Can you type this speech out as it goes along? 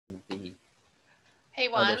Hey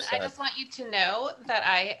Juan, I just want you to know that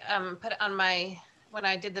I put on when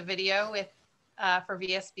I did the video with for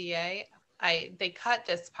VSBA, they cut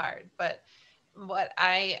this part, but what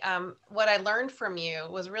I learned from you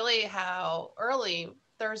was really how early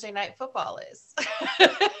Thursday night football is.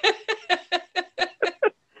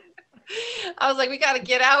 I was like, we got to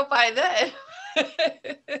get out by then.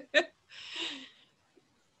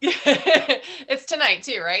 It's tonight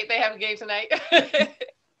too, right? They have a game tonight.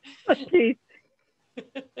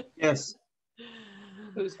 Yes.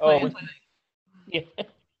 Who's playing tonight? Yeah.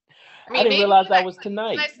 I didn't realize that was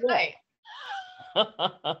tonight. Nice tonight.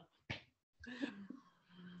 It'll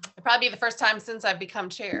probably be the first time since I've become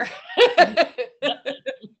chair.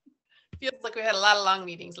 Feels like we had a lot of long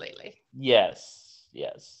meetings lately. Yes,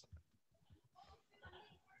 yes.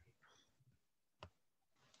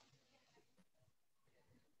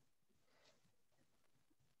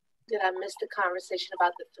 Did I miss the conversation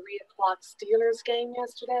about the 3 o'clock Steelers game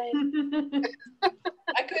yesterday?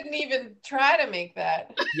 I couldn't even try to make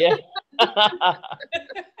that. Yeah.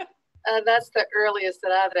 That's the earliest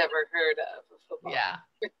that I've ever heard of football. Yeah.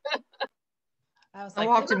 I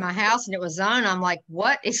walked in my house and it was on. I'm like,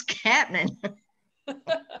 what is happening? That's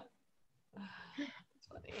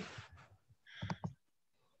funny.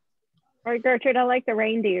 All right, Gertrude, I like the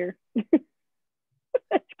reindeer.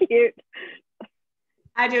 That's cute.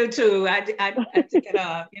 I do too. I took it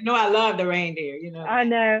off. You know, I love the reindeer, you know. I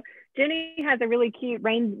know. Jenny has a really cute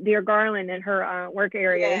reindeer garland in her work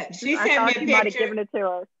area. Yeah, she sent me a picture. Might have given it to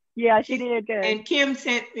her. Yeah, she did good. And Kim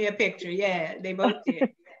sent me a picture. Yeah, they both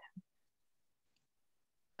did.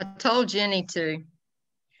 I told Jenny to.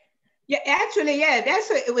 Yeah, actually, yeah, that's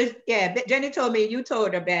what it was. Yeah, Jenny told me, you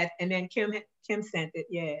told her, Beth, and then Kim sent it.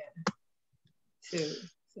 Yeah, too.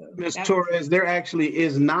 So Ms. Torres, there actually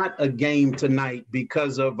is not a game tonight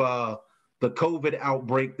because of the COVID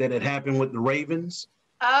outbreak that had happened with the Ravens.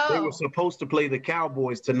 Oh. They were supposed to play the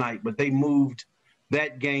Cowboys tonight, but they moved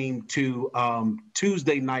that game to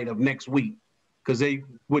Tuesday night of next week because they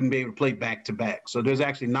wouldn't be able to play back to back. So there's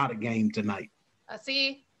actually not a game tonight.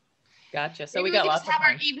 See. Gotcha. So maybe we got lots just of have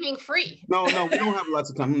time. our evening free. No, we don't have lots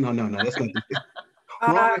of time. No, that's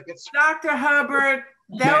not. Dr. Hubbard,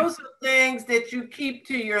 those are things that you keep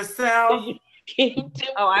to yourself.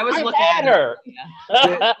 Oh, I was looking at her.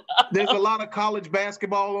 There's a lot of college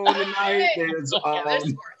basketball on tonight. There's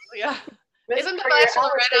yeah. Isn't the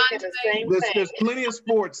Bachelor Red on? There's plenty of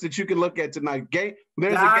sports that you can look at tonight. There's a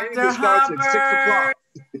game that starts at 6 o'clock.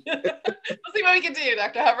 We'll see what we can do,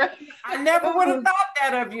 Dr. Hubbard. I never would have thought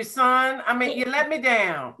that of you, son. I mean, you let me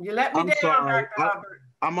down. You let me down, sorry. Dr. Hubbard.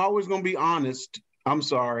 I'm always going to be honest. I'm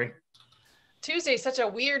sorry. Tuesday's such a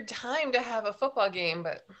weird time to have a football game,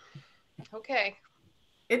 but okay.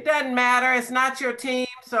 It doesn't matter. It's not your team,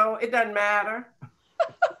 so it doesn't matter.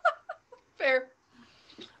 Fair.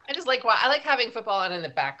 I like having football on in the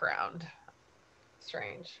background.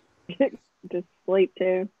 Strange. Just sleep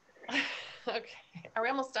too. Okay. Are we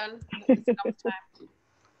almost done? It's almost time.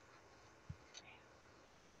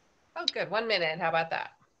 Oh, good. 1 minute. How about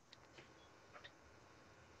that?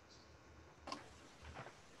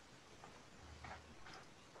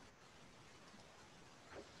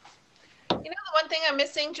 You know, the one thing I'm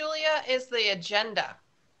missing, Julia, is the agenda.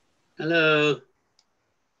 Hello.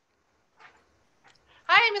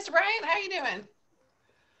 Hi, Mr. Bryant. How are you doing?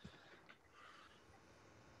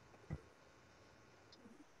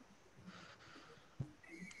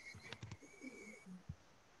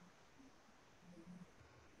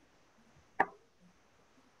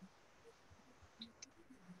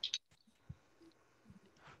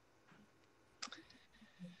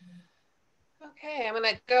 Okay, I'm going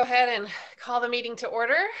to go ahead and call the meeting to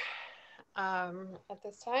order at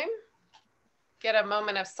this time. Get a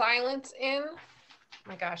moment of silence in.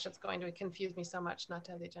 My gosh, it's going to confuse me so much not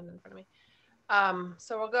to have the agenda in front of me.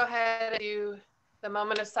 So we'll go ahead and do the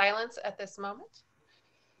moment of silence at this moment.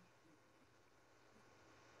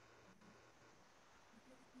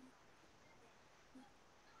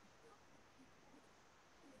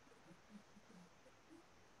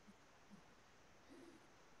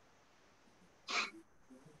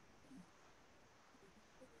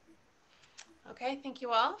 Okay, thank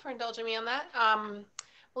you all for indulging me on that.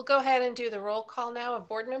 We'll go ahead and do the roll call now of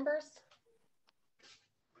board members.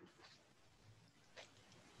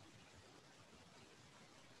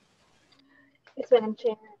 Yes, Madam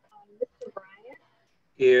Chair, Mr. Bryant.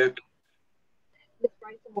 Here. Ms.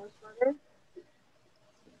 Bryson-Morsberger.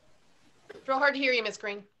 It's real hard to hear you, Ms.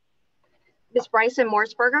 Green. Ms.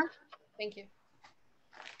 Bryson-Morsberger. Thank you.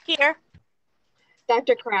 Here.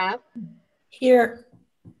 Dr. Kraft. Here.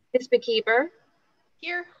 Ms. McKeever.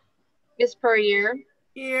 Here. Ms. Puryear.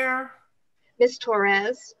 Here. Ms.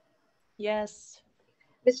 Torres, Yes.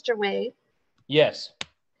 Mr. Wade, Yes.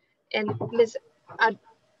 and Ms.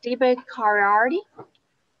 Adiba Kariardi.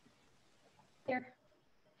 Here.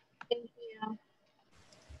 Thank you.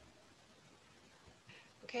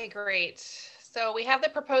 Okay, great. So we have the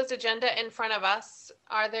proposed agenda in front of us.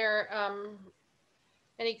 Are there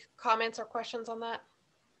any comments or questions on that?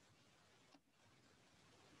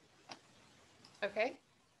 Okay.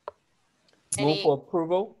 Move for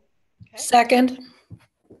approval. Okay. Second.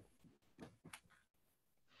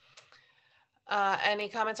 Any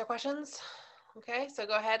comments or questions? Okay, so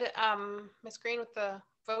go ahead, Ms. Green, with the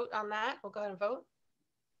vote on that. We'll go ahead and vote.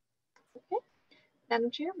 Okay. Madam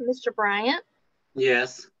Chair, Mr. Bryant,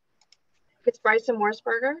 Yes. Ms. Bryson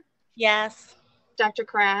Morsberger, Yes. Dr.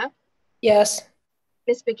 Kraft, Yes.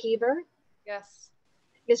 Ms. McKeever, Yes.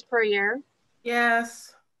 Ms. Perrier,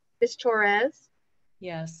 Yes. Ms. Torres,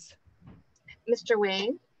 Yes. Mr.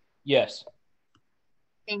 Wayne. Yes.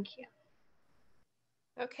 Thank you.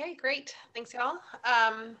 Okay, great. Thanks, y'all.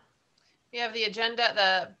 We have the agenda,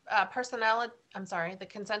 the the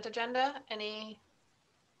consent agenda. Any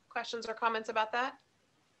questions or comments about that?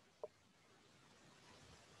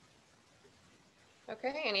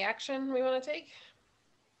 Okay, any action we want to take?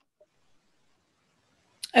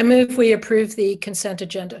 I move we approve the consent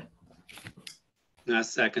agenda.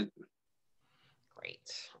 Second.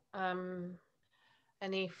 Great.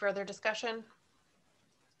 Any further discussion?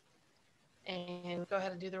 And go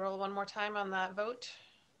ahead and do the roll one more time on that vote.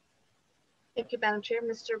 Thank you, Madam Chair.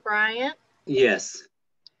 Mr. Bryant, Yes.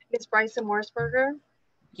 Ms. Bryson Morsberger,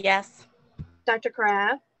 Yes. Dr.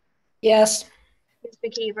 Kraft, Yes. Ms.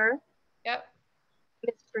 McKeever, Yep.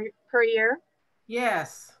 Ms. Perrier,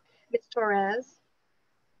 Yes. Ms. Torres,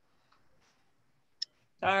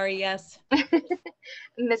 Sorry, yes.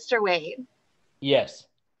 Mr. Wade. Yes.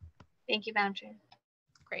 Thank you, Madam Chair.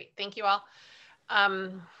 Great, thank you all.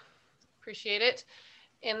 Appreciate it.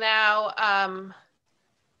 And now,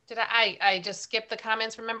 did I just skip the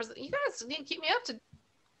comments from members? You guys need to keep me up to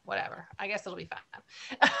whatever. I guess it'll be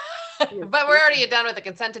fine. But we're already done with the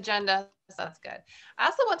consent agenda, so that's good. I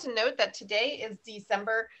also want to note that today is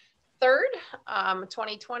December 3rd,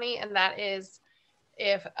 2020, and that is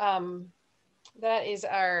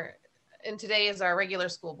today is our regular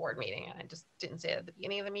school board meeting. And I just didn't say it at the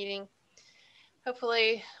beginning of the meeting.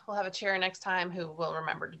 Hopefully we'll have a chair next time who will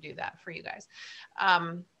remember to do that for you guys.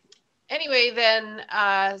 Anyway, then,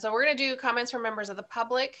 so we're going to do comments from members of the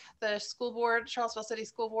public. The school board, Charlottesville City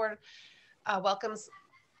School Board, welcomes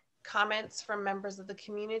comments from members of the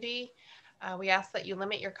community. We ask that you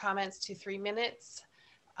limit your comments to 3 minutes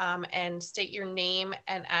and state your name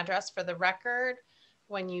and address for the record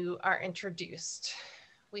when you are introduced.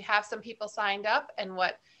 We have some people signed up, and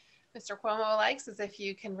what Mr. Cuomo likes is if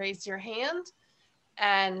you can raise your hand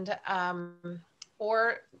and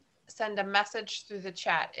or send a message through the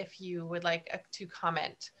chat if you would like to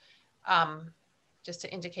comment, just to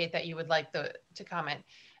indicate that you would like to comment.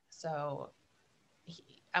 So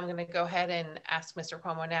I'm going to go ahead and ask Mr.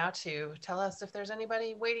 Cuomo now to tell us if there's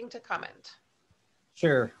anybody waiting to comment.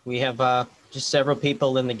 Sure. We have just several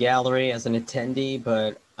people in the gallery as an attendee,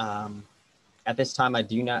 but at this time I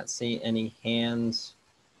do not see any hands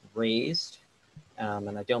raised,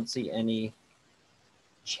 and I don't see any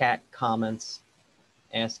chat comments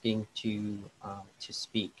asking to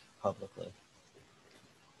speak publicly.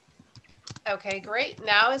 Okay, great.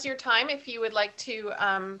 Now is your time. If you would like to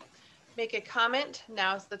make a comment,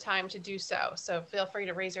 now's the time to do so. So feel free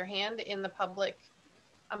to raise your hand in the public,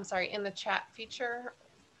 in the chat feature,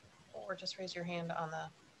 or just raise your hand on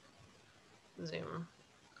the Zoom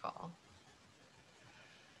call.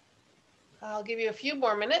 I'll give you a few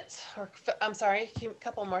more minutes, or a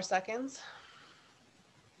couple more seconds.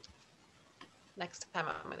 Next time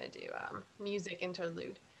I'm going to do music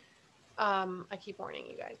interlude. I keep warning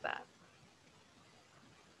you guys that.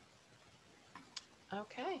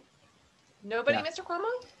 Okay. Nobody, yeah. Mr. Cuomo?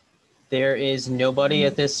 There is nobody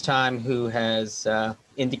at this time who has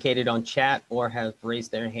indicated on chat or have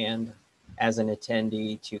raised their hand as an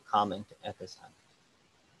attendee to comment at this time.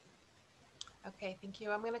 Okay, thank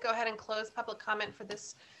you. I'm going to go ahead and close public comment for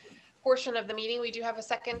this portion of the meeting. We do have a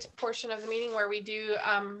second portion of the meeting where we do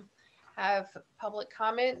have public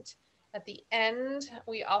comment at the end.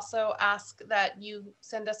 We also ask that you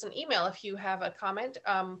send us an email if you have a comment.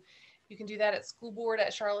 You can do that at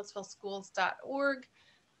schoolboard@charlottesvilleschools.org.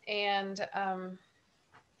 And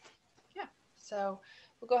yeah, so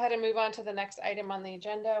we'll go ahead and move on to the next item on the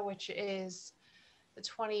agenda, which is the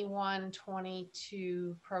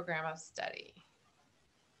 21-22 program of study.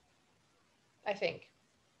 I think,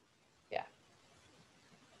 yeah.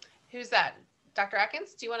 Who's that? Dr.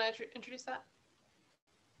 Atkins, do you want to introduce that?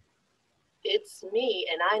 It's me,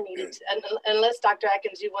 and I needed to, unless Dr.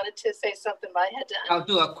 Atkins, you wanted to say something, but I had to. I'll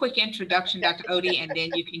do a quick introduction, Dr. Odie, and then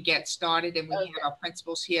you can get started. And we have our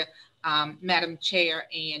principals here, Madam Chair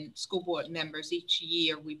and school board members. Each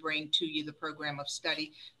year we bring to you the program of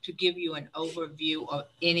study to give you an overview of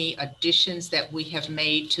any additions that we have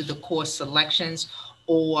made to the course selections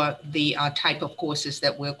or the type of courses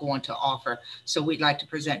that we're going to offer. So we'd like to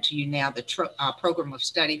present to you now the program of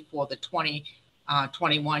study for the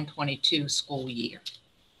 21-22 school year.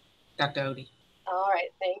 Dr. Odie. All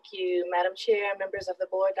right, thank you, Madam Chair, members of the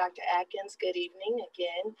board, Dr. Atkins, good evening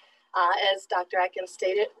again. As Dr. Atkins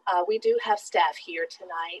stated, we do have staff here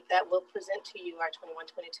tonight that will present to you our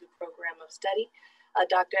 21-22 program of study.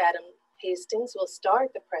 Dr. Adam Hastings will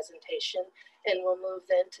start the presentation, and we'll move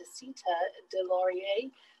then to Sita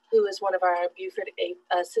Delorier, who is one of our Buford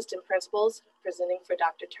assistant principals, presenting for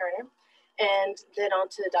Dr. Turner. And then on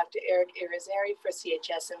to Dr. Eric Irizarry for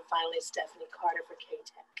CHS, and finally Stephanie Carter for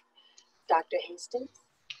K-Tech. Dr. Hastings.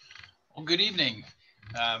 Well, good evening.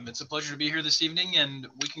 It's a pleasure to be here this evening, and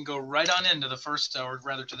we can go right on into the first, or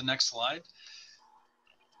rather to the next slide.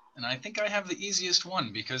 And I think I have the easiest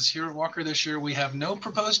one, because here at Walker this year, we have no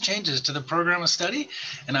proposed changes to the program of study,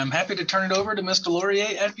 and I'm happy to turn it over to Ms.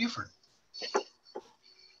 Delorier at Buford.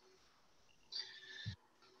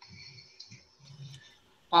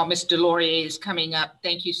 While Ms. Delorier is coming up,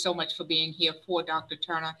 thank you so much for being here for Dr.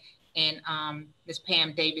 Turner. And Ms.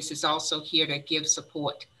 Pam Davis is also here to give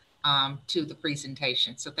support to the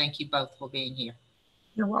presentation. So thank you both for being here.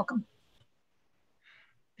 You're welcome.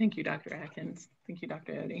 Thank you, Dr. Atkins. Thank you,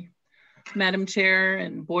 Dr. Odie. Madam Chair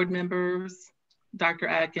and board members, Dr.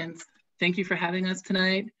 Atkins, thank you for having us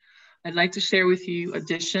tonight. I'd like to share with you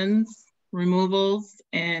additions, removals,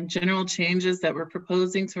 and general changes that we're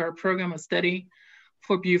proposing to our program of study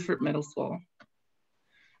for Buford Middle School.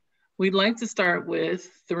 We'd like to start with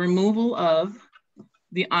the removal of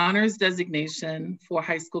the honors designation for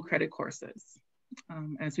high school credit courses.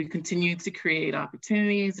 As we continue to create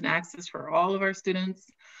opportunities and access for all of our students,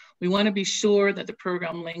 we want to be sure that the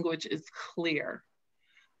program language is clear.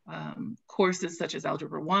 Courses such as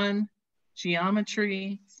Algebra 1,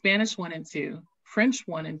 Geometry, Spanish 1 and 2, French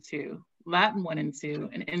 1 and 2, Latin 1 and 2,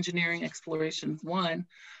 and Engineering Explorations 1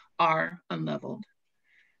 are unleveled.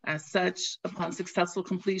 As such, upon successful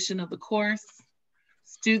completion of the course,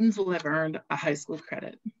 students will have earned a high school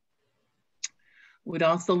credit. We'd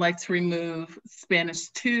also like to remove Spanish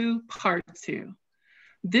 2, Part 2.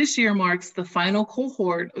 This year marks the final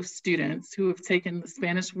cohort of students who have taken the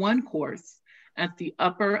Spanish 1 course at the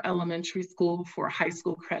upper elementary school for high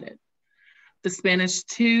school credit. The Spanish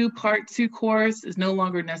 2, Part 2 course is no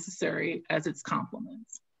longer necessary as its complement.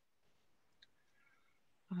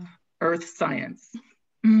 Earth Science.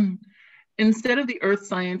 Instead of the earth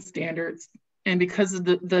science standards, and because of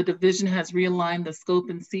the division has realigned the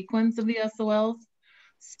scope and sequence of the SOLs,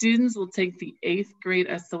 students will take the 8th grade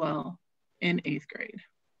SOL in 8th grade.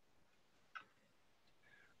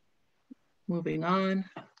 Moving on,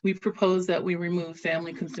 we propose that we remove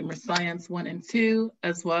Family Consumer Science 1 and 2,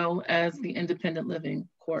 as well as the Independent Living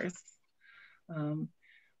course.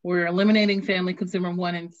 We're eliminating Family Consumer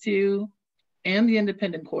 1 and 2 and the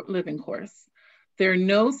Independent Living course. There are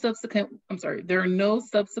no subsequent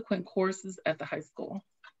courses at the high school.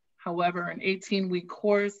 However, an 18-week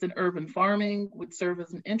course in urban farming would serve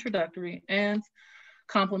as an introductory and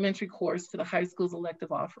complementary course to the high school's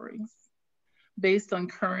elective offerings. Based on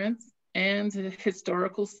current and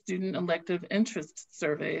historical student elective interest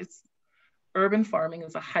surveys, urban farming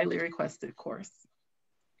is a highly requested course.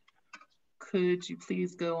 Could you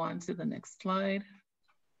please go on to the next slide?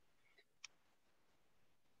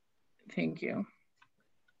 Thank you.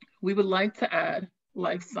 We would like to add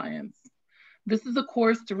life science. This is a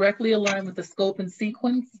course directly aligned with the scope and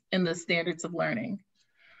sequence and the standards of learning.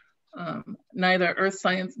 Neither earth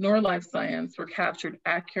science nor life science were captured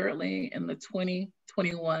accurately in the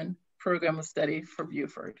 2021 program of study for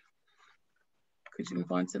Buford. Could you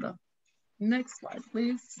move on to the next slide,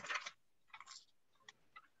 please?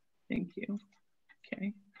 Thank you.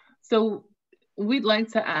 Okay, so we'd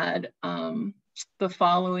like to add the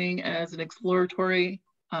following as an exploratory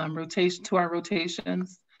rotation to our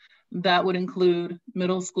rotations. That would include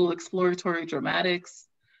middle school exploratory dramatics.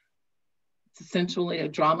 It's essentially a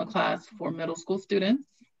drama class for middle school students.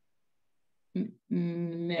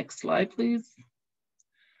 Next slide, please.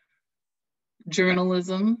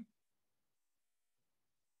 Journalism.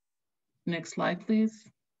 Next slide, please.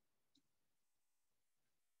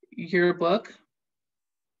 Yearbook.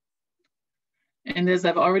 And as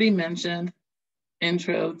I've already mentioned,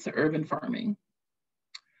 Intro to Urban Farming.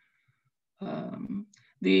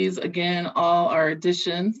 These, again, all are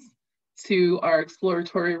additions to our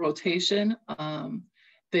exploratory rotation.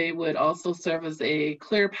 They would also serve as a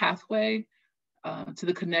clear pathway to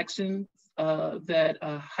the connections that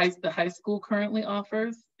the high school currently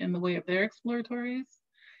offers in the way of their exploratories,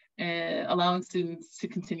 and allowing students to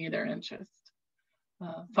continue their interest.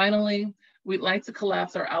 Finally, we'd like to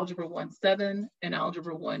collapse our Algebra 1-7 and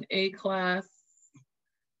Algebra 1A class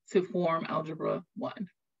to form Algebra 1.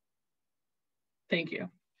 Thank you.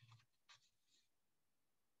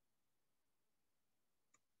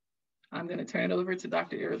 I'm going to turn it over to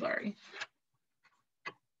Dr. Irizarry.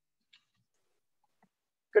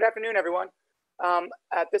 Good afternoon, everyone.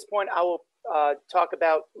 At this point, I will talk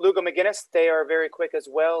about Lugo McGinnis. They are very quick as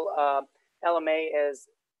well. LMA, as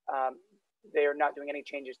they are not doing any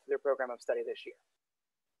changes to their program of study this year.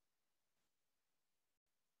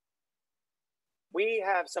 We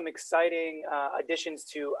have some exciting additions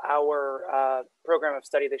to our program of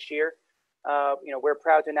study this year. We're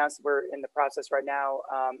proud to announce that we're in the process right now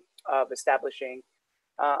of establishing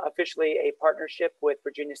officially a partnership with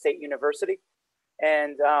Virginia State University.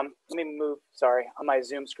 And let me move, sorry, on my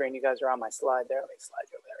Zoom screen, you guys are on my slide there. Let me slide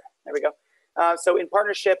you over there. There we go. So in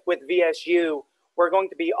partnership with VSU, we're going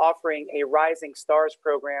to be offering a Rising Stars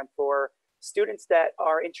program for students that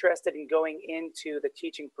are interested in going into the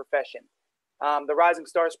teaching profession. The Rising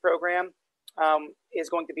Stars program is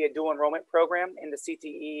going to be a dual enrollment program in the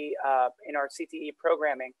CTE, in our CTE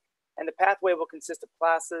programming. And the pathway will consist of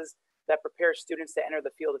classes that prepare students to enter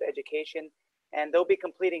the field of education. And they'll be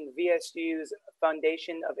completing VSU's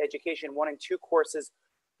Foundation of Education 1 and 2 courses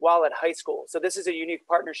while at high school. So this is a unique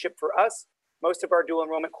partnership for us. Most of our dual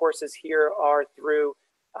enrollment courses here are through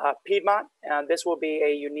Piedmont. This will be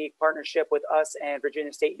a unique partnership with us and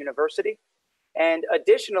Virginia State University. And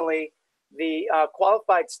additionally, the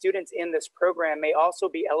qualified students in this program may also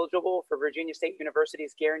be eligible for Virginia State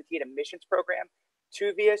University's Guaranteed Admissions Program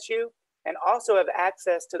to VSU, and also have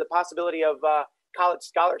access to the possibility of college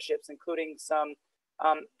scholarships, including some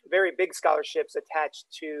very big scholarships attached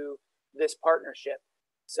to this partnership.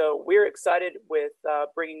 So we're excited with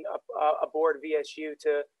bringing aboard VSU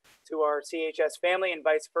to our CHS family and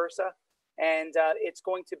vice versa. And it's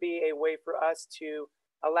going to be a way for us to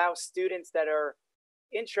allow students that are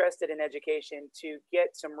interested in education to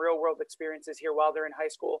get some real world experiences here while they're in high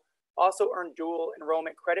school, also earn dual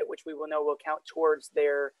enrollment credit, which we will know will count towards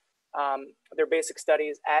their basic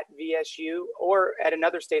studies at VSU or at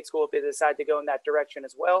another state school if they decide to go in that direction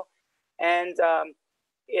as well. And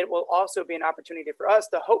it will also be an opportunity for us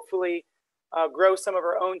to hopefully grow some of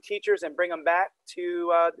our own teachers and bring them back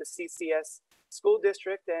to the CCS school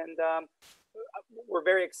district. And we're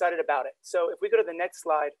very excited about it. So if we go to the next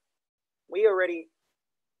slide, we already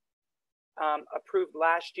approved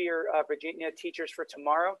last year Virginia Teachers for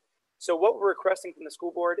Tomorrow. So what we're requesting from the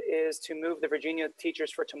school board is to move the Virginia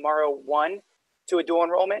Teachers for Tomorrow 1 to a dual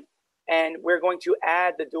enrollment. And we're going to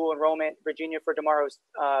add the dual enrollment Virginia for Tomorrow's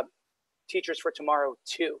Teachers for Tomorrow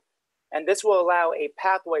 2. And this will allow a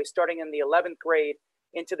pathway starting in the 11th grade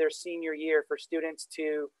into their senior year for students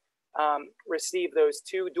to receive those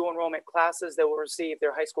 2 dual enrollment classes that will receive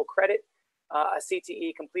their high school credit, a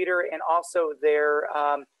CTE completer, and also their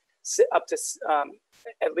up to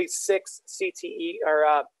at least 6 CTE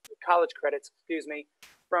or college credits, excuse me,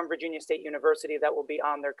 from Virginia State University that will be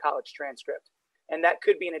on their college transcript. And that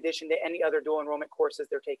could be in addition to any other dual enrollment courses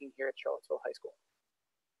they're taking here at Charlottesville High School.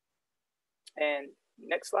 And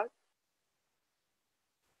next slide.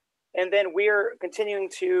 And then we're continuing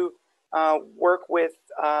to work with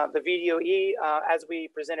the VDOE. As we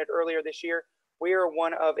presented earlier this year, we are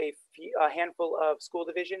one of a handful of school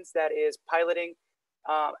divisions that is piloting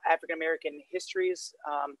African-American histories,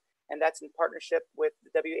 and that's in partnership with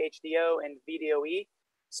the WHDO and VDOE.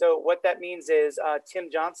 So what that means is Tim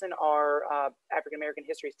Johnson, our African-American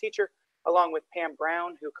histories teacher, along with Pam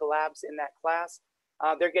Brown, who collabs in that class,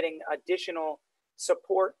 they're getting additional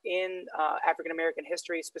support in African-American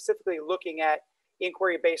history, specifically looking at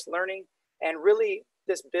inquiry-based learning. And really,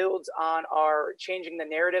 this builds on our changing the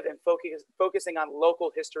narrative and focusing on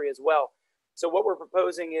local history as well. So what we're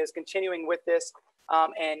proposing is continuing with this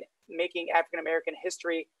and making African-American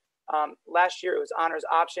history. Last year it was honors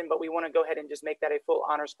option, but we want to go ahead and just make that a full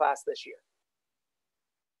honors class this year.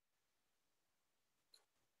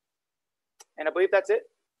 And I believe that's it.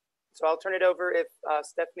 So I'll turn it over if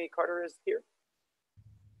Stephanie Carter is here.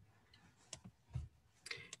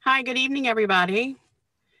 Hi, good evening, everybody.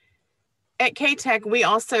 At K-Tech, we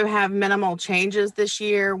also have minimal changes this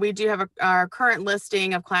year. We do have our current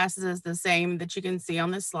listing of classes is the same that you can see on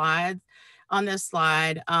this slide.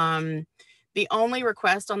 The only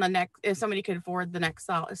request on the next, if somebody could forward the next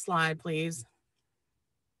slide, please,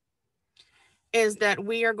 is that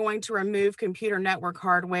we are going to remove computer network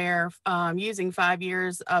hardware using 5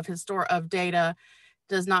 years of data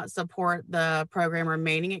does not support the program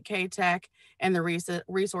remaining at K-Tech, and the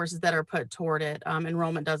resources that are put toward it.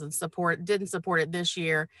 Enrollment didn't support it this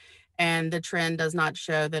year, and the trend does not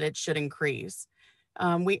show that it should increase.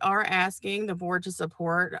 We are asking the board to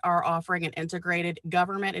support our offering an integrated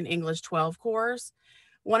government and English 12 course.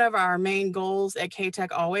 One of our main goals at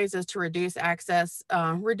K-Tech always is to reduce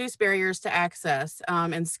barriers to access,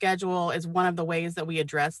 and schedule is one of the ways that we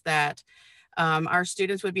address that. Our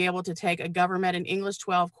students would be able to take a government and English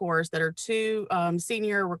 12 course that are 2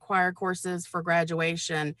 senior required courses for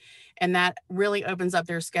graduation, and that really opens up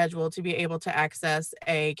their schedule to be able to access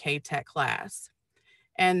a K-Tech class.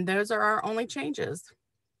 And those are our only changes.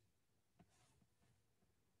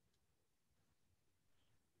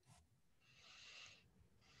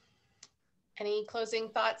 Any closing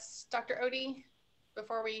thoughts, Dr. Odie,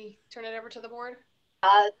 before we turn it over to the board?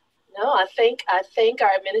 No, I thank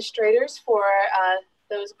our administrators for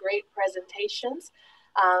those great presentations.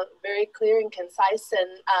 Very clear and concise,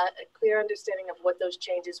 and a clear understanding of what those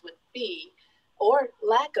changes would be, or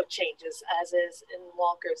lack of changes, as is in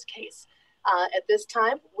Walker's case. At this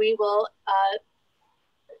time, we will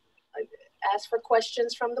ask for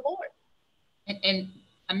questions from the board. And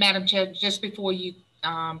Madam Chair, just before you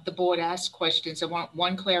the board asks questions, I want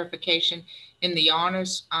one clarification. In the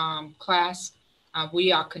honors class,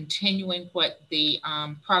 we are continuing what the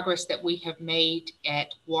progress that we have made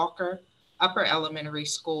at Walker Upper Elementary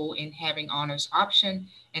School in having honors option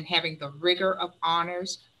and having the rigor of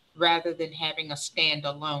honors rather than having a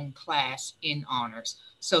standalone class in honors.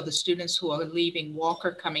 So the students who are leaving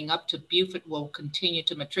Walker coming up to Beaufort will continue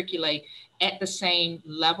to matriculate at the same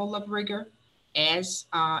level of rigor as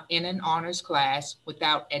in an honors class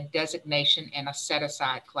without a designation and a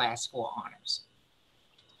set-aside class for honors.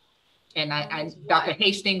 And Dr.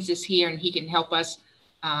 Hastings is here and he can help us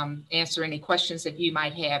answer any questions that you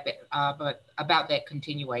might have but about that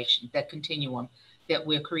continuum that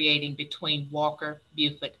we're creating between Walker,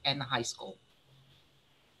 Beaufort, and the high school.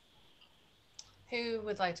 Who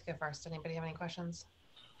would like to go first? Anybody have any questions?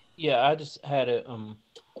 Yeah, I just had a,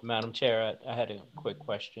 Madam Chair, I had a quick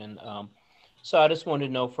question. So I just wanted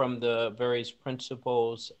to know from the various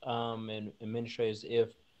principals and administrators if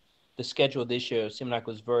the schedule this year seemed like it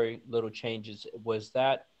was very little changes. Was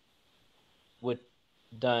that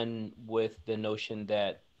done with the notion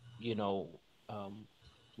that, you know,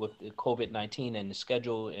 with the COVID-19 and the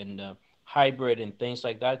schedule and the hybrid and things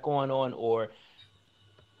like that going on, or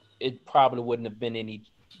it probably wouldn't have been any,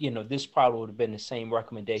 you know, this probably would have been the same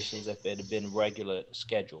recommendations if it had been regular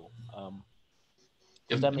schedule.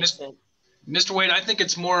 Does that make sense? Mr. Wade, I think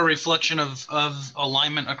it's more a reflection of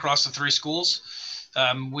alignment across the 3 schools.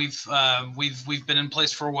 We've been in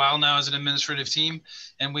place for a while now as an administrative team,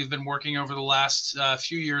 and we've been working over the last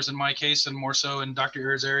few years in my case, and more so in Dr.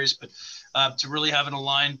 Irizarry's, but to really have an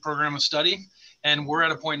aligned program of study. And we're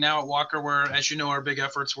at a point now at Walker where, as you know, our big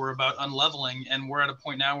efforts were about unleveling, and we're at a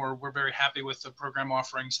point now where we're very happy with the program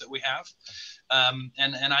offerings that we have.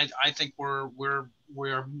 And I think we're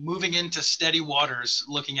moving into steady waters,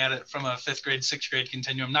 looking at it from a 5th grade, 6th grade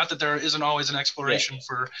continuum. Not that there isn't always an exploration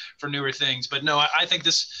for newer things, but no, I think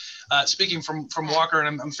this, speaking from Walker,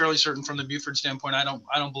 and I'm fairly certain from the Beaufort standpoint, I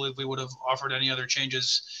don't believe we would have offered any other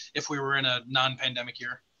changes if we were in a non-pandemic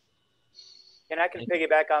year. And I can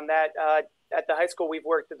piggyback on that. At the high school, we've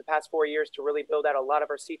worked in the past 4 years to really build out a lot of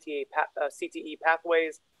our CTE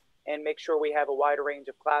pathways and make sure we have a wide range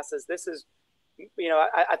of classes. This is, you know,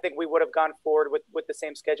 I think we would have gone forward with the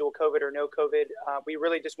same schedule, COVID or no COVID. We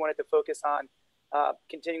really just wanted to focus on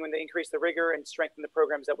continuing to increase the rigor and strengthen the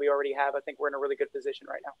programs that we already have. I think we're in a really good position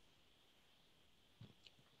right now.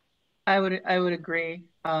 I would agree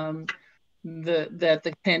that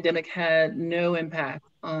the pandemic had no impact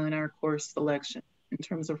on our course selection in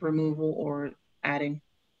terms of removal or adding.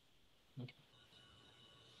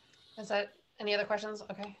 Is that any other questions?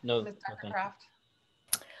 Okay. No. Ms. Dr. Kraft.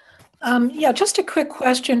 Yeah, just a quick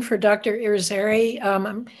question for Dr. Irizarry.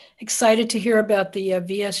 I'm excited to hear about the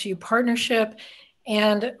VSU partnership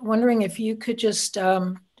and wondering if you could just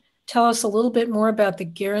tell us a little bit more about the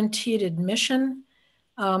guaranteed admission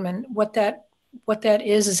and what that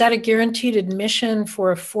is. Is that a guaranteed admission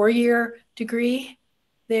for a 4-year degree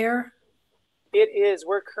there? It is.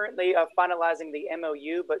 We're currently finalizing the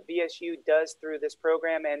MOU, but VSU does through this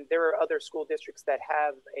program, and there are other school districts that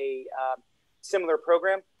have a similar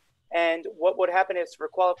program. And what would happen is for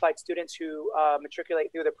qualified students who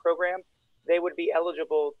matriculate through the program, they would be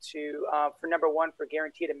eligible to, for number one, for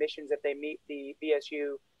guaranteed admissions if they meet the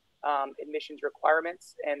VSU admissions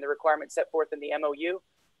requirements and the requirements set forth in the MOU.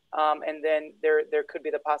 And then there could be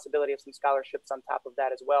the possibility of some scholarships on top of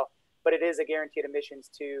that as well. But it is a guaranteed admissions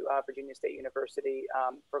to Virginia State University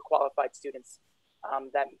for qualified students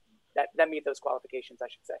that meet those qualifications, I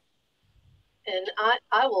should say. And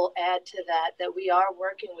I will add to that we are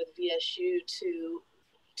working with VSU to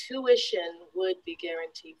tuition would be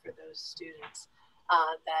guaranteed for those students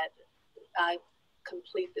that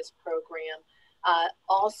complete this program.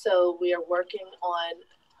 Also, we are working on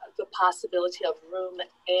the possibility of room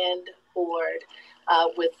and board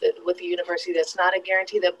with the university. That's not a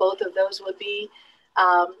guarantee that both of those would be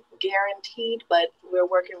guaranteed, but we're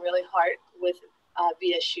working really hard with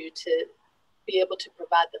VSU to be able to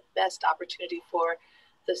provide the best opportunity for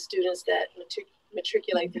the students that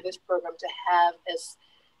matriculate through this program to have as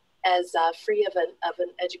free of an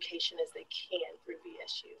education as they can through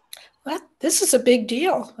VSU. Well, this is a big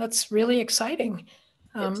deal. That's really exciting.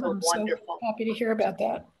 It's I'm wonderful. so happy to hear about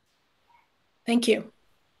that. Thank you.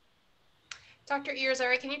 Dr.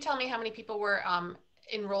 Irizarry, can you tell me how many people were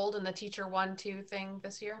enrolled in the Teacher 1-2 thing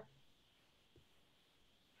this year?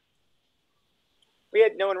 We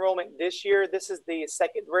had no enrollment this year. This is the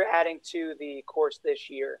second, we're adding to the course this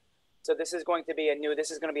year. So this is going to be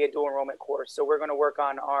this is going to be a dual enrollment course. So we're going to work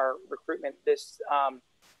on our recruitment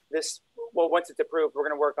well, once it's approved, we're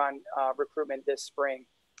going to work on recruitment this spring.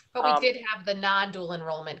 But we did have the non-dual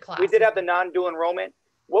enrollment class. We did have the non-dual enrollment.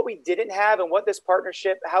 What we didn't have, and what this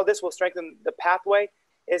partnership, how this will strengthen the pathway,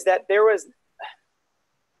 is that there was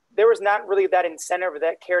not really that incentive or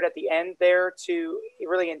that carrot at the end there to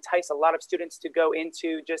really entice a lot of students to go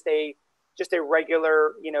into just a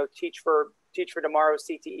regular, teach for tomorrow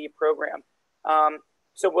CTE program.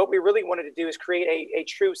 So what we really wanted to do is create a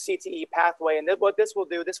true CTE pathway, and what this will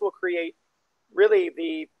do, this will create really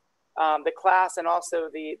the class and also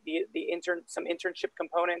some internship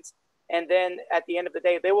components. And then at the end of the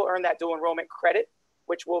day, they will earn that dual enrollment credit,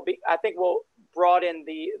 which I think will broaden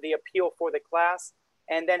the appeal for the class.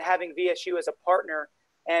 And then having VSU as a partner.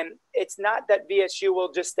 And it's not that VSU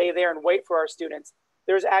will just stay there and wait for our students.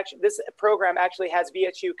 This program actually has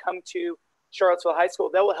VSU come to Charlottesville High School.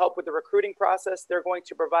 They will help with the recruiting process. They're going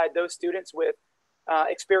to provide those students with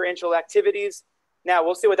experiential activities. Now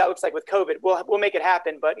we'll see what that looks like with COVID. We'll make it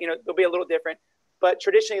happen, but they'll be a little different. But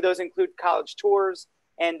traditionally those include college tours,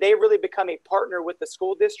 and they really become a partner with the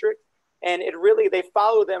school district. And they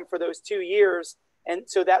follow them for those 2 years. And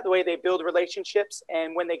so that way they build relationships.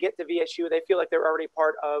 And when they get to VSU, they feel like they're already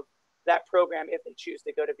part of that program if they choose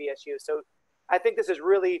to go to VSU. So I think this is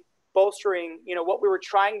really bolstering, what we were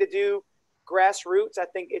trying to do, grassroots. I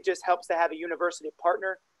think it just helps to have a university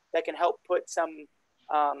partner that can help put some,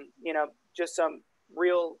 just some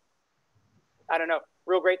real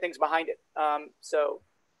great things behind it.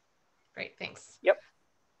 Great, thanks. Yep.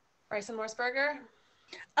 Bryson Morsberger?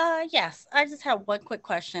 Yes, I just have one quick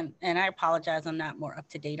question, and I apologize, I'm not more up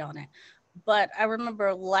to date on it. But I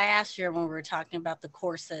remember last year when we were talking about the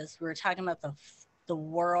courses, we were talking about the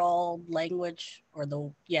world language or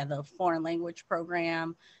the foreign language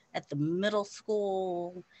program at the middle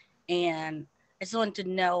school. And I just wanted to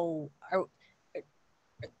know,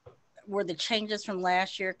 were the changes from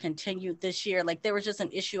last year continued this year? Like there was just an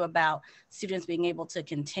issue about students being able to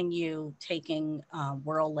continue taking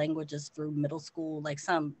world languages through middle school, like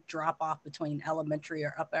some drop off between elementary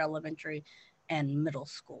or upper elementary and middle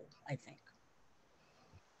school, I think.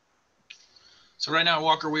 So right now at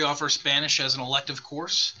Walker, we offer Spanish as an elective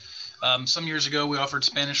course. Some years ago, we offered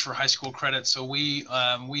Spanish for high school credit. So we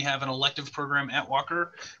have an elective program at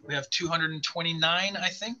Walker. We have 229, I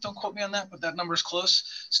think, don't quote me on that, but that number is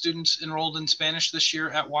close, students enrolled in Spanish this year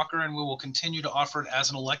at Walker, and we will continue to offer it as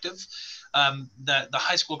an elective. That the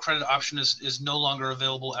high school credit option is no longer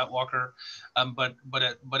available at Walker, but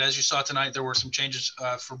as you saw tonight, there were some changes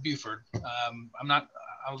for Buford. I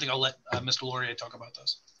don't think I'll let Mr. Laurier talk about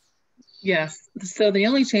those. Yes, so the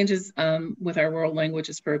only changes with our world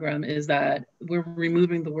languages program is that we're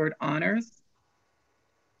removing the word honors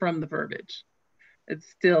from the verbiage. It's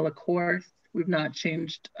still a course. We've not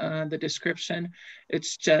changed the description.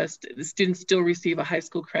 It's just the students still receive a high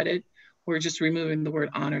school credit. We're just removing the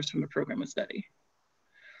word honors from the program of study.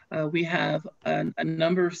 We have a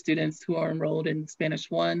number of students who are enrolled in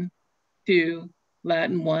Spanish 1, 2,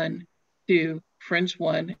 Latin 1, 2, French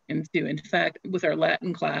 1, and 2. In fact, with our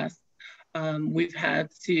Latin class, we've had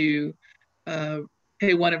to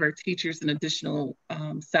pay one of our teachers an additional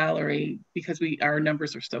salary because our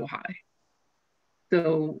numbers are so high.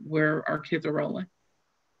 So our kids are rolling.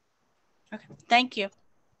 Okay, thank you.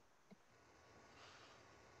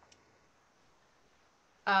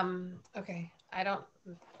 Okay, I don't,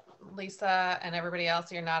 Lisa and everybody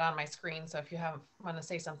else, you're not on my screen. So if you want to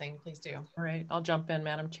say something, please do. All right, I'll jump in,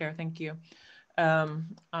 Madam Chair. Thank you.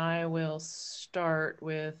 I will start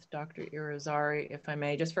with Dr. Irizarry, if I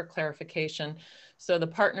may, just for clarification. So the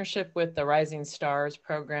partnership with the Rising Stars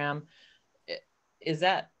program, is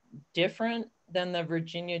that different than the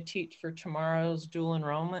Virginia Teach for Tomorrow's dual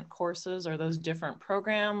enrollment courses? Are those different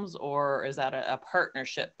programs, or is that a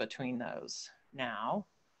partnership between those now?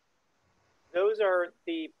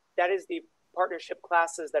 That is the partnership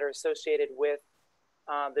classes that are associated with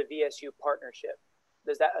the VSU partnership.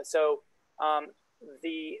 Does that, so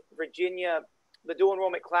the dual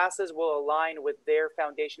enrollment classes will align with their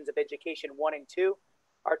Foundations of Education 1 and 2.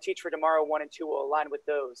 Our Teach for Tomorrow 1 and 2 will align with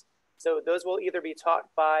those. So those will either be taught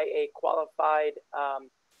by a qualified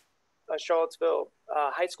a Charlottesville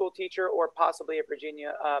high school teacher, or possibly a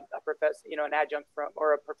Virginia a professor, an adjunct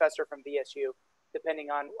or a professor from VSU, depending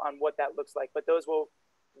on what that looks like. But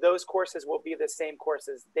those courses will be the same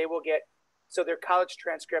courses. They will get, so their college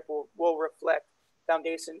transcript will reflect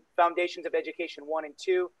Foundations of Education 1 and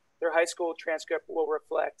 2. Their high school transcript will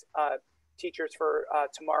reflect Teachers for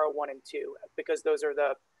Tomorrow 1 and 2, because those are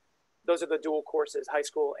the dual courses, high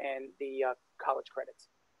school and the college credits.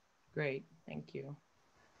 Great, thank you.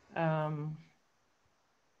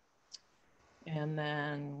 And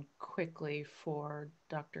then quickly for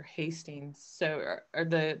Dr. Hastings. So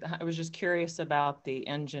I was just curious about the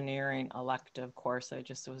engineering elective course.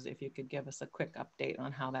 If you could give us a quick update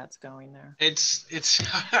on how that's going there. It's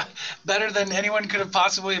better than anyone could have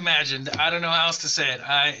possibly imagined. I don't know how else to say it.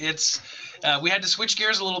 We had to switch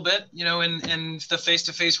gears a little bit. In the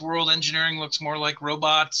face-to-face world, engineering looks more like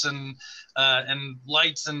robots and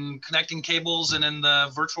lights and connecting cables, and in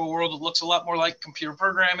the virtual world, it looks a lot more like computer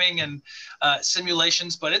programming and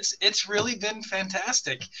simulations. But it's really been fantastic.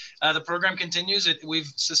 The program continues.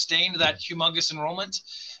 We've sustained that humongous enrollment.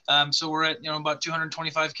 So we're at about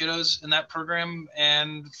 225 kiddos in that program,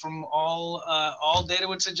 and from all data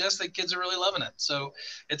would suggest that kids are really loving it. So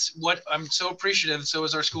it's what I'm so appreciative. So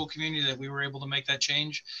is our school community that we were able to make that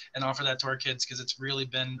change and offer that to our kids, because it's really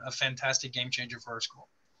been a fantastic game changer for our school.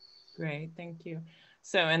 Great, thank you.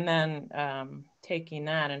 So and then taking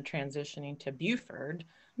that and transitioning to Buford.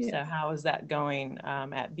 Yeah. So how is that going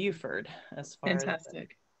at Buford as far as?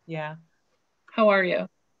 Fantastic. Yeah. How are you?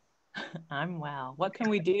 I'm well. What can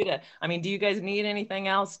we do do you guys need anything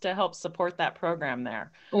else to help support that program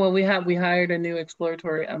there? Well, we hired a new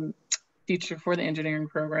exploratory teacher for the engineering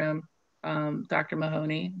program, Dr.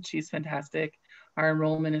 Mahoney. She's fantastic. Our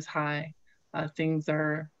enrollment is high. Things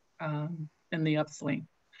are in the upswing.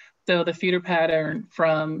 So the feeder pattern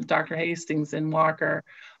from Dr. Hastings and Walker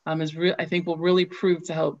I think will really prove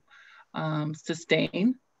to help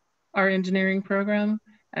sustain our engineering program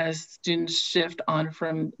as students shift on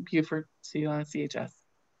from Buford to CHS.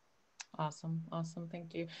 Awesome,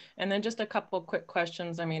 thank you. And then just a couple quick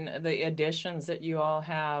questions. The additions that you all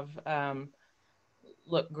have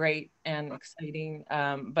look great and exciting,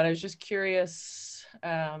 but I was just curious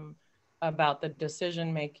about the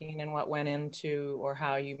decision making and what went into, or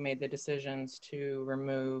how you made the decisions to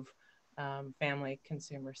remove Family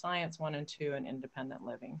Consumer Science 1 and 2 and Independent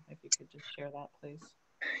Living. If you could just share that, please.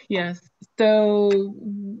 Yes, so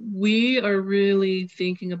we are really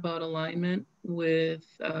thinking about alignment with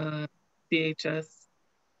CHS,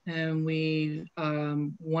 and we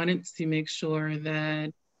wanted to make sure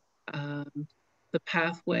that the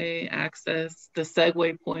pathway access, the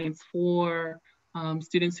segue points for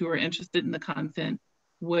students who are interested in the content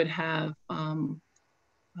would have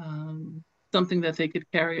something that they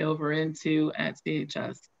could carry over into at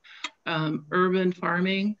CHS. Urban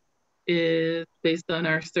farming is, based on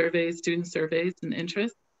our surveys, student surveys and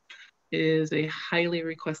interest, is a highly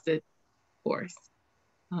requested course.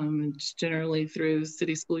 It's generally through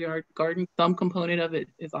City Schoolyard Garden. Some component of it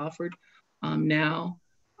is offered now.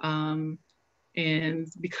 And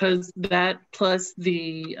because that plus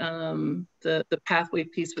the pathway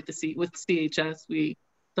piece with CHS, we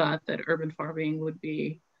thought that urban farming would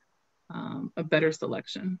be a better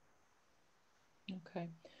selection. Okay.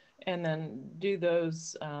 And then do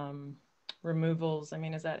those removals,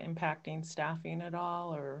 is that impacting staffing at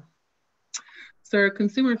all, or? So our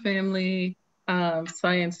consumer family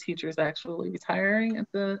science teacher is actually retiring at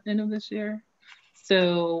the end of this year.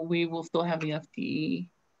 So we will still have the FTE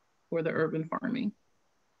for the urban farming.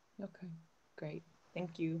 Okay, great.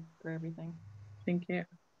 Thank you for everything. Thank you.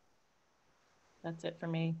 That's it for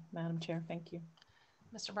me, Madam Chair. Thank you.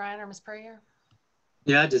 Mr. Bryan or Ms. Prayer?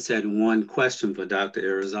 Yeah, I just had one question for Dr.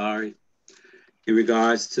 Irizarry in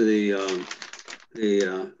regards to the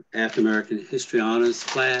African American History Honors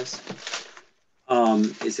class.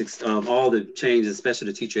 all the changes, especially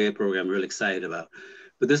the teacher ed program, I'm really excited about.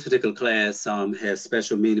 But this particular class has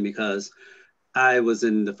special meaning because I was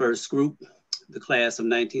in the first group, the class of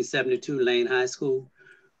 1972, Lane High School,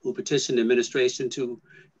 who petitioned the administration to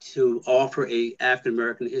offer a African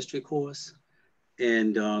American history course.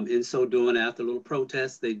 And in so doing, after a little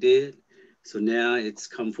protest, they did. So now it's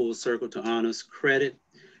come full circle to honors credit.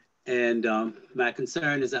 And my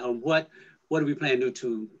concern is what do we plan to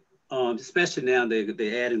do to, especially now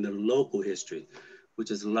they're adding the local history,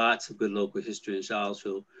 which is lots of good local history in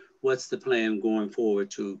Charlottesville. What's the plan going forward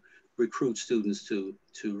to recruit students to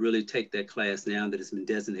really take that class now that it's been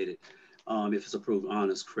designated, if it's approved,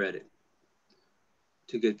 honors credit,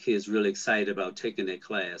 to get kids really excited about taking that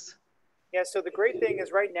class? Yeah, so the great thing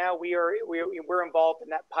is right now we're involved in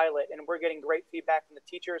that pilot, and we're getting great feedback from the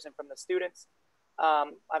teachers and from the students.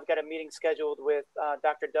 I've got a meeting scheduled with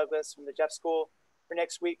Dr. Douglas from the Jeff School for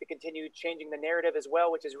next week to continue changing the narrative as well,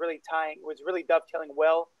 which is really dovetailing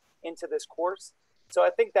well into this course. So I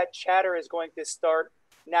think that chatter is going to start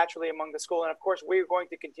naturally among the school, and of course we're going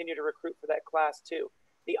to continue to recruit for that class too.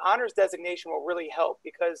 The honors designation will really help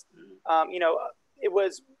because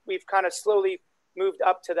we've kind of slowly moved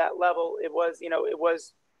up to that level. It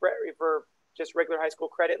was for just regular high school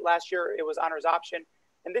credit. Last year it was honors option,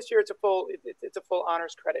 and this year it's a full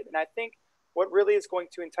honors credit. And I think what really is going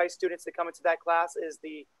to entice students to come into that class is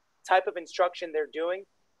the type of instruction they're doing.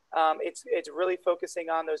 It's really focusing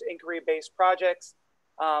on those inquiry-based projects,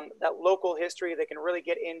 that local history. They can really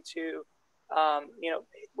get into,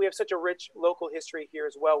 we have such a rich local history here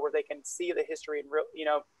as well, where they can see the history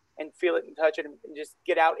and feel it and touch it and just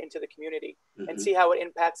get out into the community and see how it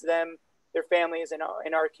impacts them, their families, and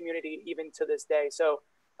our community even to this day. So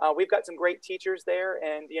we've got some great teachers there,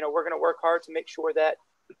 and we're going to work hard to make sure that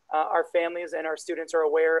our families and our students are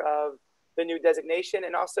aware of the new designation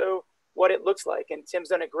and also what it looks like. And Tim's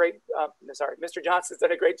done a great, Mr. Johnson's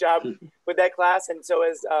done a great job with that class, and so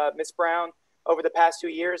has Ms. Brown over the past 2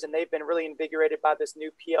 years, and they've been really invigorated by this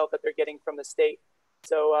new PL that they're getting from the state.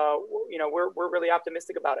 So, we're really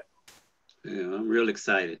optimistic about it. Yeah, I'm real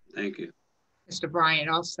excited. Thank you. Mr. Bryant,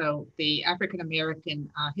 also the African American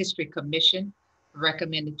History Commission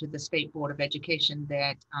recommended to the State Board of Education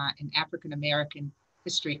that an African American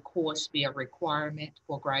history course be a requirement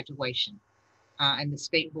for graduation. And the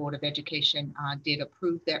State Board of Education did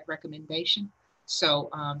approve that recommendation. So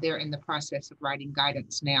they're in the process of writing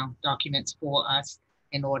guidance now, documents for us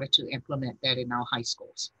in order to implement that in our high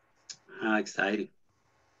schools. How exciting.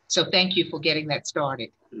 So thank you for getting that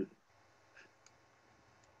started.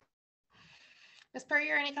 Ms.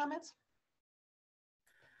 Puryear, any comments?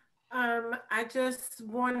 I just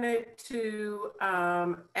wanted to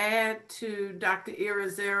add to Dr.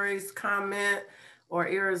 Irizarry's comment, or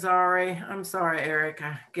Irizarry. I'm sorry, Eric,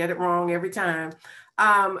 I get it wrong every time.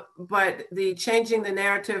 But the changing the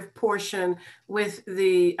narrative portion with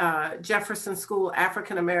the Jefferson School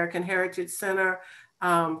African American Heritage Center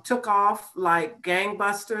took off like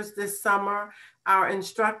gangbusters this summer. Our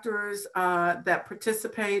instructors that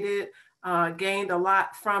participated gained a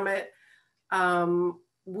lot from it.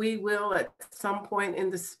 We will at some point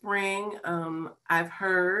in the spring, I've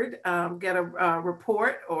heard, get a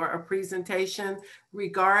report or a presentation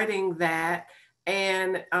regarding that.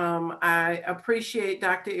 And I appreciate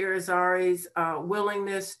Dr. Irizarry's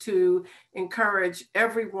willingness to encourage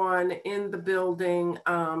everyone in the building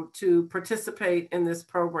to participate in this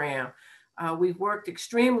program. We've worked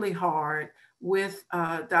extremely hard with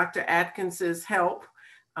Dr. Atkins's help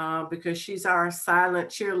because she's our silent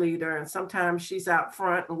cheerleader, and sometimes she's out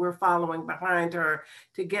front and we're following behind her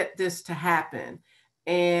to get this to happen.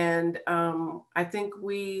 And I think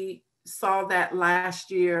we saw that last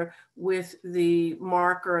year with the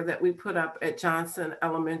marker that we put up at Johnson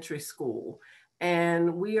Elementary School.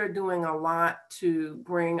 And we are doing a lot to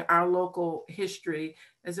bring our local history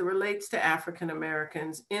as it relates to African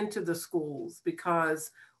Americans into the schools, because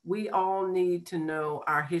we all need to know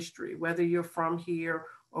our history, whether you're from here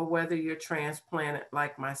or whether you're transplanted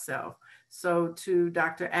like myself. So to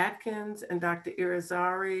Dr. Atkins and Dr.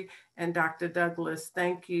 Irizarry and Dr. Douglas,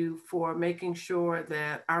 thank you for making sure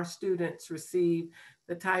that our students receive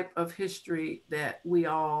the type of history that we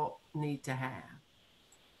all need to have.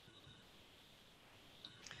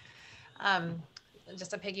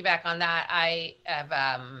 Just to piggyback on that, I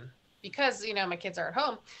have, because, my kids are at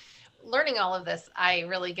home, learning all of this, I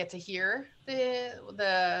really get to hear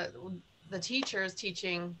the teachers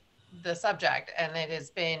teaching the subject, and it has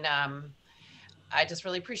been, I just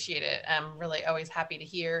really appreciate it. I'm really always happy to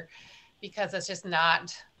hear, because it's just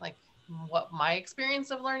not like what my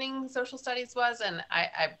experience of learning social studies was, and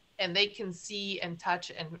and they can see and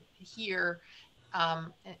touch and hear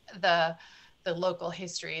the local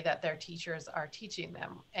history that their teachers are teaching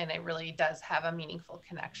them. And it really does have a meaningful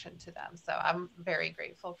connection to them. So I'm very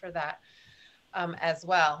grateful for that as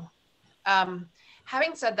well.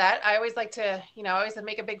 Having said that, I always like to, I always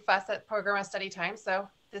make a big fuss at program of study time. So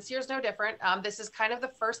this year's no different. This is kind of the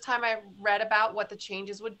first time I read about what the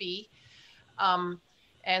changes would be.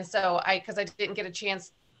 And so because I didn't get a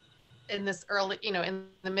chance in this early, in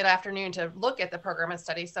the mid-afternoon to look at the program of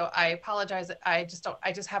study. So I apologize. I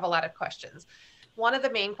just have a lot of questions. One of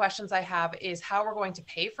the main questions I have is how we're going to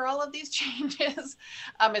pay for all of these changes.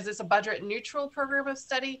 Is this a budget neutral program of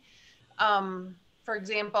study? For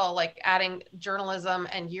example, like adding journalism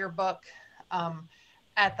and yearbook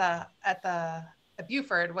at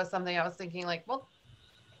Buford was something I was thinking like, well,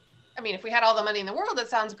 I mean, if we had all the money in the world, that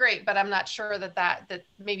sounds great, but I'm not sure that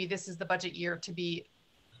maybe this is the budget year to be,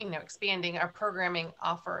 expanding our programming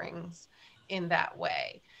offerings in that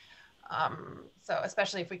way. So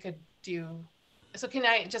especially if we could so can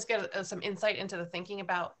I just get some insight into the thinking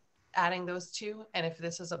about adding those two? And if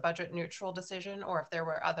this is a budget neutral decision or if there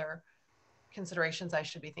were other considerations I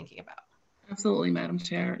should be thinking about? Absolutely, Madam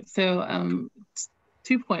Chair. So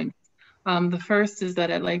 2 points. The first is that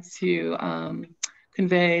I'd like to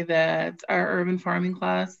convey that our urban farming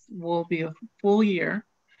class will be a full year.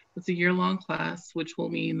 It's a year-long class, which will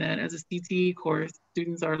mean that as a CTE course,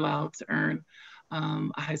 students are allowed to earn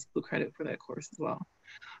a high school credit for that course as well.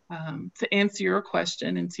 To answer your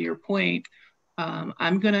question and to your point,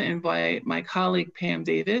 I'm going to invite my colleague Pam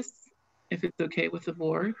Davis, if it's okay with the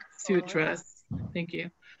board, to address, thank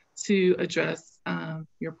you, to address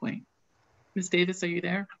your point. Ms. Davis, are you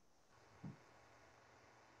there?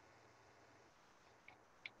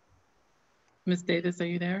 Ms. Davis, are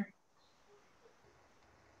you there?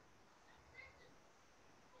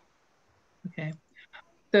 Okay.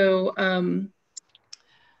 So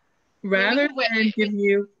rather than give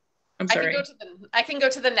you, I'm sorry. I can go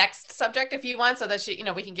to the next subject if you want, so that she,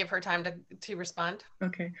 we can give her time to respond.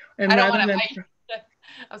 Okay. And I don't want to.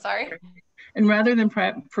 I'm sorry. And rather than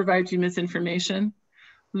provide you misinformation,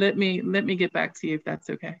 let me get back to you if that's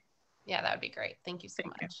okay. Yeah, that would be great. Thank you so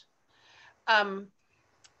much. And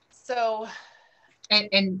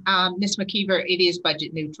Ms. McKeever, it is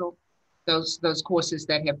budget neutral. Those courses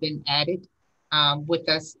that have been added with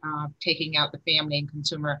us taking out the family and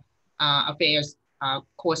consumer affairs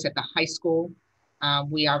course at the high school,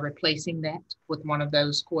 we are replacing that with one of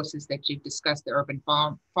those courses that you've discussed, the urban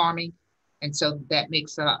farming. And so that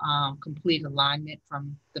makes a complete alignment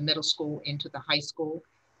from the middle school into the high school.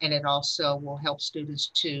 And it also will help students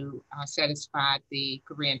to satisfy the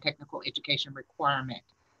career and technical education requirement,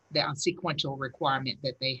 the sequential requirement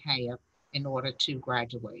that they have in order to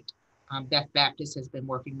graduate. Beth Baptist has been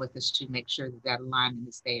working with us to make sure that alignment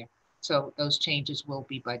is there. So those changes will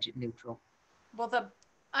be budget neutral. Well,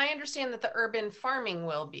 I understand that the urban farming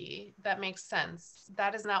will be. That makes sense.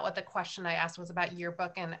 That is not what the question I asked was about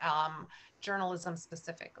yearbook and journalism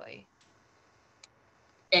specifically.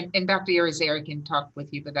 And Dr. Irizarry can talk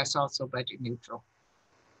with you, but that's also budget neutral.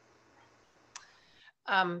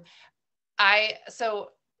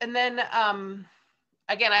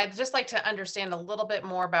 Again, I'd just like to understand a little bit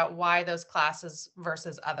more about why those classes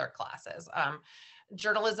versus other classes.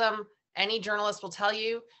 Journalism, any journalist will tell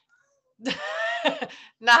you,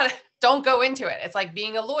 don't go into it. It's like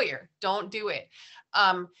being a lawyer. Don't do it.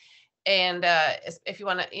 If you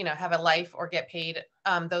want to, have a life or get paid,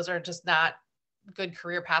 those are just not good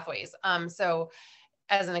career pathways. So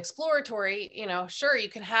as an exploratory, sure, you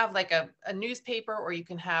can have like a newspaper or you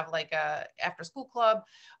can have like a after school club,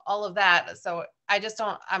 all of that. So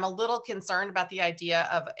I'm a little concerned about the idea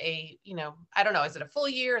of I don't know, is it a full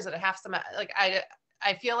year? Is it a half semester? Like,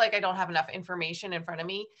 I feel like I don't have enough information in front of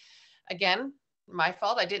me. Again, my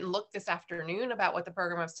fault. I didn't look this afternoon about what the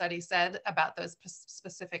program of study said about those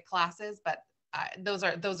specific classes, but those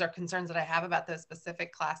are concerns that I have about those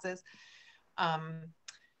specific classes.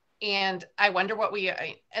 And I wonder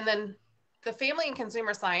and then the family and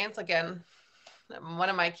consumer science, again, one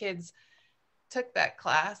of my kids took that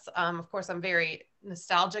class. Of course, I'm very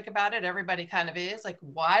nostalgic about it. Everybody kind of is like,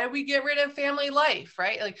 why do we get rid of family life,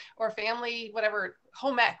 right? Like, or family, whatever,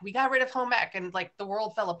 home ec, we got rid of home ec and like the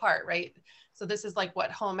world fell apart, right? So this is like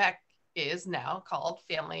what home ec is now called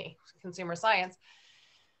family consumer science.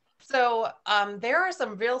 So there are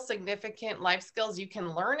some real significant life skills you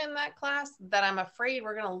can learn in that class that I'm afraid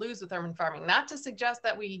we're going to lose with urban farming. Not to suggest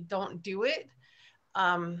that we don't do it,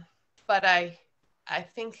 but I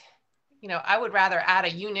think, I would rather add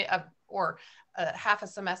a unit or a half a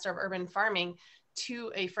semester of urban farming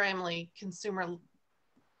to a family consumer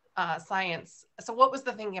science. So what was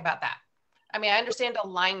the thinking about that? I mean, I understand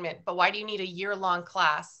alignment, but why do you need a year-long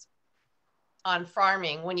class on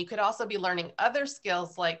farming when you could also be learning other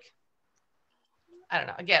skills like, I don't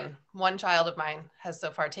know, again, one child of mine has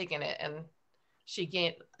so far taken it and she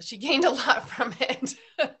gained a lot from it.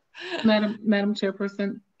 Madam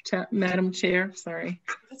Chairperson, Madam Chair, sorry.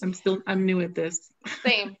 I'm new at this.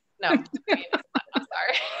 Same. No, I mean, I'm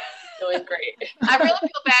sorry. Doing great. I really feel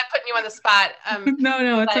bad putting you on the spot.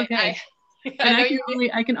 No, it's okay.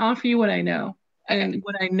 I can offer you what I know. Okay. And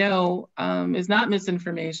what I know is not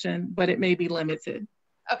misinformation, but it may be limited.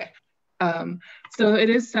 Okay. So it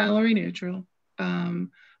is salary neutral.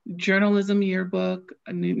 Journalism yearbook,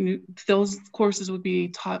 those courses would be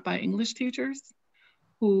taught by English teachers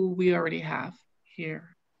who we already have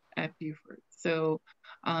here at Beaufort. So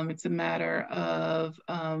it's a matter of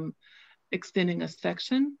extending a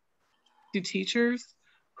section to teachers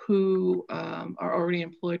who are already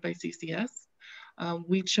employed by CCS.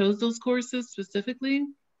 We chose those courses specifically.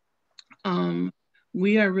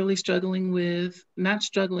 We are really struggling with, not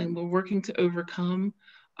struggling, we're working to overcome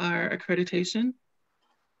our accreditation,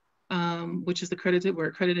 which is accredited, we're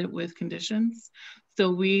accredited with conditions. So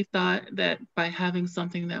we thought that by having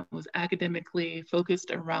something that was academically focused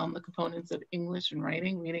around the components of English and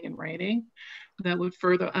writing, reading and writing, that would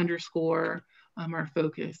further underscore our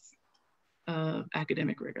focus of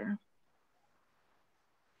academic rigor.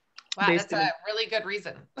 Wow, that's a really good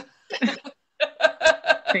reason.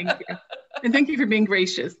 Thank you. And thank you for being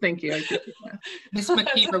gracious. Thank you. Ms.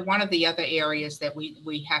 McKeever, one of the other areas that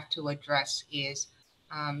we have to address is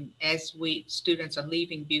as students are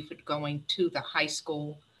leaving Beaufort going to the high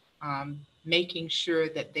school, making sure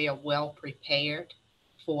that they are well prepared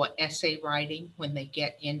for essay writing when they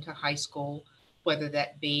get into high school, whether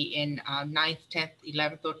that be in 9th, 10th,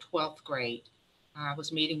 11th, or 12th grade. I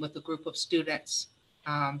was meeting with a group of students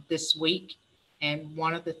this week, and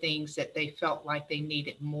one of the things that they felt like they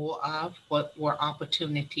needed more of were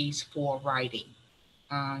opportunities for writing.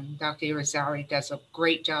 Dr. Irizarry does a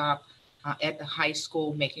great job at the high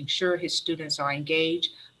school, making sure his students are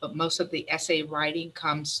engaged, but most of the essay writing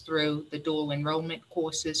comes through the dual enrollment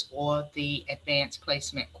courses or the advanced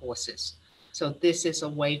placement courses. So this is a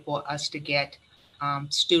way for us to get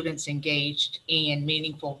students engaged in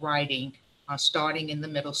meaningful writing, starting in the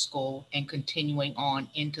middle school and continuing on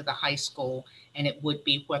into the high school. And it would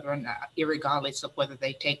be whether or not, irregardless of whether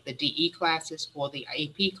they take the DE classes or the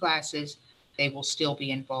AP classes, they will still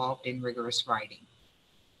be involved in rigorous writing.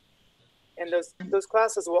 And those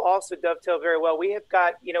classes will also dovetail very well. We've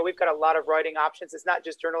got a lot of writing options. It's not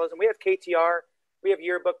just journalism. We have KTR, we have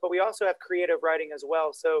yearbook, but we also have creative writing as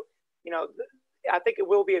well. So, I think it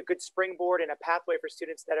will be a good springboard and a pathway for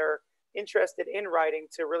students that are interested in writing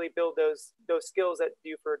to really build those skills at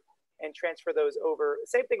Beaufort and transfer those over.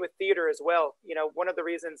 Same thing with theater as well. One of the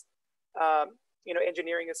reasons,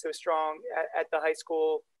 engineering is so strong at the high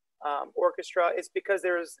school orchestra is because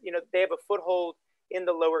they have a foothold in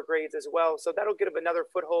the lower grades as well. So that'll give another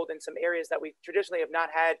foothold in some areas that we traditionally have not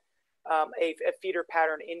had a feeder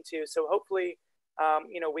pattern into. So hopefully,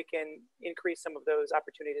 we can increase some of those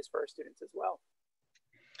opportunities for our students as well.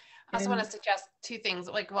 I also want to suggest two things.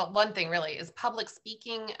 One thing really is public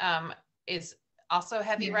speaking is also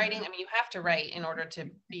heavy writing. I mean, you have to write in order to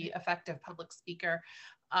be effective public speaker.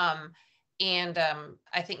 I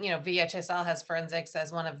think, VHSL has forensics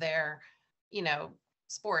as one of their,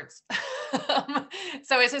 sports.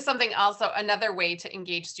 So is this something also another way to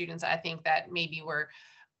engage students? I think that maybe we're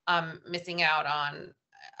missing out on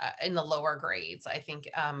in the lower grades. I think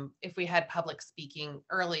if we had public speaking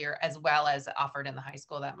earlier as well as offered in the high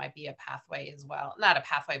school, that might be a pathway as well. Not a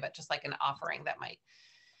pathway, but just like an offering that might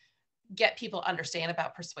get people to understand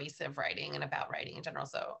about persuasive writing and about writing in general.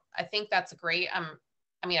 So I think that's great. I'm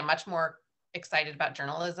much more excited about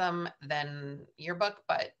journalism than yearbook,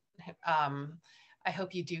 but I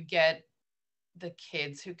hope you do get the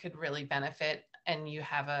kids who could really benefit, and you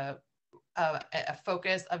have a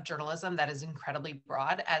focus of journalism that is incredibly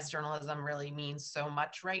broad, as journalism really means so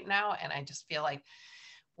much right now. And I just feel like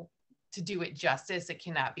to do it justice, it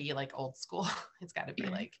cannot be like old school. It's got to be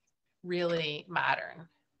like really modern.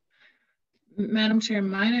 Madam Chair,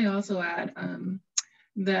 might I also add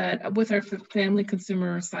that with our family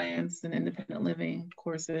consumer science and independent living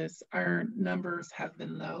courses, our numbers have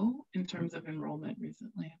been low in terms of enrollment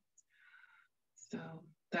recently. So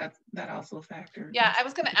that also factors. Yeah, I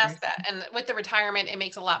was going to ask that. And with the retirement, it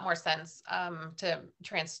makes a lot more sense to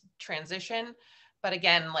transition. But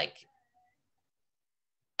again,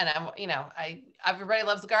 everybody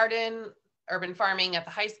loves the garden. Urban farming at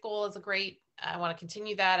the high school is I want to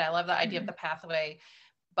continue that. I love the idea of the pathway,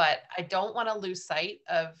 but I don't want to lose sight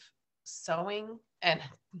of sewing and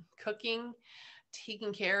cooking,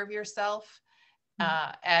 taking care of yourself,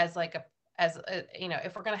 as like you know,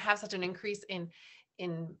 if we're going to have such an increase in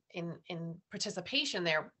participation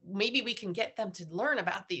there, maybe we can get them to learn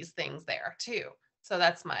about these things there too. So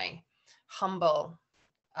that's my humble,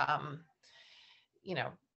 you know,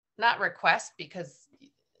 not request, because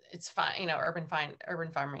it's fine, you know, urban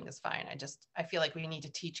farming is fine. I feel like we need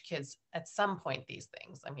to teach kids at some point these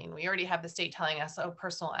things. I mean, we already have the state telling us, oh,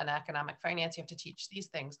 personal and economic finance, you have to teach these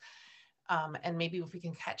things. And maybe if we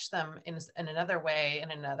can catch them in another way,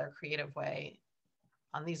 in another creative way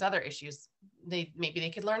on these other issues, maybe they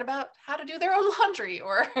could learn about how to do their own laundry,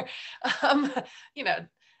 or, you know,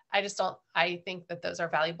 I think that those are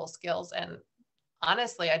valuable skills. And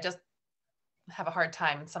honestly, I just have a hard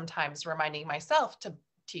time sometimes reminding myself to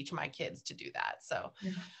teach my kids to do that. So,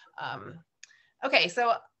 okay.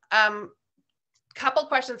 So, couple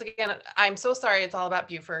questions again. I'm so sorry. It's all about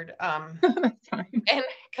Buford. And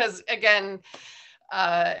because again,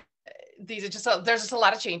 these are there's just a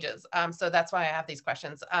lot of changes. So that's why I have these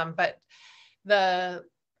questions. But the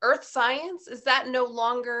earth science, is that no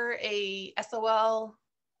longer a SOL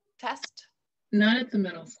test? Not at the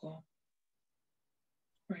middle school.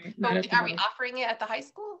 Right. But are we offering it at the high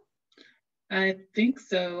school? I think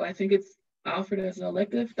so. I think it's offered as an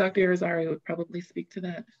elective. Dr. Irizarry would probably speak to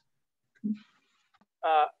that.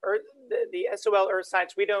 The SOL Earth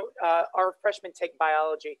Science, we don't, our freshmen take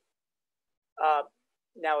biology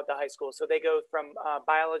now at the high school. So they go from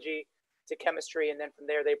biology to chemistry, and then from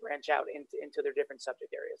there they branch out into their different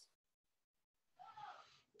subject areas.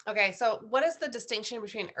 Okay, so what is the distinction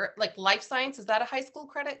between like life science? Is that a high school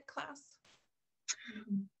credit class?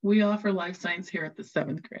 We offer life science here at the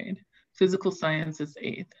 7th grade. Physical science is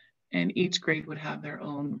 8th, and each grade would have their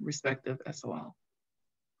own respective SOL.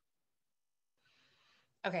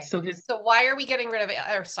 Okay, so why are we getting rid of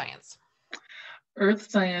earth science?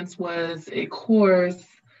 Earth science was a course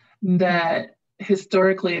that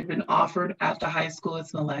historically had been offered at the high school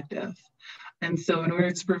as an elective. And so in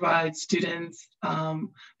order to provide students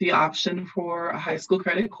the option for a high school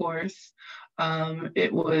credit course,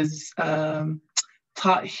 it was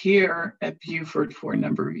taught here at Buford for a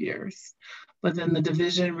number of years. But then the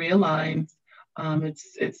division realigned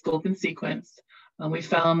its scope and sequence. We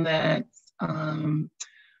found that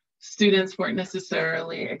students weren't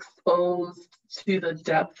necessarily exposed to the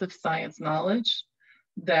depth of science knowledge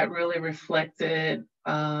that really reflected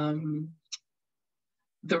the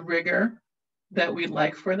rigor that we'd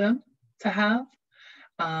like for them to have,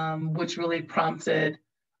 which really prompted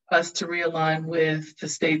us to realign with the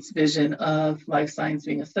state's vision of life science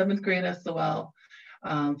being a 7th grade SOL,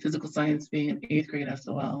 physical science being an 8th grade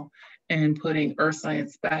SOL, and putting earth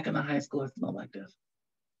science back in the high school as an elective.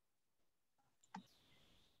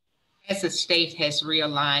 As the state has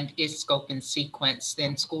realigned its scope and sequence,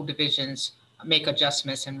 then school divisions make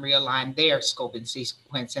adjustments and realign their scope and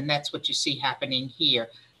sequence. And that's what you see happening here.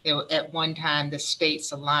 At one time, the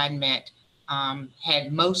state's alignment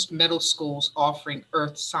had most middle schools offering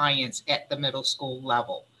earth science at the middle school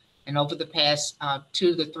level. And over the past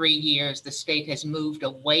 2 to 3 years, the state has moved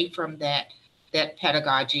away from that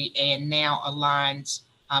pedagogy and now aligns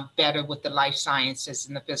better with the life sciences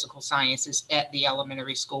and the physical sciences at the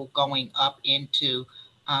elementary school, going up into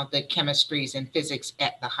the chemistries and physics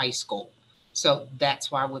at the high school. So that's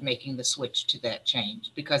why we're making the switch to that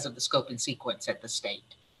change, because of the scope and sequence at the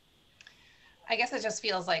state. I guess it just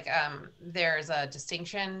feels like there's a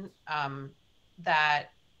distinction that,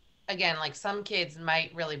 again, like some kids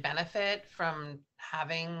might really benefit from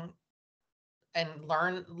having and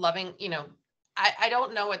loving, you know, I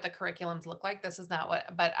don't know what the curriculums look like. This is not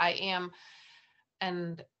what, but I am.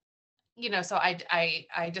 And, you know, so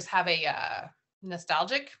I just have a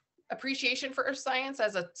nostalgic appreciation for earth science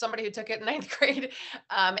as somebody who took it in 9th grade.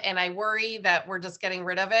 And I worry that we're just getting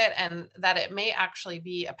rid of it, and that it may actually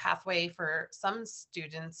be a pathway for some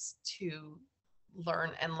students to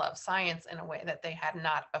learn and love science in a way that they had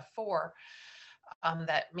not before.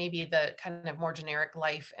 That maybe the kind of more generic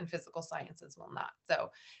life and physical sciences will not.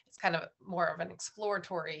 So it's kind of more of an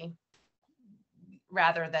exploratory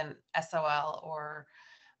rather than SOL or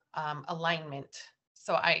alignment.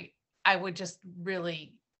 So I would just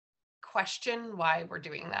really question why we're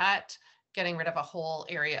doing that, getting rid of a whole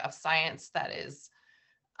area of science that is,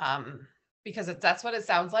 because that's what it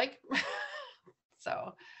sounds like.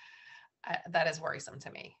 So that is worrisome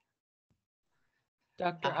to me.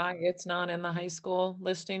 Dr. I, it's not in the high school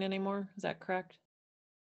listing anymore. Is that correct?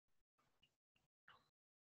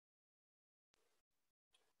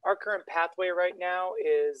 Our current pathway right now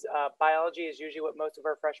is biology is usually what most of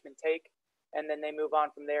our freshmen take, and then they move on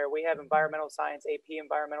from there. We have environmental science, AP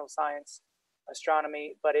environmental science,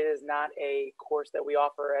 astronomy, but it is not a course that we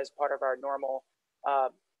offer as part of our normal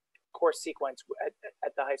course sequence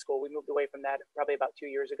at the high school. We moved away from that probably about 2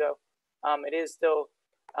 years ago. It is still,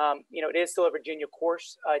 it is still a Virginia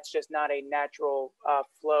course. It's just not a natural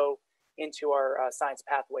flow into our science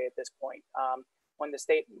pathway at this point. When the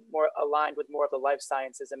state more aligned with more of the life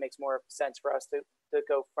sciences, it makes more sense for us to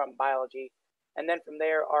go from biology. And then from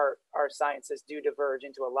there, our sciences do diverge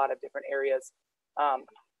into a lot of different areas.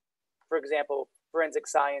 For example, forensic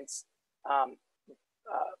science,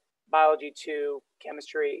 biology too,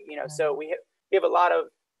 chemistry, so we have a lot of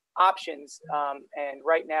options. And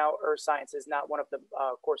right now, earth science is not one of the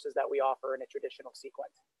courses that we offer in a traditional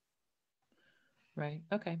sequence. Right.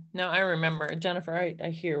 Okay. No, I remember, Jennifer, I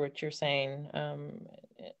hear what you're saying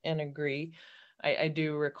and agree. I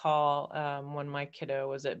do recall when my kiddo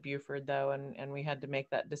was at Buford though, and we had to make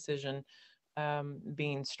that decision,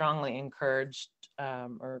 being strongly encouraged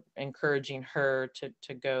or encouraging her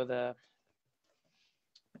to go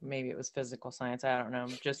maybe it was physical science, I don't know,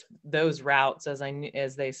 just those routes,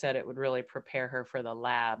 as they said, it would really prepare her for the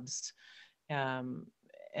labs and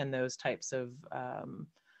those types of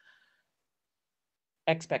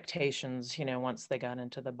expectations, once they got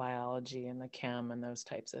into the biology and the chem and those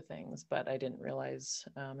types of things. But I didn't realize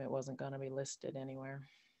it wasn't going to be listed anywhere.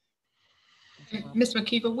 Ms.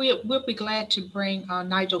 McKeever, we'll be glad to bring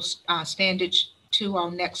Nigel Standage to our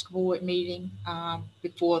next board meeting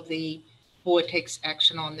before the board takes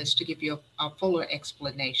action on this, to give you a fuller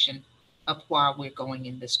explanation of why we're going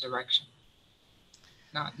in this direction.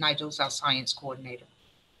 Nigel's our science coordinator.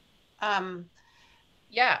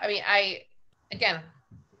 Yeah, I mean,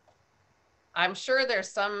 I'm sure there's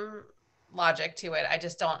some logic to it. I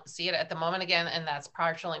just don't see it at the moment again. And that's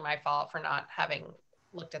partially my fault for not having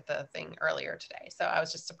looked at the thing earlier today. So I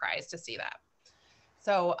was just surprised to see that.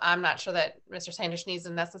 So I'm not sure that Mr. Sanders needs to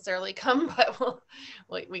necessarily come,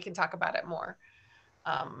 but we can talk about it more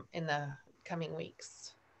in the coming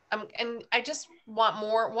weeks. And I just want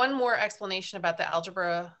one more explanation about the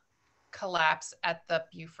algebra collapse at the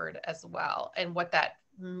Buford as well, and what that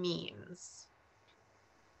means.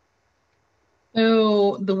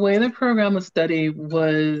 So the way the program of study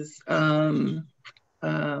was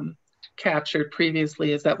captured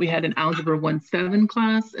previously is that we had an Algebra 1-7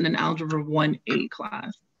 class and an Algebra 1-8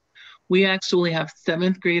 class. We actually have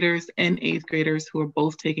 7th graders and 8th graders who are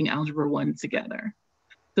both taking Algebra 1 together.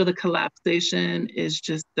 So the collapsation is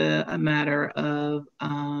just a matter of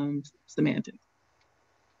semantics.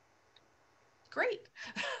 Great,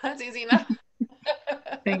 that's easy enough.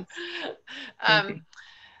 Thanks.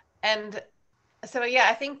 And so, yeah,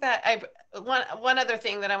 I think that one other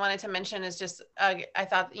thing that I wanted to mention is just, I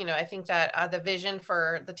think that the vision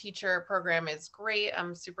for the teacher program is great.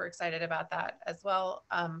 I'm super excited about that as well,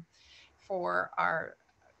 for our,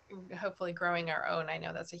 hopefully growing our own. I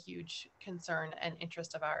know that's a huge concern and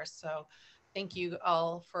interest of ours. So thank you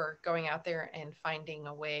all for going out there and finding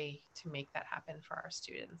a way to make that happen for our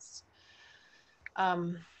students.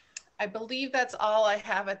 I believe that's all I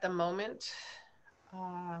have at the moment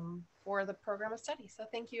for the program of study. So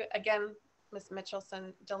thank you again, Ms.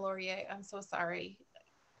 Mitchelson Delorier. I'm so sorry,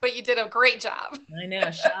 but you did a great job. I know.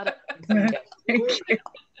 Shout out. Thank you.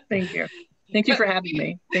 Thank you. Thank you for having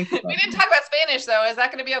me. Thank you. We didn't talk about Spanish though. Is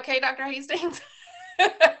that going to be okay, Dr. Hastings?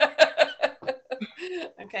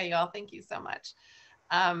 Okay, y'all. Thank you so much.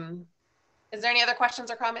 Is there any other questions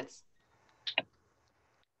or comments?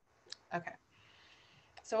 Okay.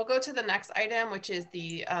 So we'll go to the next item, which is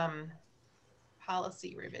the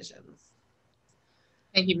policy revisions.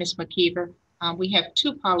 Thank you, Ms. McKeever. We have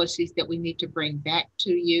 2 policies that we need to bring back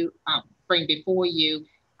to you, bring before you,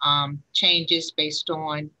 changes based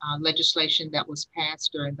on legislation that was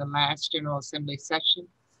passed during the last General Assembly session.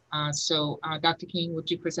 So Dr. King, would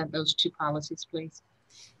you present those 2 policies, please?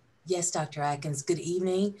 Yes, Dr. Atkins. Good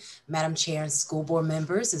evening, Madam Chair and school board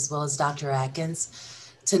members, as well as Dr. Atkins.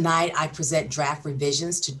 Tonight, I present draft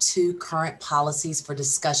revisions to 2 current policies for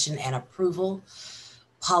discussion and approval.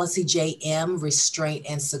 Policy JM, restraint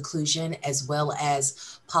and seclusion, as well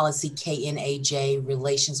as policy KNAJ,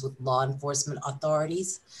 relations with law enforcement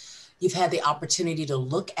authorities. You've had the opportunity to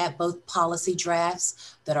look at both policy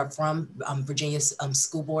drafts that are from Virginia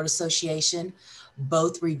School Board Association.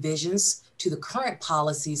 Both revisions to the current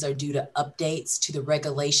policies are due to updates to the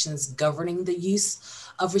regulations governing the use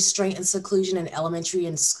of restraint and seclusion in elementary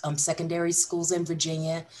and secondary schools in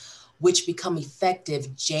Virginia, which become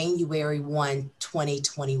effective January 1,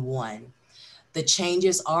 2021. The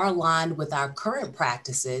changes are aligned with our current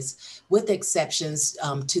practices, with exceptions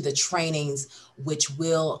to the trainings, which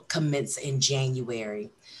will commence in January.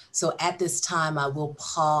 So at this time, I will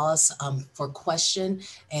pause for question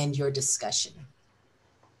and your discussion.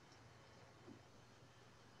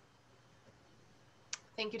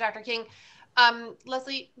 Thank you, Dr. King.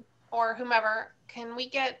 Leslie or whomever, can we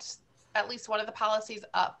get at least one of the policies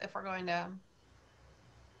up if we're going to?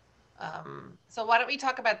 So why don't we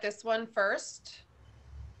talk about this one first?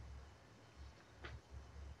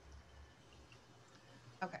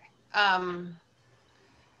 Okay.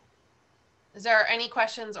 Is there any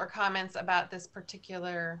questions or comments about this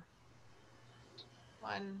particular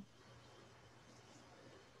one?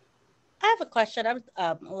 I have a question. I'm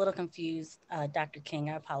a little confused, Dr. King.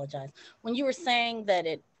 I apologize. When you were saying that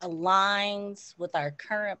it aligns with our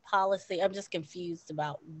current policy, I'm just confused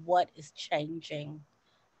about what is changing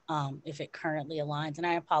if it currently aligns, and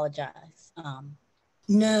I apologize.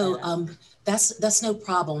 No, that's no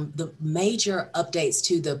problem. The major updates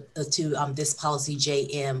to this policy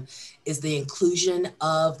JM is the inclusion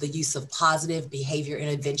of the use of positive behavior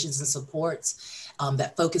interventions and supports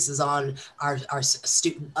that focuses on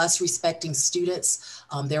us respecting students,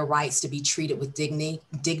 their rights to be treated with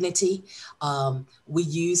dignity. We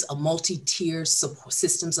use a multi-tiered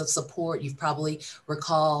systems of support. You probably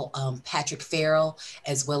recall Patrick Farrell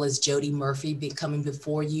as well as Jody Murphy coming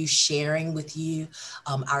before you, sharing with you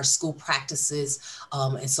our school practices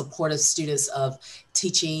and support of students of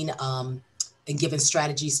teaching and giving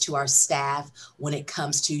strategies to our staff when it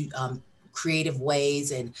comes to creative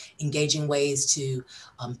ways and engaging ways to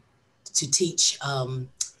teach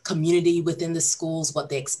community within the schools, what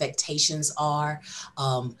the expectations are,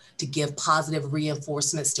 to give positive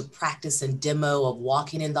reinforcements to practice and demo of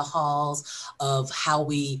walking in the halls, of how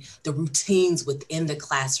the routines within the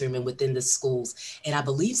classroom and within the schools. And I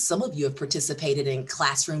believe some of you have participated in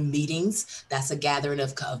classroom meetings. That's a gathering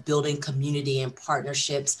of building community and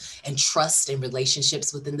partnerships and trust and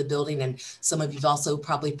relationships within the building. And some of you've also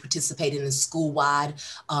probably participated in school-wide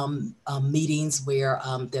meetings where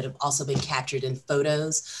that have also been captured in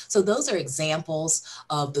photos. So those are examples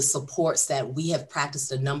of the supports that we have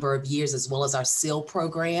practiced a number of years, as well as our SEAL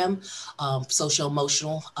program, social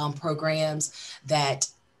emotional programs that,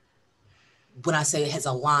 when I say it has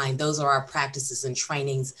aligned, those are our practices and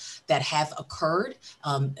trainings that have occurred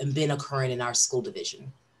and been occurring in our school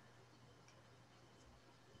division.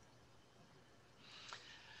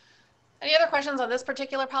 Any other questions on this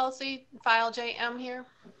particular policy, file JM here?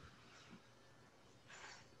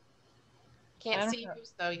 Can't see you,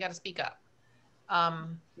 so you got to speak up.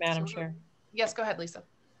 Madam Chair. Yes, go ahead, Lisa.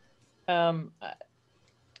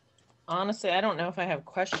 Honestly, I don't know if I have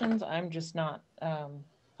questions. I'm just not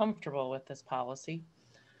comfortable with this policy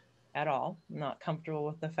at all. I'm not comfortable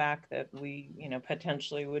with the fact that we,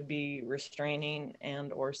 potentially would be restraining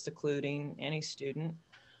and or secluding any student.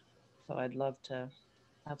 So I'd love to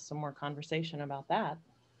have some more conversation about that.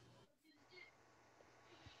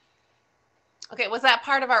 Okay, was that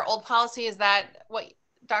part of our old policy? Is that what,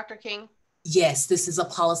 Dr. King? Yes, this is a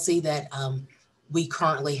policy that we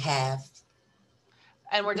currently have.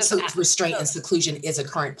 And we're just so restraint and seclusion is a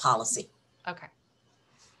current policy. Okay.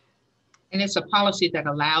 And it's a policy that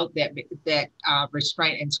allowed that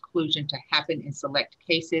restraint and seclusion to happen in select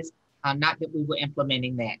cases, not that we were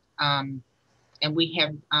implementing that. And we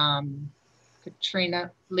have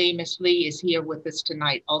Katrina Lee. Miss Lee is here with us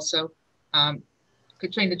tonight also.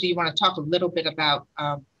 Katrina, do you want to talk a little bit about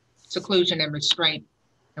seclusion and restraint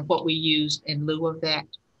and what we use in lieu of that?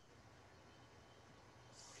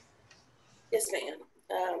 Yes, ma'am.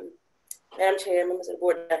 Madam Chair, members of the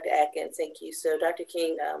board, Dr. Atkins, thank you. So Dr.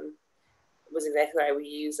 King was exactly right. We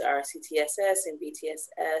use our CTSS and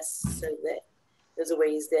BTSS, so that those are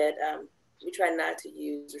ways that we try not to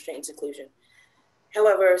use restraint and seclusion.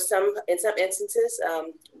 However, in some instances,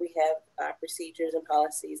 we have procedures and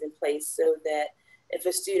policies in place so that if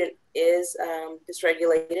a student is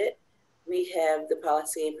dysregulated, we have the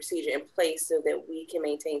policy and procedure in place so that we can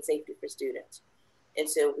maintain safety for students. And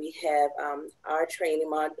so we have our training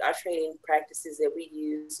practices that we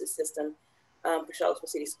use. The system for Charlottesville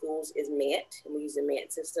City Schools is MANT, and we use the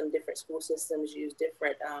MANT system. Different school systems use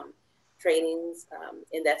different trainings,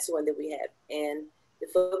 and that's the one that we have. And the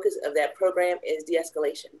focus of that program is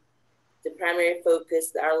de-escalation. The primary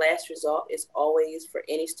focus, our last result, is always for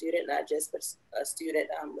any student, not just for a student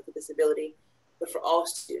with a disability, but for all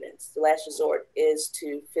students. The last resort is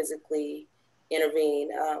to physically intervene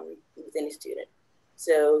with any student.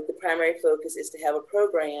 So the primary focus is to have a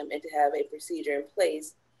program and to have a procedure in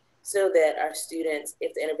place so that our students,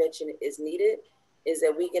 if the intervention is needed, is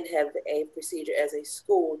that we can have a procedure as a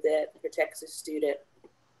school that protects the student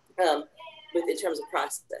in terms of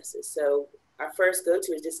processes. So our first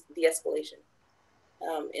go-to is just de-escalation.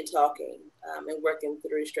 and talking and working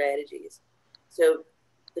through strategies. So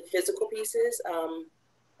the physical pieces,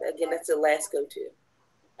 again, that's the last go-to.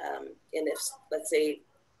 And if, let's say,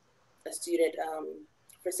 a student,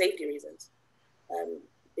 for safety reasons,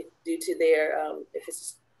 due to their, if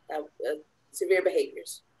it's severe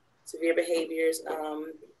behaviors.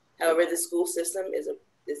 However, the school system is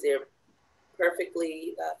their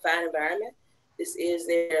perfectly fine environment. This is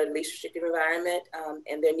their least restrictive environment,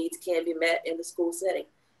 and their needs can be met in the school setting.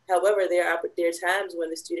 However, there are times when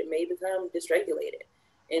the student may become dysregulated.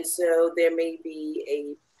 And so there may be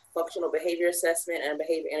a functional behavior assessment and a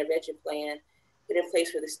behavior intervention plan put in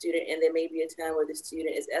place for the student. And there may be a time where the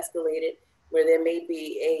student is escalated, where there may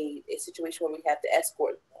be a situation where we have to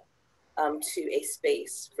escort them to a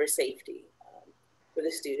space for safety for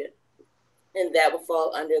the student. And that will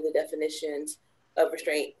fall under the definitions of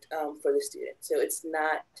restraint for the student. So it's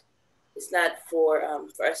not for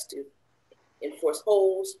us to enforce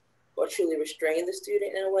holds or truly restrain the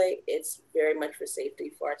student in a way. It's very much for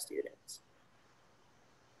safety for our students.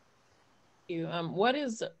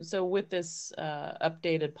 So with this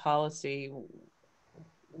updated policy,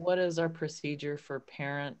 what is our procedure for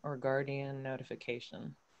parent or guardian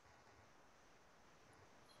notification?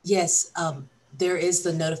 Yes, there is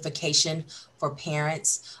the notification for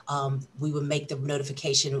parents. We would make the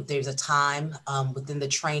notification. There's a time within the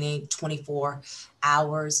training, 24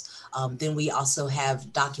 hours. Then we also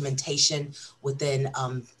have documentation within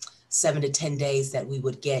 7 to 10 days that we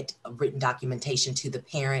would get a written documentation to the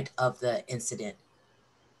parent of the incident.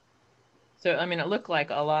 So, I mean, it looked like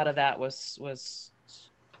a lot of that was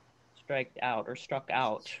struck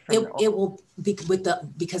out. It will be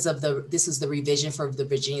because of this is the revision for the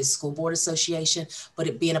Virginia School Board Association, but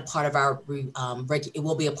it being a part of our, it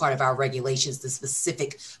will be a part of our regulations, the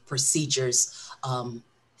specific procedures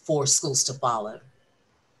for schools to follow.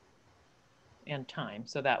 And time,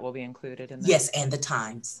 so that will be included in that. Yes, and the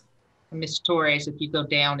times. Ms. Torres, if you go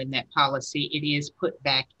down in that policy, it is put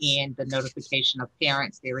back in the notification of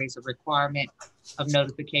parents. There is a requirement of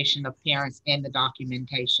notification of parents and the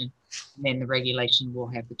documentation. And then the regulation will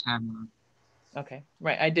have the timeline. Okay,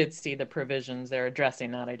 right. I did see the provisions they're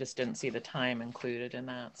addressing that. I just didn't see the time included in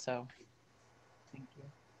that. So thank you.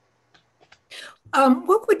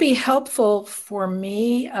 What would be helpful for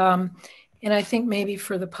me, and I think maybe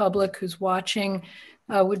for the public who's watching,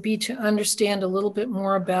 would be to understand a little bit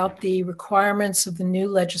more about the requirements of the new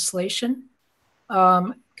legislation,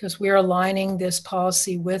 because we're aligning this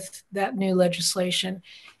policy with that new legislation.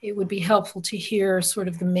 It would be helpful to hear sort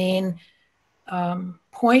of the main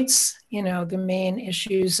points, the main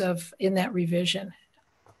issues in that revision.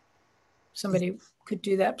 Somebody could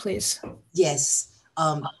do that, please. Yes.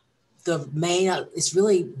 The main, it's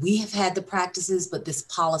really, we have had the practices, but this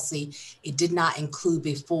policy, it did not include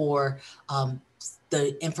before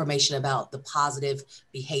the information about the positive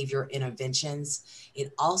behavior interventions.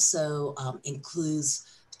 It also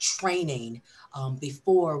includes training.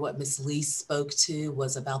 Before, what Ms. Lee spoke to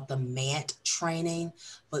was about the MANT training,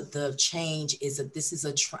 but the change is that this is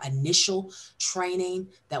an initial training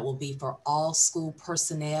that will be for all school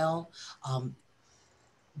personnel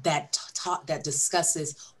that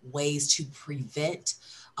discusses ways to prevent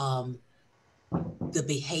the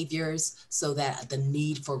behaviors, so that the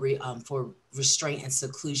need for restraint and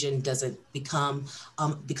seclusion doesn't become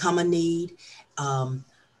a need.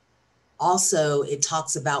 Also, it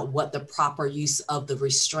talks about what the proper use of the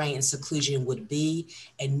restraint and seclusion would be,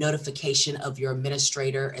 and notification of your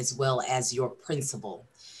administrator as well as your principal.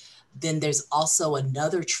 Then there's also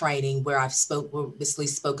another training where Ms. Lee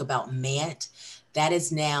spoke about MANT. That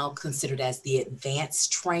is now considered as the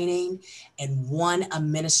advanced training, and one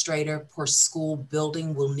administrator per school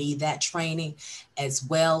building will need that training, as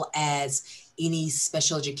well as any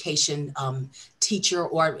special education teacher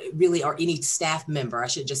or any staff member, I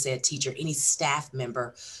should just say a teacher, any staff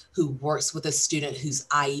member who works with a student whose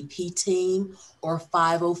IEP team or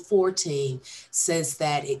 504 team says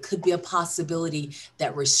that it could be a possibility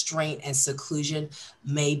that restraint and seclusion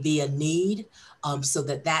may be a need. So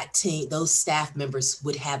that team, those staff members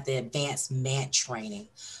would have the advanced MANT training.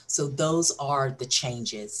 So those are the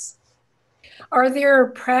changes. Are there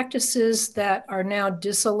practices that are now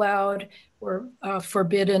disallowed or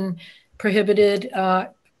forbidden, prohibited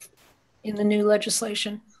in the new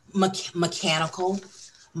legislation? Mechanical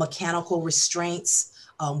restraints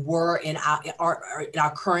were in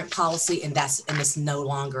our current policy, and it's no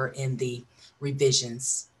longer in the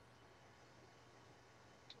revisions.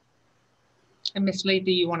 And Ms. Lee,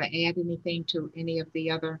 do you want to add anything to any of the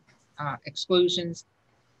other exclusions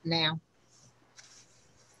now?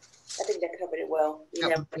 I think that covered it well.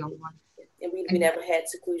 And we never had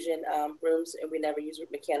seclusion rooms, and we never used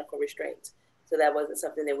mechanical restraints. So that wasn't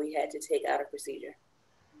something that we had to take out of procedure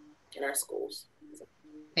in our schools.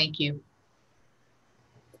 Thank you.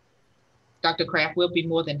 Dr. Kraft, we'll be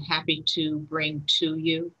more than happy to bring to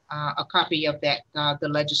you a copy of that, the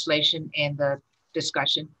legislation and the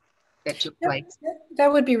discussion that took place.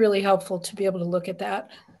 That would be really helpful to be able to look at that.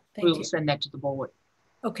 Thank We you. will send that to the board.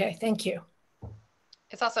 Okay, thank you.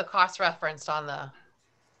 It's also cross-referenced on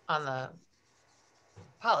the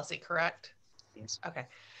policy, correct? Yes. Okay.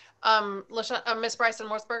 Ms. Bryson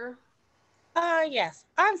Morsberger? Yes,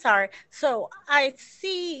 I'm sorry. So I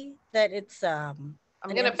see that it's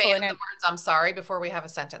I'm going to ban the words "I'm sorry" before we have a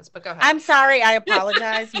sentence, but go ahead. I'm sorry. I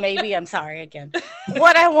apologize. Maybe I'm sorry again.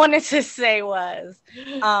 What I wanted to say was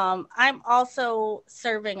I'm also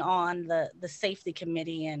serving on the safety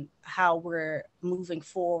committee and how we're moving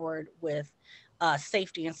forward with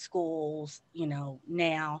safety in schools, you know,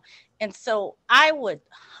 now. And so I would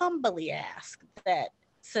humbly ask that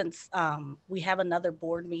since we have another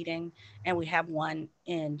board meeting and we have one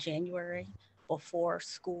in January before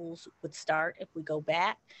schools would start, if we go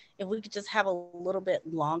back, if we could just have a little bit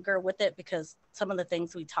longer with it, because some of the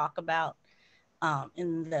things we talk about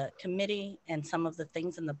in the committee and some of the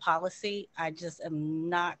things in the policy, I just am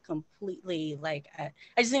not completely like, I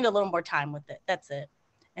just need a little more time with it. That's it.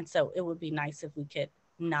 And so it would be nice if we could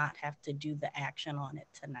not have to do the action on it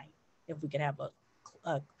tonight, if we could have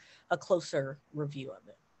a closer review of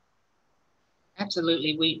it.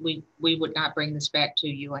 Absolutely. We would not bring this back to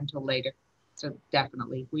you until later. So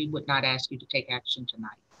definitely, we would not ask you to take action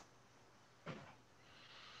tonight.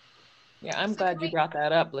 Yeah, I'm glad you brought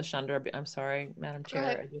that up, LaShondra. I'm sorry, Madam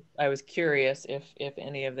Chair. I was curious if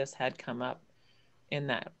any of this had come up in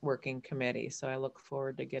that working committee. So I look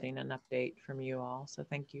forward to getting an update from you all. So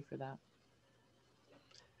thank you for that.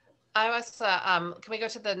 I was, can we go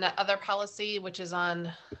to the other policy, which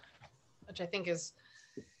I think is,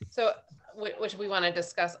 so which we want to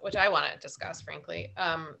discuss, which I want to discuss, frankly,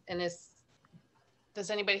 and does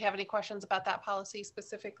anybody have any questions about that policy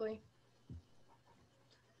specifically?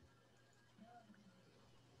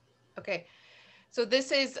 Okay, so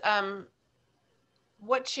this is,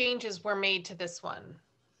 what changes were made to this one,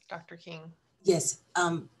 Dr. King? Yes,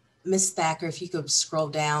 Ms. Thacker, if you could scroll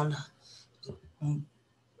down.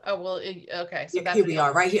 Oh, well, okay. So that's here we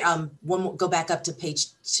are, right here. One more, go back up to page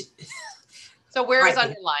 2. So where is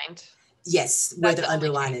underlined? Yes, where the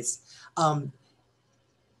underline is.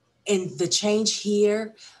 And the change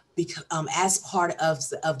here, because as part of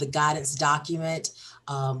the guidance document,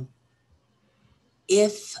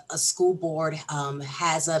 if a school board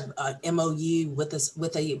has a MOU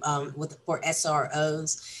for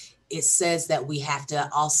SROs, it says that we have to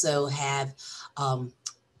also have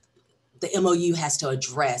the MOU has to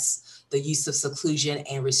address the use of seclusion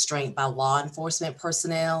and restraint by law enforcement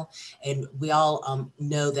personnel. And we all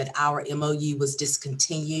know that our MOU was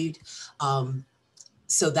discontinued.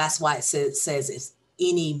 So that's why it says if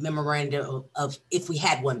any memorandum of, if we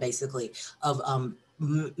had one basically, of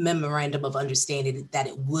memorandum of understanding that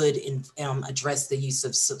it would address the use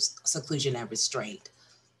of seclusion and restraint.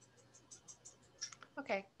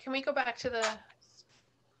 Okay, can we go back to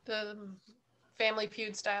the Family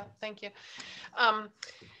Feud style? Thank you.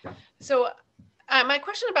 So my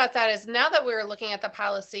question about that is, now that we're looking at the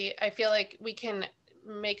policy, I feel like we can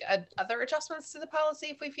make other adjustments to the policy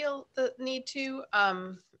if we feel the need to.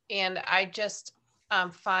 And I just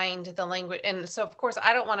find the language, and so of course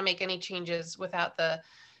I don't want to make any changes without the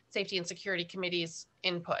Safety and Security Committee's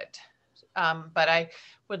input. But I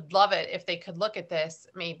would love it if they could look at this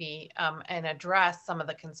maybe and address some of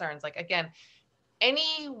the concerns. Like, again,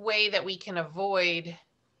 any way that we can avoid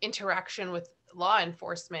interaction with law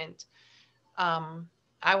enforcement,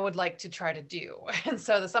 I would like to try to do. And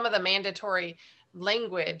so some of the mandatory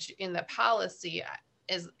language in the policy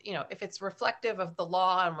is, you know, if it's reflective of the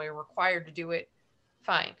law and we're required to do it,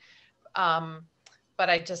 fine. But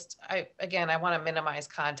again, I want to minimize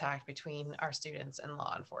contact between our students and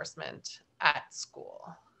law enforcement at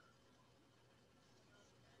school.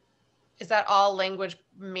 Is that all language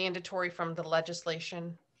mandatory from the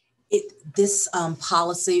legislation? This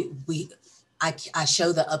policy, I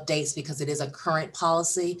show the updates because it is a current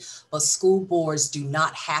policy, but school boards do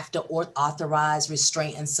not have to authorize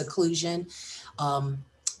restraint and seclusion.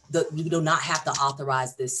 We do not have to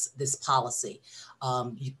authorize this policy.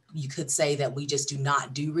 You could say that we just do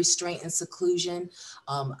not do restraint and seclusion.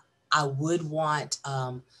 I would want.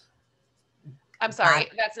 I'm sorry,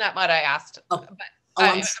 that's not what I asked. But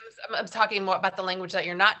I'm talking more about the language that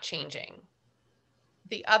you're not changing.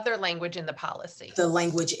 The other language in the policy. The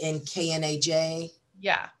language in KNAJ.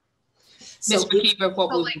 Yeah. So Ms. McKeever, what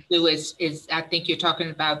we will do is I think you're talking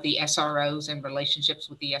about the SROs and relationships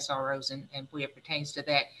with the SROs and where it pertains to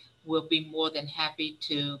that. We'll be more than happy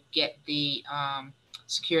to get the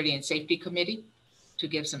Security and Safety Committee to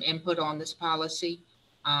give some input on this policy,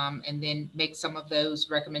 and then make some of those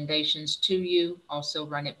recommendations to you. Also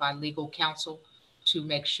run it by legal counsel to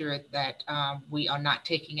make sure that we are not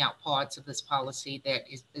taking out parts of this policy that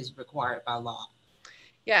is required by law.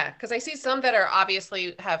 Yeah, because I see some that are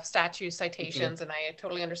obviously have statute citations, and I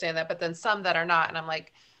totally understand that, but then some that are not, and I'm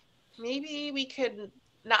like, maybe we could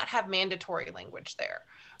not have mandatory language there.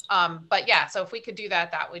 But yeah, so if we could do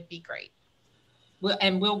that, that would be great. Well,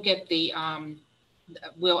 and we'll get the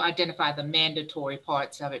we'll identify the mandatory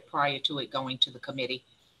parts of it prior to it going to the committee.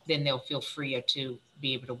 Then they'll feel freer to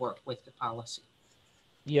be able to work with the policy.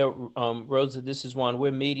 Yeah, Rosa, this is one.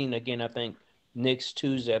 We're meeting again, I think, next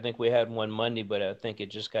Tuesday. I think we had one Monday, but I think it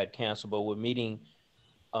just got canceled. But we're meeting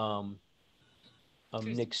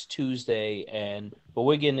next Tuesday, but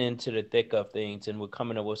we're getting into the thick of things, and we're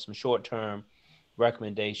coming up with some short-term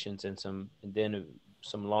recommendations and then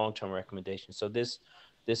some long-term recommendations. So this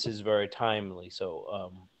is very timely.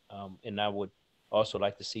 So and I would also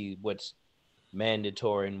like to see what's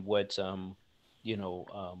mandatory and what's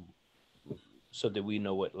so that we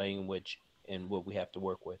know what language and what we have to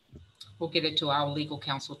work with. We'll get it to our legal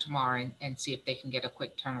counsel tomorrow and see if they can get a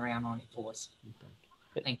quick turnaround on it for us.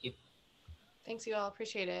 Thank you. Thanks, you all.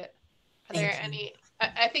 Appreciate it. Are there any?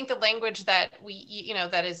 I think the language that we,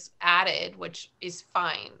 that is added, which is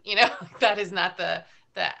fine. That is not the.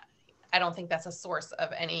 I don't think that's a source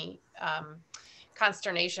of any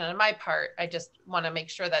consternation on my part. I just want to make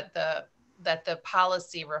sure that the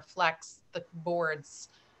policy reflects the board's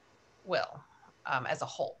will as a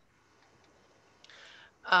whole.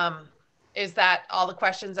 Is that all the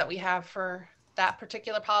questions that we have for that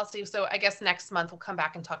particular policy? So I guess next month we'll come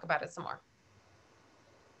back and talk about it some more.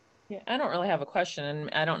 Yeah, I don't really have a question, and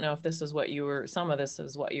I don't know if this is what some of this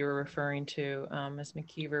is what you were referring to, Ms.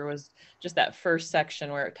 McKeever, was just that first section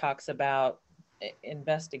where it talks about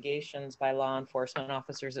investigations by law enforcement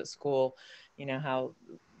officers at school, how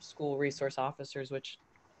school resource officers, which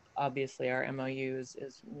obviously our MOU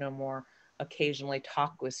is no more, occasionally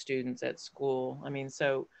talk with students at school. I mean,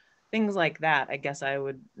 so things like that, I guess I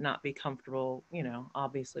would not be comfortable,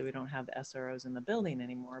 obviously we don't have the SROs in the building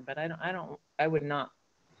anymore, but I would not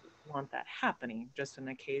want that happening, just an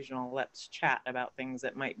occasional let's chat about things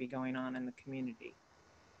that might be going on in the community.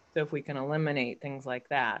 So if we can eliminate things like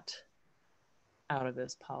that out of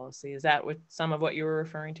this policy, is that what some of what you were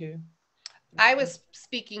referring to? I was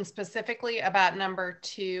speaking specifically about number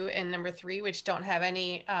 2 and number 3, which don't have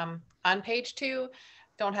any, on page 2,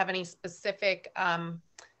 don't have any specific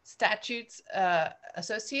statutes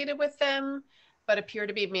associated with them, but appear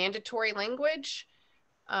to be mandatory language.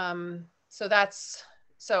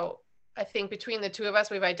 So I think between the two of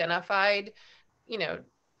us, we've identified,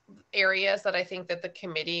 areas that I think that the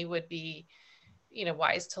committee would be,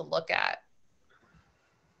 wise to look at.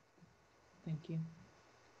 Thank you.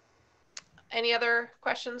 Any other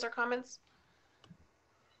questions or comments?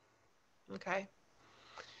 Okay.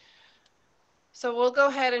 So we'll go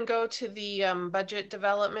ahead and go to the budget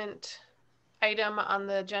development item on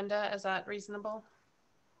the agenda. Is that reasonable?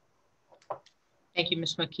 Thank you,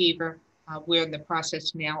 Ms. McKeever. We're in the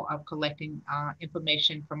process now of collecting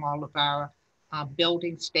information from all of our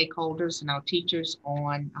building stakeholders and our teachers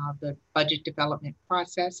on the budget development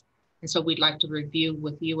process. And so we'd like to review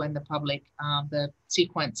with you and the public the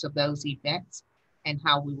sequence of those events and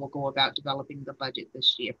how we will go about developing the budget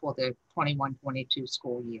this year for the 21-22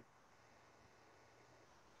 school year.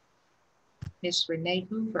 Ms. Renee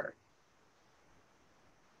Hoover.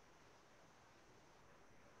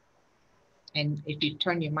 And if you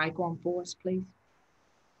turn your mic on for us, please.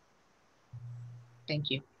 Thank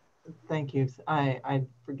you. Thank you. I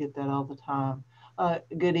forget that all the time.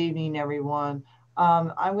 Good evening, everyone.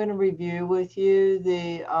 I'm going to review with you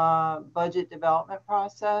the budget development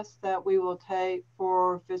process that we will take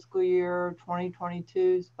for fiscal year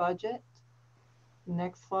 2022's budget.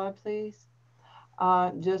 Next slide, please.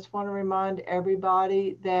 Just want to remind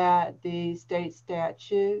everybody that the state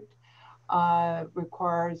statute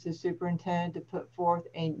requires the superintendent to put forth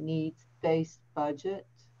a needs-based budget.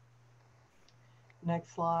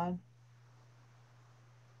 Next slide.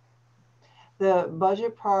 The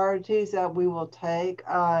budget priorities that we will take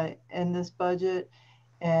in this budget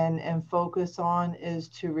and focus on is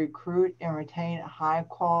to recruit and retain high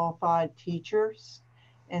qualified teachers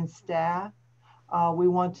and staff. We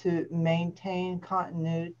want to maintain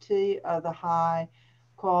continuity of the high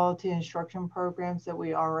quality instruction programs that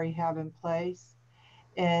we already have in place.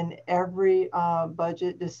 And every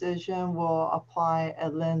budget decision will apply a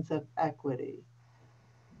lens of equity.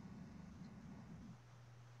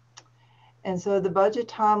 And so the budget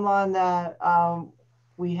timeline that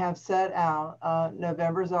we have set out,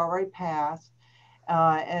 November's already passed,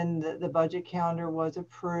 and the budget calendar was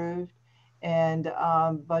approved, and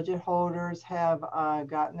budget holders have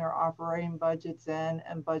gotten their operating budgets in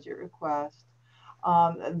and budget requests.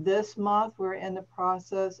 This month, we're in the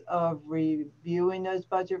process of reviewing those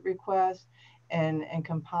budget requests and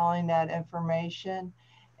compiling that information.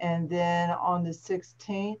 And then on the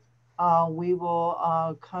 16th, we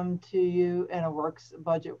will come to you in a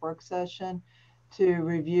budget work session to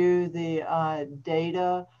review the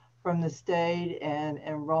data from the state and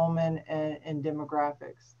enrollment and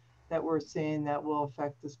demographics that we're seeing that will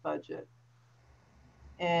affect this budget.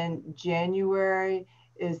 In January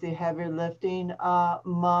is the heavy lifting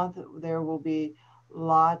month. There will be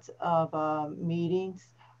lots of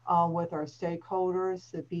meetings with our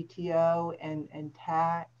stakeholders, the PTO and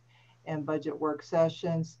TAC, and budget work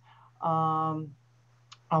sessions. I'll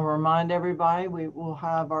remind everybody, we will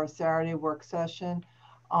have our Saturday work session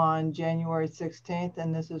on January 16th,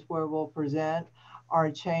 and this is where we'll present our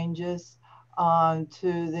changes to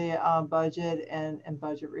the budget and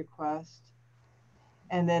budget request.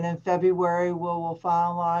 And then in February, we'll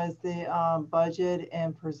finalize the budget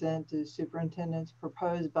and present the superintendent's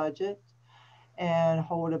proposed budget and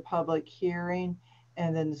hold a public hearing,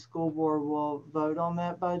 and then the school board will vote on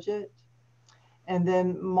that budget. And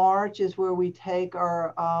then March is where we take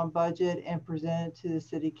our budget and present it to the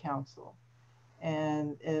city council.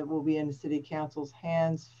 And it will be in the city council's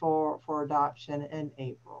hands for adoption in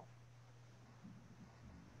April.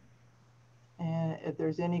 And if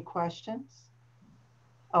there's any questions.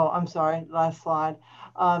 Oh, I'm sorry, last slide.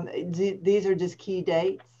 These are just key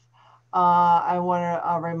dates. I want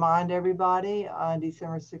to remind everybody on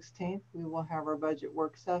December 16th, we will have our budget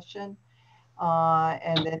work session.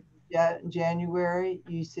 And then January,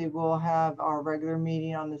 you see we'll have our regular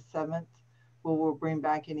meeting on the 7th, where we'll bring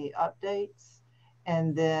back any updates.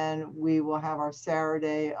 And then we will have our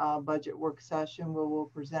Saturday budget work session where we'll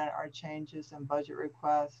present our changes and budget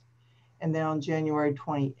requests. And then on January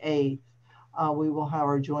 28th, we will have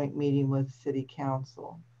our joint meeting with City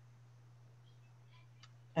Council.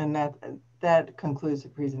 And that concludes the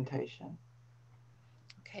presentation.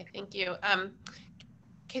 Okay, thank you.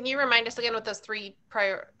 Can you remind us again what those three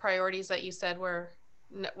priorities that you said were,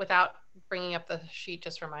 without bringing up the sheet?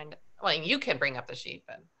 Just remind, well, you can bring up the sheet,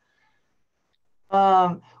 but.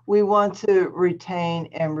 We want to retain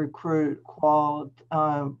and recruit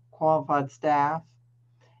qualified staff,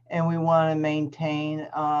 and we want to maintain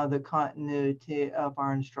the continuity of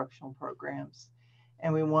our instructional programs.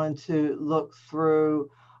 And we want to look through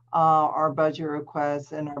our budget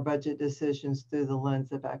requests and our budget decisions through the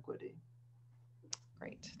lens of equity.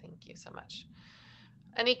 Great, thank you so much.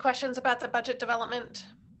 Any questions about the budget development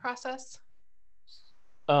process?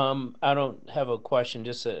 I don't have a question,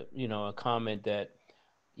 just a comment that,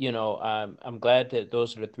 I'm glad that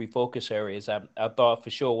those are the three focus areas. I thought for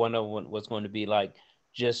sure one of them was going to be like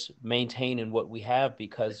just maintaining what we have,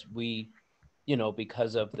 because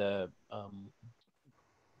because of the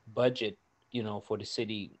budget, for the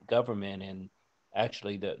city government and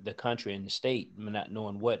actually the country and the state, not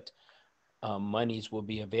knowing what monies will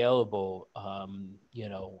be available.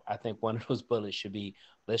 I think one of those bullets should be,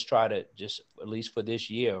 let's try to just, at least for this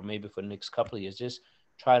year, or maybe for the next couple of years, just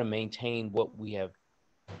try to maintain what we have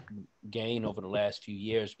gained over the last few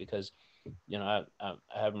years, because, I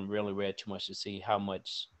haven't really read too much to see how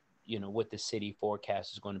much, what the city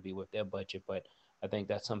forecast is going to be with their budget. But I think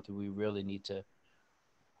that's something we really need to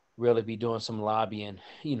really be doing some lobbying,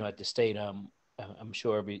 at the state. I'm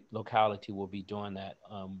sure every locality will be doing that.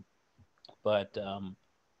 But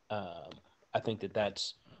I think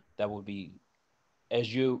that would be,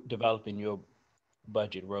 as you developing your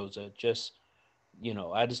budget, Rosa, just,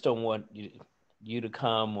 I just don't want you to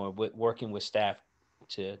come, or working with staff,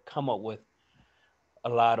 to come up with a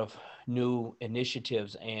lot of new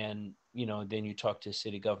initiatives, and then you talk to the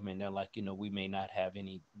city government, they're like, we may not have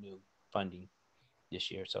any new funding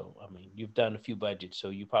this year. So I mean, you've done a few budgets, so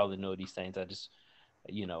you probably know these things. I just,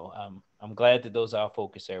 I'm glad that those are our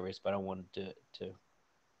focus areas, but I wanted to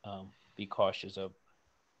be cautious of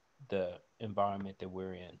the environment that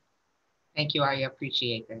we're in. Thank you, Arya.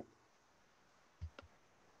 Appreciate that.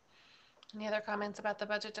 Any other comments about the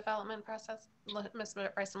budget development process, Ms.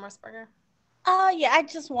 Bryson-Morsberger? Yeah, I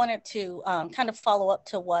just wanted to kind of follow up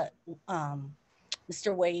to what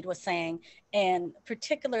Mr. Wade was saying, and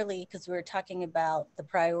particularly because we were talking about the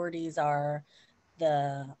priorities are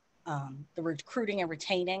the the recruiting and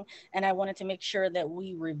retaining. And I wanted to make sure that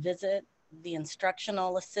we revisit the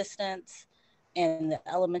instructional assistants and the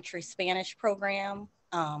elementary Spanish program,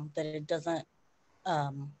 that it doesn't,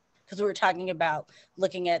 because we were talking about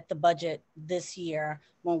looking at the budget this year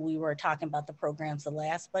when we were talking about the programs the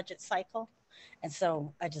last budget cycle. And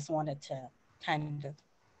so I just wanted to kind of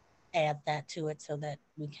add that to it so that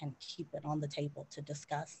we can keep it on the table to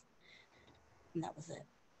discuss. And that was it.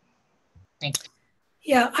 Thanks.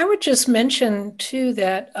 Yeah, I would just mention too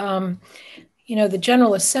that, you know, the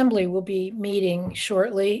General Assembly will be meeting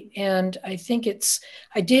shortly. And I think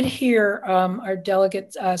I did hear our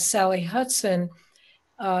delegate, Sally Hudson,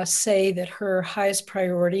 say that her highest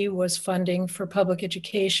priority was funding for public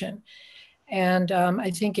education. And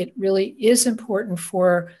I think it really is important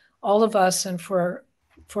for all of us and for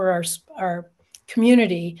our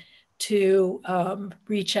community to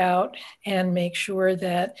reach out and make sure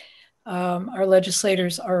that our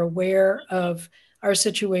legislators are aware of our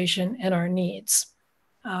situation and our needs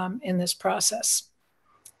in this process.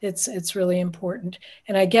 It's really important.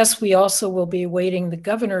 And I guess we also will be awaiting the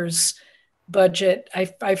governor's budget.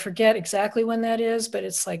 I forget exactly when that is, but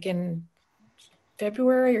it's like in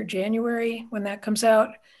February or January when that comes out.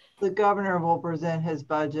 The governor will present his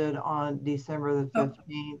budget on December the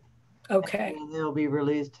 15th. Okay. And it'll be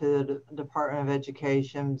released to the Department of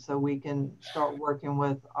Education so we can start working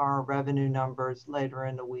with our revenue numbers later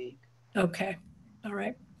in the week. Okay. All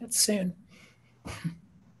right. That's soon.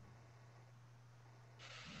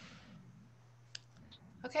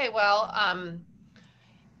 Okay, well,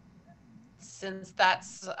 since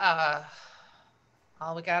that's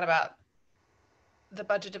all we got about the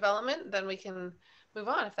budget development, then we can move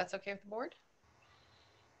on if that's okay with the board.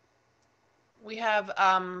 We have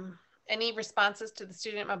any responses to the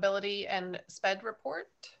student mobility and SPED report?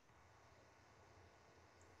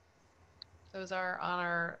 Those are on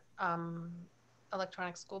our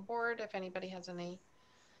electronic school board. If anybody has any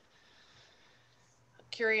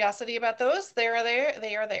curiosity about those, they are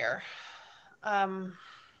there.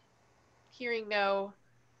 Hearing no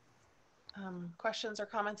questions or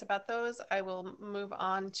comments about those, I will move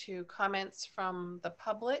on to comments from the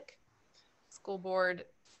public. School board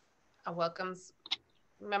welcomes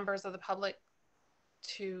members of the public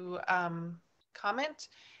to comment,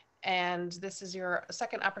 and this is your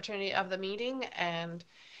second opportunity of the meeting, and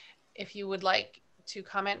if you would like to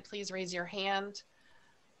comment, please raise your hand,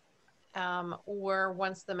 or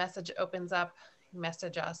once the message opens up,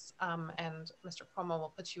 message us, and Mr. Cuomo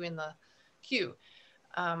will put you in the queue.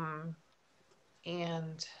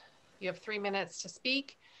 And you have 3 minutes to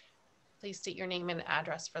speak. Please state your name and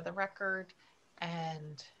address for the record.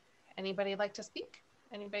 And anybody like to speak?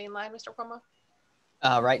 Anybody in line, Mr. Cuomo?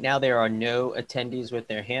 Right now, there are no attendees with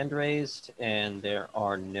their hand raised, and there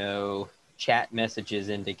are no chat messages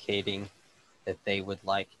indicating that they would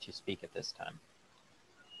like to speak at this time.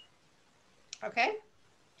 Okay,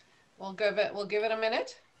 we'll give it a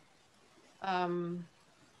minute.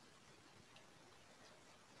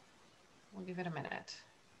 We'll give it a minute.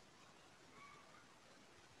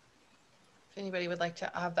 If anybody would like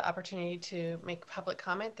to have the opportunity to make public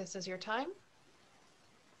comment, this is your time.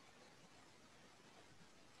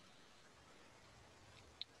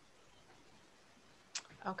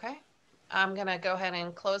 Okay, I'm gonna go ahead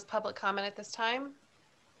and close public comment at this time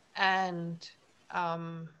and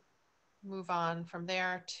move on from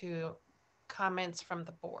there to comments from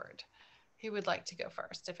the board. Who would like to go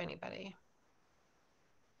first, if anybody?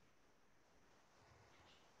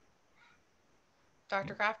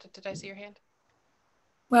 Dr. Kraft, did I see your hand?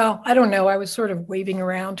 Well, I don't know. I was sort of waving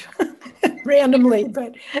around randomly,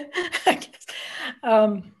 but I guess.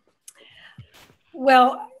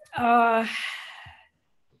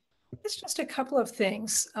 It's just a couple of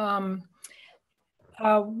things. One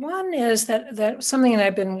is that something that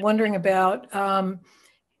I've been wondering about.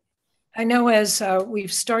 I know as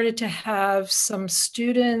we've started to have some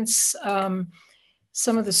students,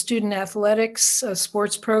 some of the student athletics,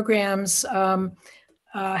 sports programs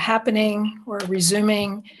happening or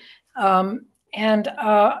resuming, and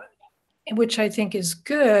which I think is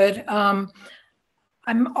good.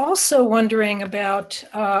 I'm also wondering about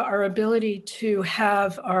our ability to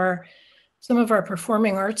have some of our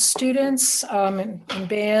performing arts students in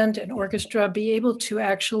band and orchestra be able to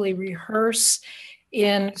actually rehearse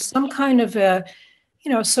in some kind of a,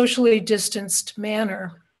 socially distanced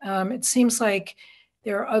manner. It seems like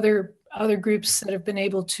there are other groups that have been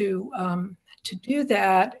able to do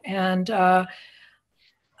that, and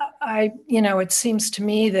it seems to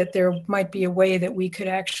me that there might be a way that we could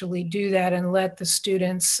actually do that and let the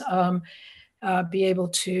students be able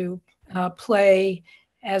to play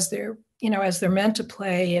as they're as they're meant to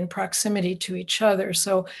play in proximity to each other.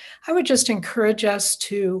 So I would just encourage us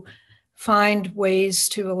to find ways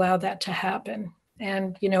to allow that to happen.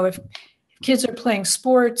 And, if kids are playing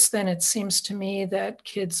sports, then it seems to me that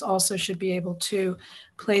kids also should be able to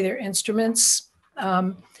play their instruments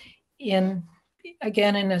in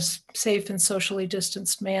a safe and socially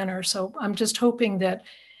distanced manner. So I'm just hoping that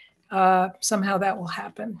somehow that will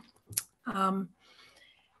happen.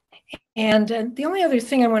 And the only other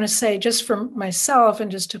thing I want to say, just for myself and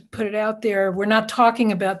just to put it out there, we're not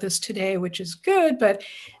talking about this today, which is good, but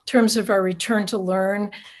in terms of our return to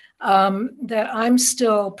learn, that I'm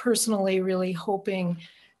still personally really hoping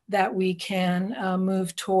that we can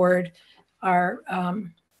move toward our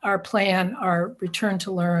plan, our return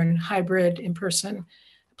to learn hybrid in-person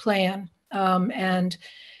plan. And,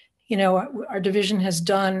 our division has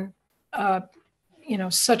done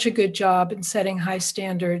such a good job in setting high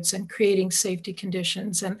standards and creating safety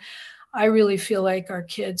conditions. And I really feel like our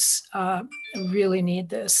kids really need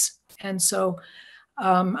this. And so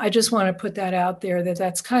I just want to put that out there, that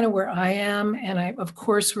that's kind of where I am. And of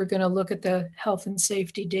course, we're going to look at the health and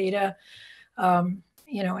safety data,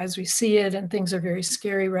 as we see it, and things are very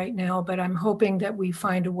scary right now, but I'm hoping that we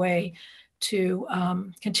find a way to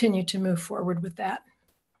continue to move forward with that.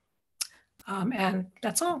 And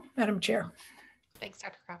that's all, Madam Chair. Thanks,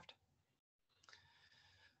 Dr. Kraft.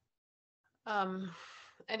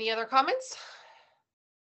 Any other comments?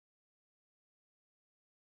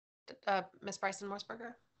 Ms.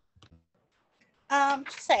 Bryson-Morsberger?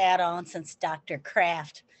 Just to add on, since Dr.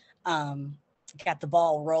 Kraft got the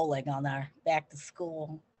ball rolling on our back to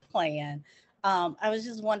school plan, I was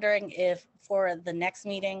just wondering if for the next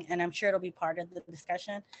meeting, and I'm sure it'll be part of the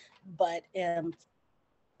discussion, but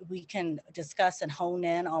we can discuss and hone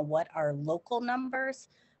in on what our local numbers,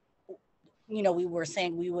 we were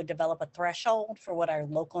saying we would develop a threshold for what our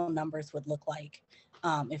local numbers would look like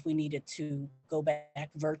if we needed to go back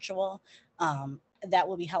virtual. That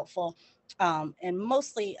would be helpful. And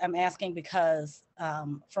mostly I'm asking because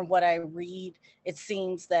from what I read, it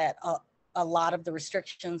seems that a lot of the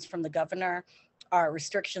restrictions from the governor are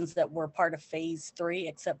restrictions that were part of phase 3,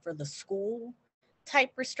 except for the school type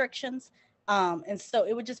restrictions. And so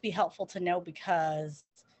it would just be helpful to know, because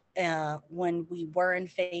when we were in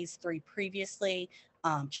phase 3 previously,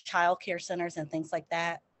 childcare centers and things like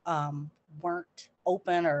that weren't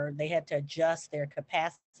open, or they had to adjust their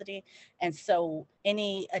capacity. And so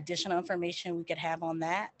any additional information we could have on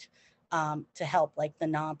that to help, like the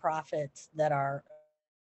nonprofits that are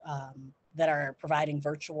providing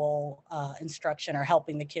virtual instruction or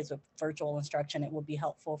helping the kids with virtual instruction, it would be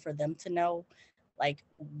helpful for them to know, like,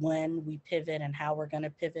 when we pivot and how we're going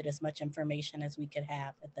to pivot. As much information as we could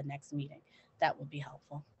have at the next meeting, that would be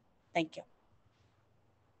helpful. Thank you.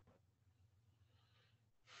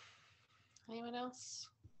 Anyone else?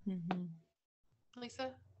 Mm-hmm.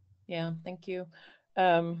 Lisa? Yeah, thank you.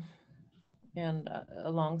 And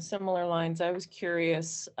along similar lines, I was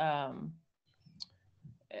curious, and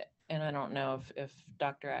I don't know if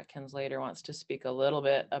Dr. Atkins later wants to speak a little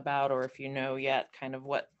bit about, or if you know yet kind of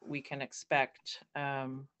what we can expect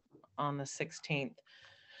on the 16th,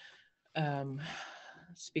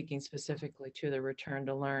 speaking specifically to the return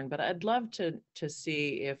to learn. But I'd love to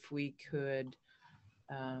see if we could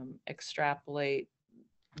extrapolate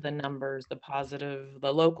the numbers, the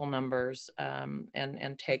local numbers,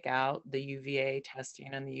 and take out the UVA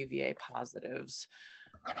testing and the UVA positives.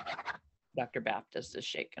 Dr. Baptist is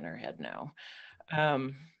shaking her head no.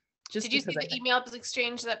 Did you see the email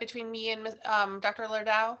exchange that between me and Dr.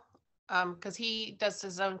 Lardau? Because he does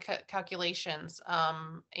his own calculations,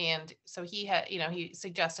 and so he had, he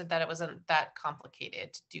suggested that it wasn't that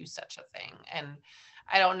complicated to do such a thing. And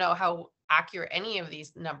I don't know how accurate any of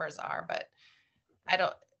these numbers are, but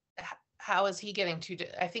how is he getting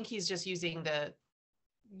to? I think he's just using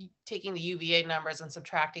taking the UVA numbers and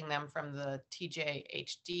subtracting them from the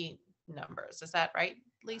TJHD numbers. Is that right,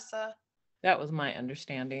 Lisa? That was my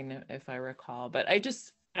understanding, if I recall, but I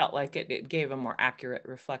just felt like it gave a more accurate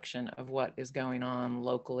reflection of what is going on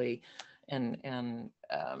locally. And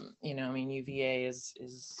UVA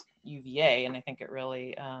is UVA, and I think it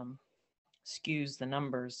really skews the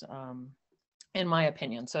numbers, in my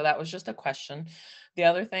opinion. So that was just a question. The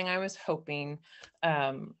other thing I was hoping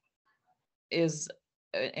is,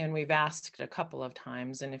 and we've asked a couple of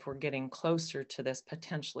times, and if we're getting closer to this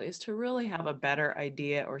potentially, is to really have a better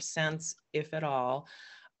idea or sense, if at all,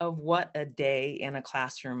 of what a day in a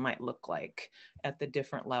classroom might look like at the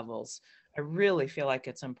different levels. I really feel like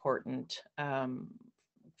it's important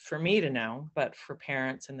for me to know, but for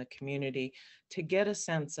parents in the community to get a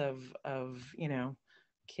sense of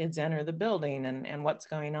kids enter the building and what's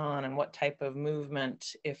going on and what type of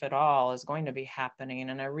movement, if at all, is going to be happening.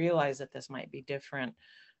 And I realize that this might be different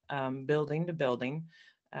building to building,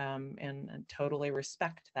 and totally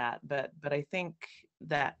respect that. But I think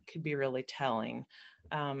that could be really telling.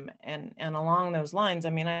 And along those lines, I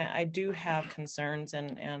mean, I do have concerns,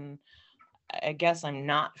 and I guess I'm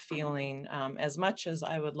not feeling as much as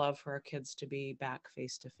I would love for our kids to be back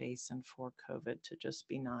face to face and for COVID to just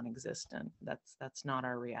be non-existent. That's not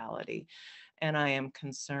our reality. And I am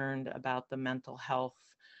concerned about the mental health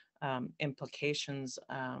implications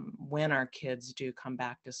when our kids do come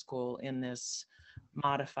back to school in this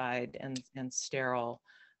modified and sterile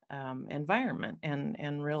environment,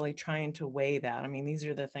 and really trying to weigh that. I mean, these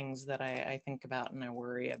are the things that I think about and I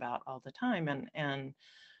worry about all the time. And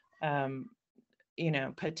you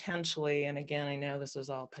know, potentially, and again, I know this is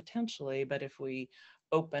all potentially, but if we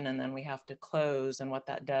open and then we have to close, and what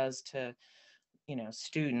that does to, you know,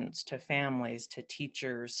 students, to families, to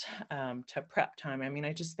teachers, to prep time. I mean,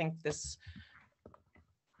 I just think this,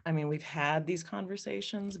 I mean, we've had these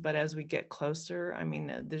conversations, but as we get closer, I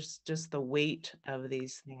mean, there's just the weight of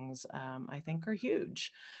these things, I think, are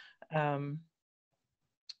huge.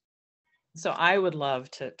 So I would love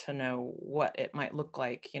to know what it might look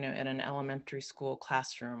like, you know, in an elementary school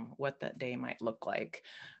classroom, what that day might look like.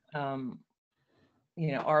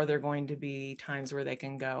 You know, are there going to be times where they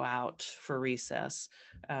can go out for recess,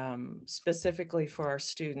 specifically for our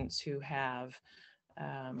students who have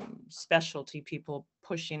specialty people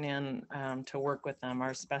pushing in to work with them,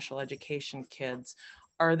 our special education kids?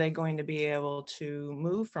 Are they going to be able to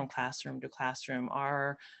move from classroom to classroom?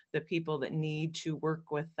 Are the people that need to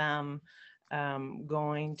work with them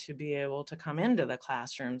going to be able to come into the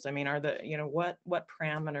classrooms? I mean, are the, you know, what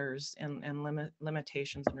parameters and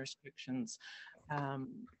limitations and restrictions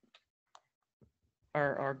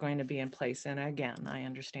are going to be in place? And again, I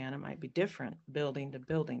understand it might be different building to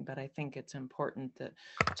building, but I think it's important to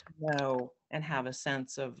know and have a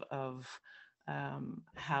sense of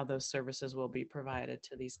how those services will be provided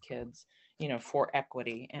to these kids, you know, for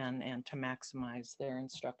equity and to maximize their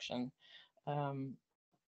instruction.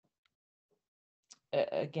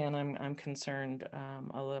 Again, I'm concerned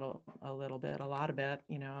a lot a bit,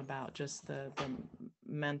 you know, about just the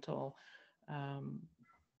mental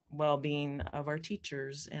well-being of our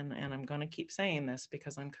teachers, and I'm going to keep saying this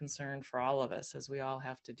because I'm concerned for all of us as we all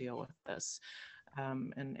have to deal with this,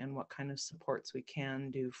 and what kind of supports we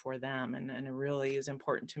can do for them. And it really is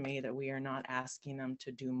important to me that we are not asking them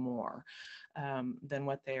to do more than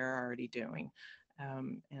what they are already doing,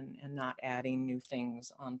 and not adding new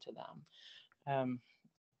things onto them.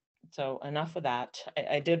 So enough of that.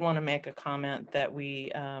 I did want to make a comment that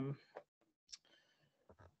we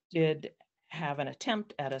did have an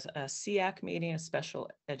attempt at a SEAC meeting, a Special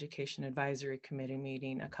Education Advisory Committee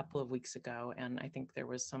meeting, a couple of weeks ago. And I think there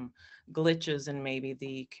was some glitches in maybe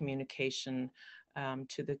the communication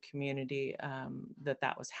to the community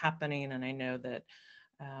that was happening. And I know that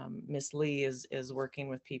Ms. Lee is working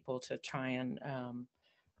with people to try and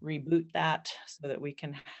reboot that so that we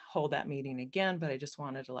can hold that meeting again. But I just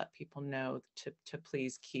wanted to let people know to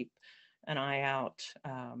please keep an eye out,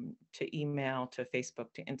 to email, to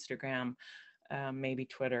Facebook, to Instagram, maybe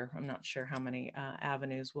Twitter. I'm not sure how many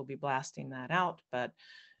avenues we'll be blasting that out, but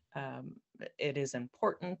it is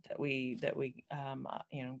important that we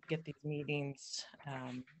you know, get these meetings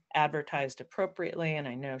advertised appropriately. And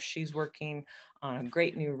I know she's working on a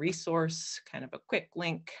great new resource, kind of a quick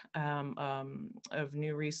link of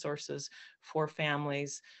new resources for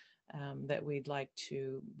families that we'd like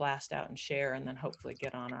to blast out and share, and then hopefully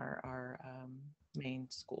get on our main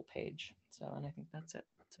school page. So, and I think that's it.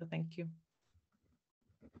 So thank you.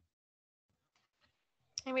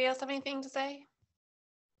 Anybody else have anything to say?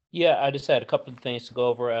 Yeah, I just had a couple of things to go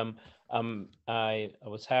over. I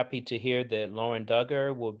was happy to hear that Lauren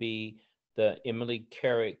Duggar will be the Emily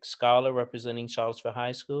Carrick Scholar representing Charlottesville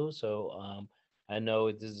High School. So I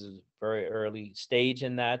know this is a very early stage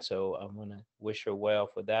in that, so I'm going to wish her well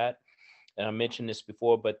for that. And I mentioned this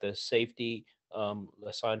before, but the safety,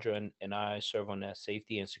 Lysandra and I serve on that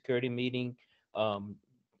safety and security meeting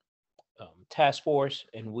task force,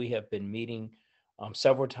 and we have been meeting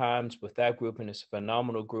several times with that group, and it's a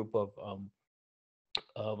phenomenal group of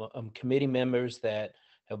committee members that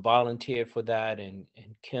have volunteered for that, and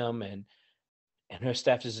Kim and her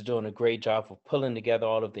staff is doing a great job of pulling together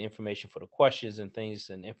all of the information for the questions and things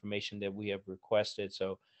and information that we have requested.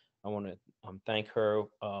 So I want to thank her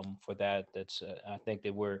for that. That's I think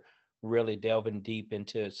that we're really delving deep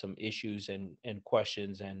into some issues and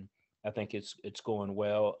questions, and I think it's going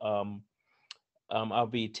well. I'll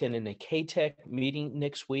be attending a KTEC meeting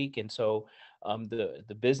next week, and so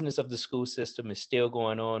The business of the school system is still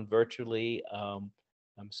going on virtually.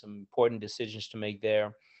 Some important decisions to make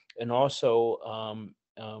there. And also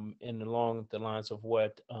in along the lines of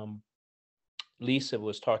what Lisa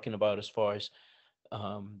was talking about as far as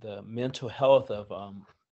the mental health of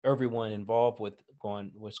everyone involved with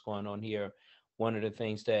what's going on here. One of the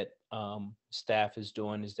things that staff is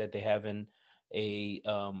doing is that they're having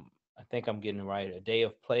I think I'm getting it right, a day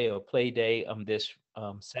of play or play day this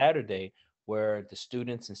Saturday, where the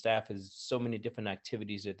students and staff has so many different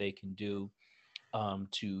activities that they can do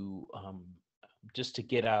to just to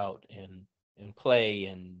get out and play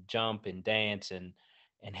and jump and dance and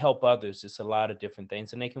help others. It's a lot of different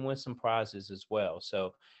things, and they can win some prizes as well.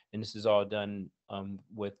 So, and this is all done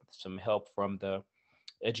with some help from the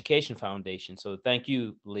Education Foundation. So thank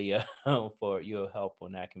you, Leah, for your help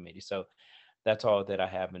on that committee. So that's all that I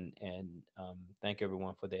have, and thank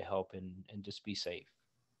everyone for their help, and just be safe.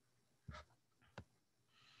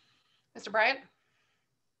 Mr. Bryant?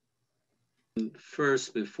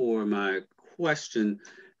 First, before my question,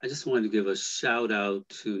 I just wanted to give a shout out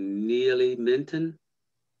to Neely Minton.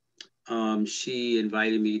 She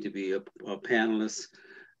invited me to be a panelist.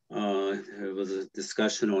 There was a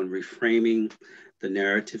discussion on reframing the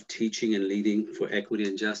narrative, teaching and leading for equity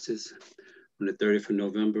and justice on the 30th of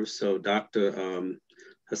November. So Dr.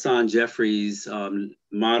 Hassan Jeffries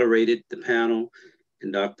moderated the panel,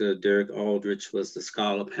 and Dr. Derek Aldrich was the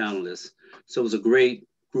scholar panelist. So it was a great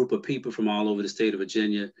group of people from all over the state of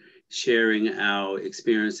Virginia sharing our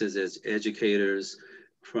experiences as educators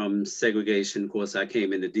from segregation. Of course, I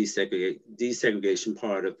came in the desegregation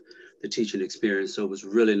part of the teaching experience. So it was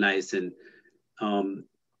really nice, and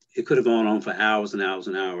it could have gone on for hours and hours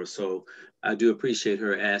and hours. So I do appreciate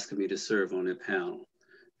her asking me to serve on that panel.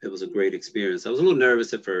 It was a great experience. I was a little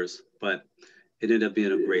nervous at first, but it ended up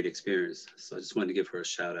being a great experience. So I just wanted to give her a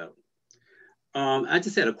shout out. I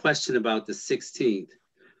just had a question about the 16th.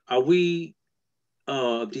 Are we,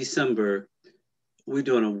 December, we're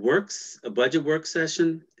doing a budget work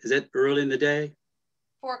session? Is that early in the day?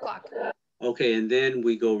 4 o'clock. Okay, and then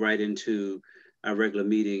we go right into our regular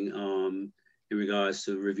meeting in regards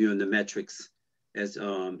to reviewing the metrics as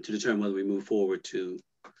to determine whether we move forward to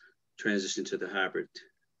transition to the hybrid,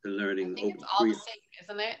 the learning. I think it's all the same,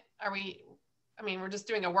 isn't it? I mean, we're just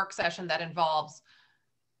doing a work session that involves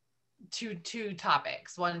two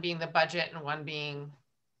topics, one being the budget and one being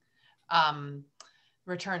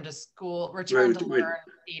return to school, return to learn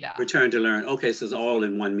data. Return to learn. Okay, so it's all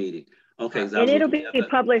in one meeting. Okay. And it'll be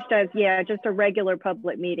published as, just a regular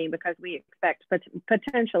public meeting, because we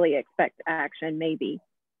potentially expect action, maybe.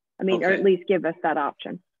 I mean, or at least give us that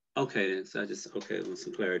option. Okay, then. So I want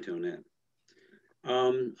some clarity on that.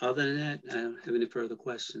 Other than that, I don't have any further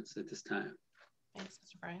questions at this time. Thanks,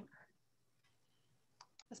 Mr. Bryant.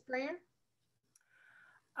 Ms. Breyer?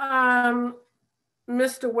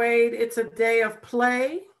 Mr. Wade, it's a day of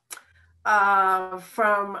play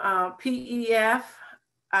from PEF.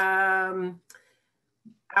 I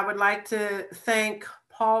would like to thank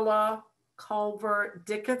Paula Culver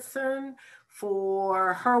Dickinson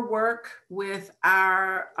for her work with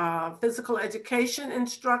our physical education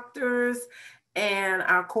instructors and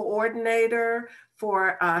our coordinator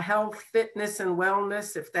for health, fitness, and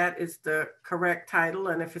wellness, if that is the correct title.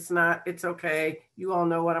 And if it's not, it's okay. You all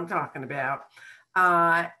know what I'm talking about.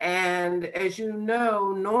 And as you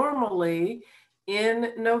know, normally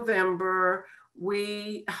in November,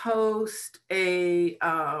 we host a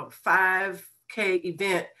 5K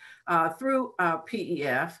event through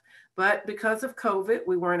PEF. But because of COVID,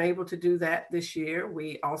 we weren't able to do that this year.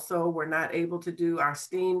 We also were not able to do our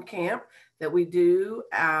STEAM camp that we do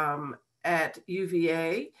at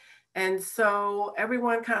UVA. And so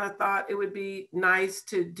everyone kind of thought it would be nice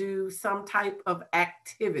to do some type of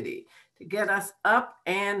activity to get us up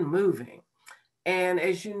and moving. And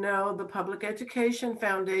as you know, the Public Education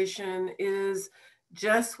Foundation is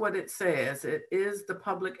just what it says. It is the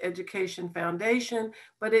Public Education Foundation,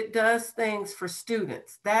 but it does things for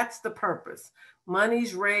students. That's the purpose.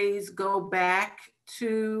 Monies raised go back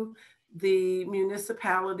to the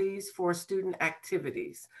municipalities for student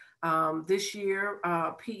activities. This year,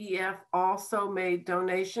 PEF also made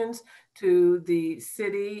donations to the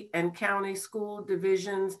city and county school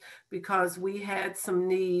divisions because we had some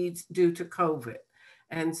needs due to COVID.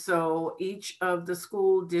 And so each of the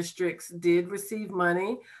school districts did receive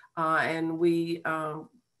money, and we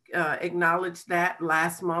acknowledged that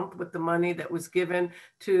last month with the money that was given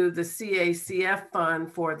to the CACF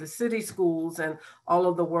fund for the city schools and all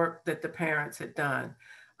of the work that the parents had done.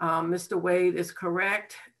 Mr. Wade is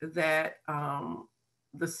correct that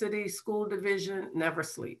the city school division never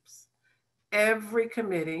sleeps. Every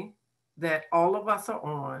committee that all of us are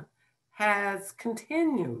on has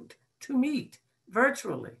continued to meet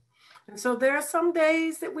virtually. And so there are some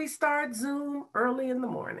days that we start Zoom early in the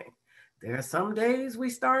morning. There are some days we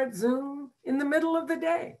start Zoom in the middle of the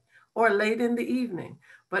day or late in the evening.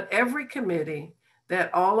 But every committee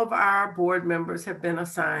that all of our board members have been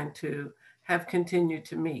assigned to have continued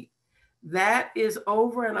to meet. That is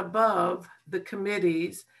over and above the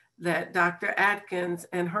committees that Dr. Atkins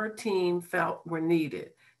and her team felt were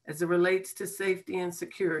needed as it relates to safety and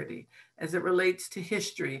security, as it relates to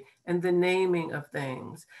history and the naming of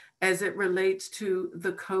things, as it relates to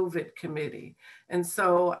the COVID committee. And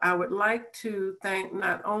so I would like to thank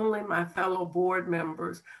not only my fellow board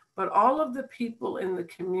members, but all of the people in the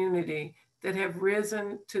community that have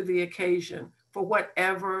risen to the occasion for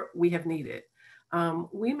whatever we have needed.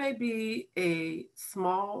 We may be a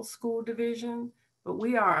small school division, but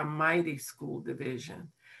we are a mighty school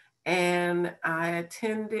division. And I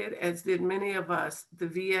attended, as did many of us, the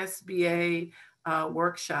VSBA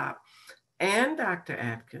workshop, and Dr.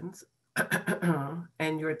 Atkins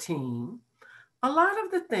and your team. A lot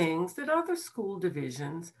of the things that other school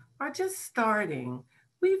divisions are just starting,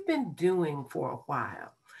 we've been doing for a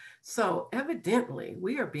while. So evidently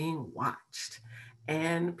we are being watched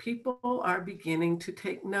and people are beginning to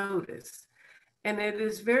take notice. And it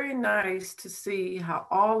is very nice to see how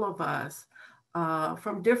all of us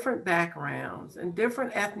from different backgrounds and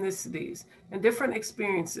different ethnicities and different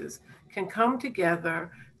experiences can come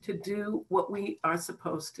together to do what we are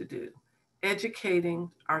supposed to do, educating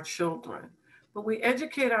our children. But we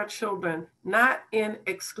educate our children not in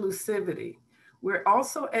exclusivity. We're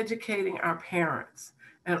also educating our parents,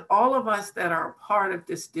 and all of us that are part of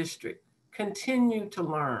this district continue to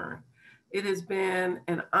learn. It has been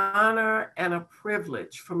an honor and a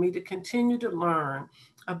privilege for me to continue to learn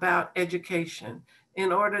about education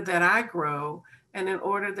in order that I grow and in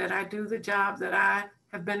order that I do the job that I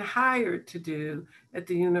have been hired to do at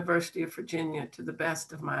the University of Virginia to the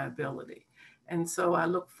best of my ability. And so I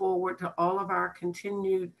look forward to all of our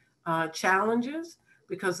continued challenges,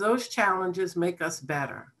 because those challenges make us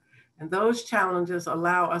better. And those challenges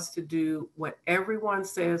allow us to do what everyone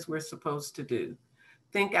says we're supposed to do.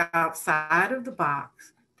 Think outside of the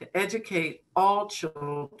box to educate all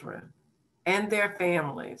children and their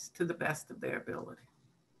families to the best of their ability.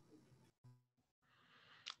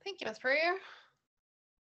 Thank you, Ms. Puryear.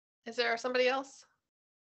 Is there somebody else?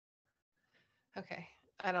 Okay,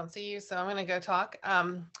 I don't see you, so I'm gonna go talk.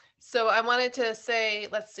 So I wanted to say,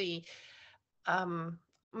 let's see,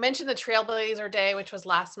 mention the Trailblazer Day, which was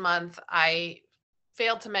last month. I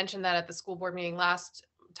failed to mention that at the school board meeting last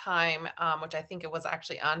time, which I think it was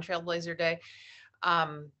actually on Trailblazer Day.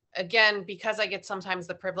 Again, because I get sometimes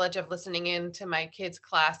the privilege of listening in to my kids'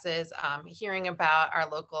 classes, hearing about our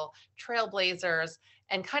local trailblazers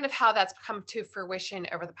and kind of how that's come to fruition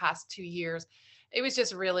over the past 2 years. It was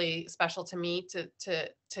just really special to me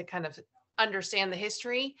to kind of understand the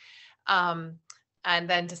history, and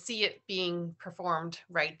then to see it being performed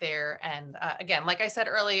right there. And again, like I said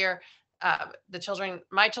earlier,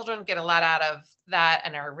 my children get a lot out of that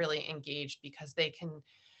and are really engaged because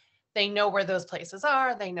they know where those places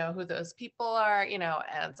are, they know who those people are, you know,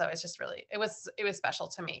 and so it's just really, it was special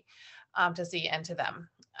to me to see and to them.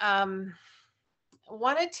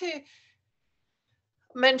 Wanted to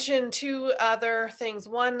mention two other things.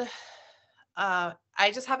 One,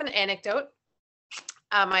 I just have an anecdote.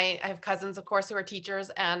 I have cousins, of course, who are teachers,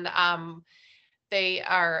 and they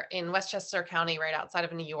are in Westchester County, right outside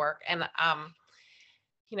of New York. And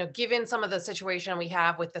you know, given some of the situation we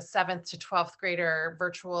have with the 7th to 12th grader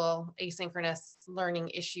virtual asynchronous learning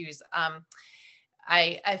issues,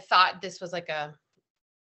 I thought this was like a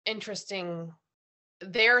interesting,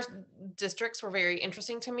 their districts were very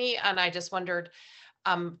interesting to me. And I just wondered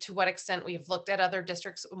to what extent we've looked at other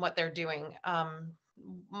districts and what they're doing.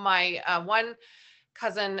 My one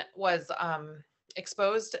cousin was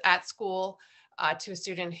exposed at school to a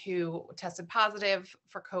student who tested positive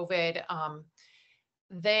for COVID.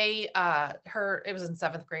 It was in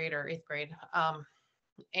 7th grade or 8th grade.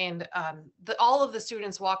 All of the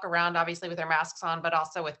students walk around obviously with their masks on, but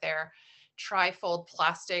also with their trifold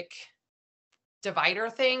plastic divider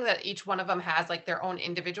thing that each one of them has like their own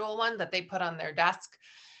individual one that they put on their desk,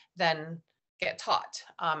 then get taught.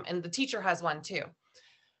 And the teacher has one too.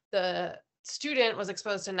 The student was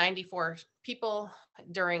exposed to 94 people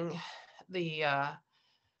during the,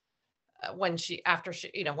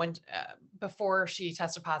 before she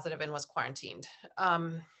tested positive and was quarantined.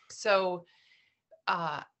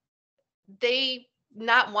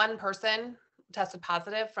 Not one person tested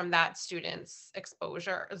positive from that student's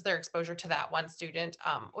exposure, their exposure to that one student,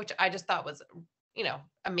 which I just thought was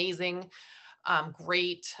amazing,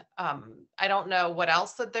 great. I don't know what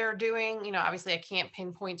else that they're doing. Obviously I can't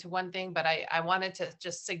pinpoint to one thing, but I wanted to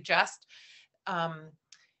just suggest,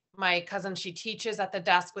 my cousin, she teaches at the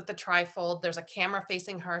desk with the trifold. There's a camera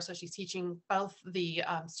facing her. So she's teaching both the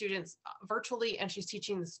students virtually, and she's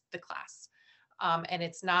teaching the class. And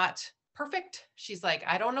it's not perfect. She's like,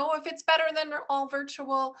 I don't know if it's better than all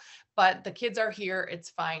virtual, but the kids are here. It's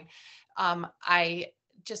fine. I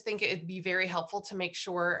just think it'd be very helpful to make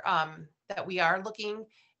sure that we are looking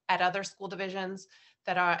at other school divisions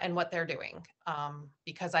that are and what they're doing,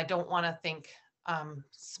 because I don't want to think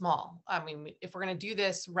small. I mean, if we're going to do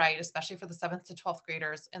this right, especially for the 7th to 12th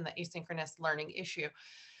graders and the asynchronous learning issue,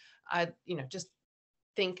 just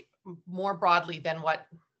think more broadly than what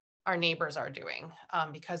our neighbors are doing,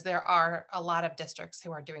 because there are a lot of districts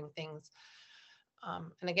who are doing things.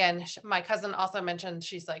 And again, my cousin also mentioned,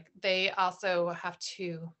 she's like, they also have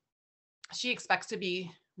to, she expects to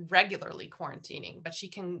be regularly quarantining, but she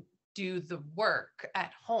can do the work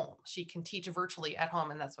at home. She can teach virtually at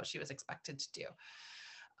home, and that's what she was expected to do.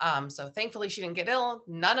 So thankfully she didn't get ill.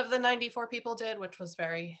 None of the 94 people did, which was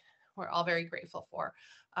we're all very grateful for.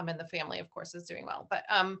 And the family, of course, is doing well, but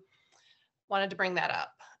wanted to bring that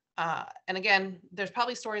up. And again, there's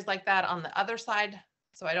probably stories like that on the other side.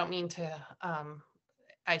 So I don't mean to,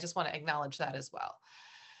 I just want to acknowledge that as well.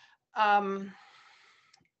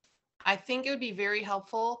 I think it would be very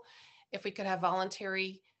helpful if we could have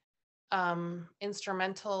voluntary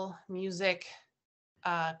instrumental music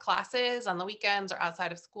classes on the weekends or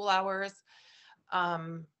outside of school hours.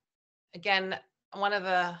 Again,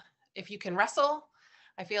 if you can wrestle,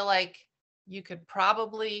 I feel like you could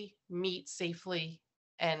probably meet safely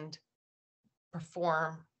and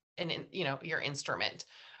perform your instrument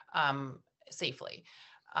safely.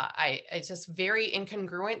 It's just very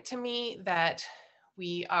incongruent to me that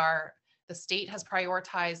the state has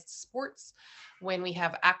prioritized sports when we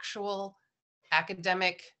have actual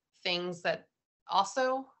academic things that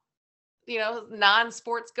also,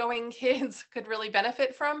 non-sports going kids could really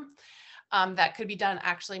benefit from, that could be done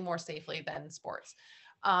actually more safely than sports.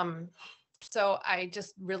 So I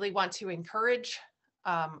just really want to encourage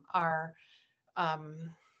our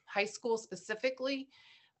high school specifically,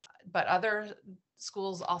 but other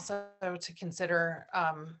schools also to consider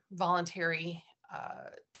voluntary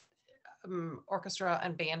orchestra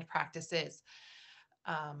and band practices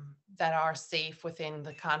that are safe within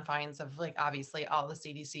the confines of, like, obviously all the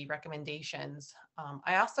CDC recommendations.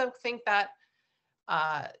 I also think that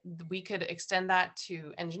we could extend that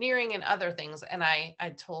to engineering and other things. And I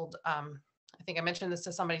told, I think I mentioned this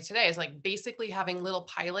to somebody today, is like basically having little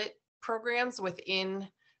pilot programs within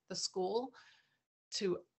the school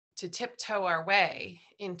to tiptoe our way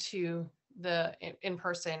into the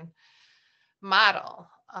in-person model.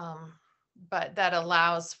 But that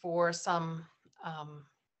allows for some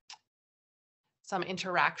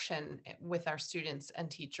interaction with our students and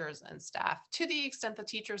teachers and staff, to the extent the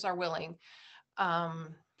teachers are willing.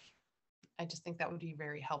 I just think that would be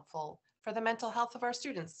very helpful for the mental health of our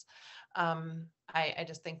students. I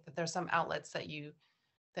just think that there's some outlets that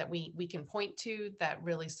we can point to that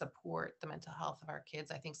really support the mental health of our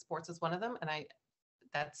kids. I think sports is one of them. And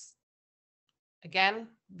that's, again,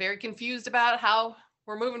 very confused about how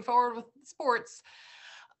we're moving forward with sports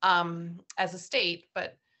as a state,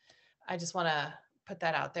 but I just want to put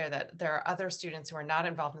that out there, that there are other students who are not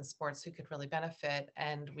involved in sports who could really benefit,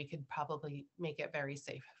 and we could probably make it very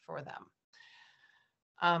safe for them.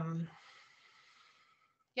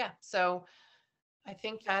 Yeah, so I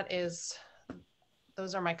think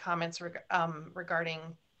those are my comments regarding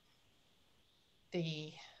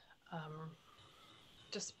the,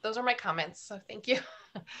 those are my comments. So thank you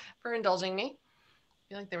for indulging me.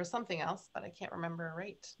 I feel like there was something else, but I can't remember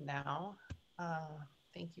right now.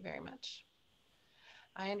 Thank you very much.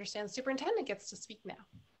 I understand the superintendent gets to speak now.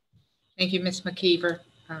 Thank you, Ms. McKeever.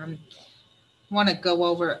 Want to go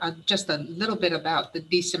over just a little bit about the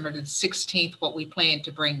December the 16th, what we plan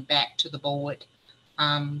to bring back to the board.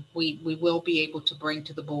 We will be able to bring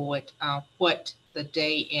to the board what the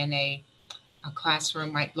day in a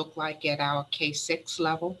classroom might look like at our K-6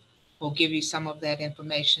 level. We'll give you some of that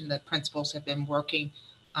information. The principals have been working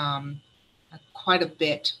quite a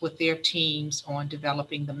bit with their teams on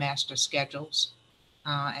developing the master schedules,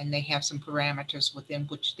 and they have some parameters within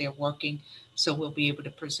which they're working. So we'll be able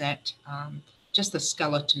to present just a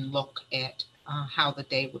skeleton look at how the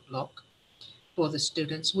day would look for the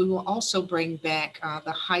students. We will also bring back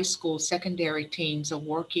the high school secondary teams are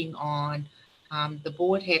working on, the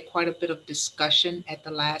board had quite a bit of discussion at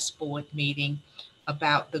the last board meeting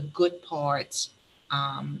about the good parts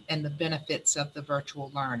and the benefits of the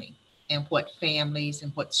virtual learning. and what families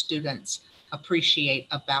and what students appreciate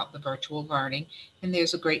about the virtual learning. And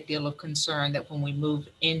there's a great deal of concern that when we move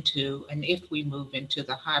into, and if we move into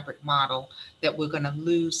the hybrid model, that we're going to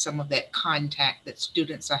lose some of that contact that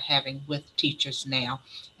students are having with teachers now.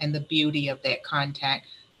 And the beauty of that contact.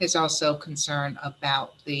 There's also concern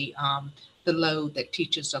about the load that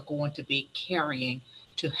teachers are going to be carrying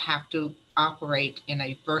to have to operate in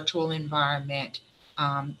a virtual environment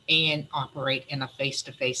and operate in a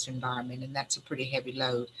face-to-face environment. And that's a pretty heavy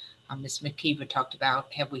load. Ms. McKeever talked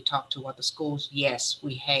about, have we talked to other schools? Yes,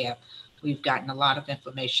 we have. We've gotten a lot of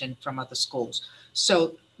information from other schools.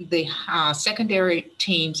 So the secondary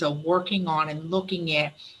teams are working on and looking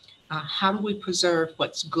at how do we preserve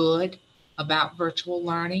what's good about virtual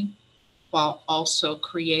learning while also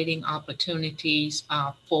creating opportunities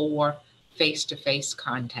for face-to-face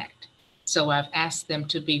contact. So I've asked them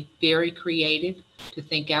to be very creative, to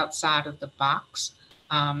think outside of the box,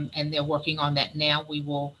 and they're working on that now. We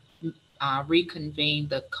will reconvene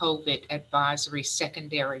the COVID advisory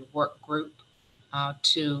secondary work group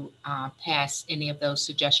to pass any of those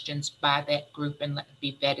suggestions by that group and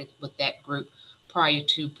be vetted with that group prior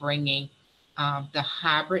to bringing the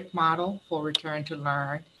hybrid model for return to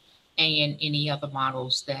learn and any other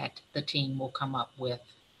models that the team will come up with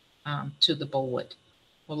to the board.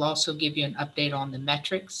 We'll also give you an update on the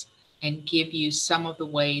metrics and give you some of the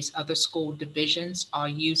ways other school divisions are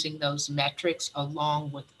using those metrics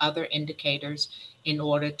along with other indicators in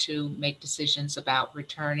order to make decisions about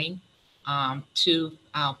returning to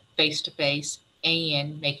face-to-face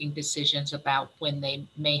and making decisions about when they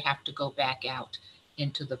may have to go back out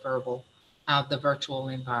into the virtual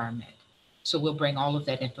environment. So we'll bring all of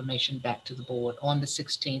that information back to the board on the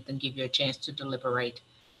 16th and give you a chance to deliberate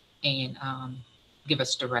and give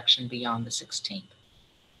us direction beyond the 16th.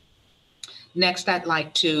 Next, I'd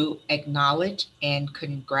like to acknowledge and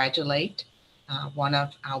congratulate one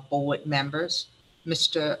of our board members,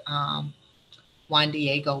 Mr. Juan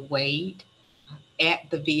Diego Wade, at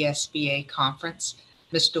the VSBA conference.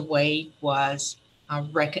 Mr. Wade was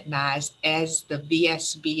recognized as the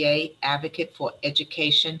VSBA Advocate for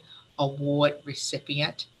Education Award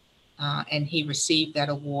recipient, and he received that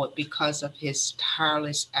award because of his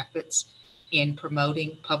tireless efforts in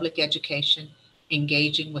promoting public education,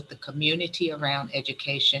 engaging with the community around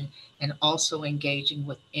education, and also engaging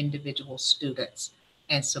with individual students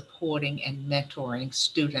and supporting and mentoring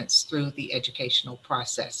students through the educational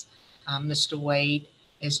process. Mr. Wade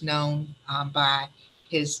is known by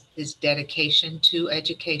his dedication to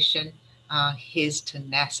education, his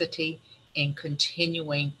tenacity in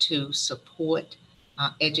continuing to support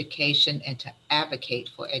education and to advocate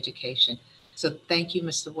for education. So thank you,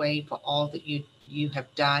 Mr. Wade, for all that you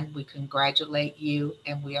have done. We congratulate you,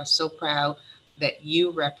 and we are so proud that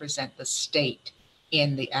you represent the state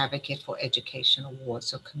in the Advocate for Education Award.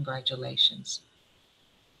 So congratulations.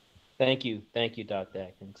 Thank you, Dr.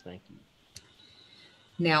 Atkins. Thank you.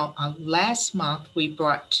 Now, last month, we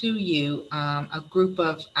brought to you a group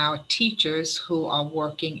of our teachers who are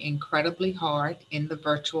working incredibly hard in the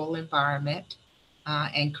virtual environment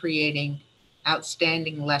and creating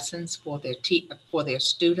outstanding lessons for their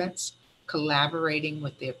students, collaborating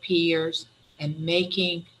with their peers, and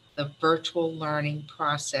making the virtual learning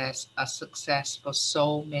process a success for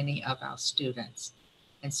so many of our students.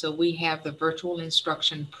 And so we have the Virtual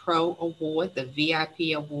Instruction Pro Award, the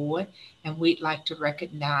VIP Award, and we'd like to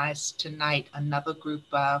recognize tonight another group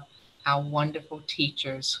of our wonderful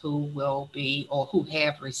teachers who will be or who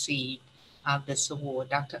have received this award.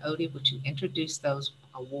 Dr. Odie, would you introduce those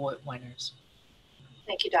award winners?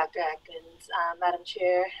 Thank you, Dr. Atkins. Madam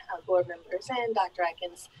Chair, board members, and Dr.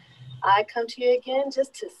 Atkins, I come to you again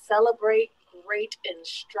just to celebrate great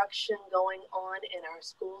instruction going on in our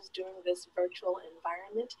schools during this virtual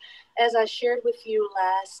environment. As I shared with you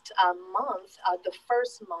last month, the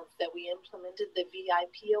first month that we implemented the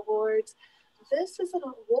VIP Awards, this is an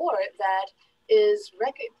award that is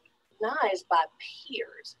recognized by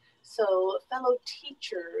peers. So fellow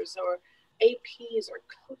teachers or APs or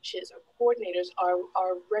coaches or coordinators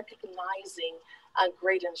are recognizing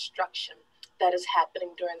great instruction that is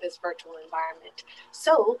happening during this virtual environment.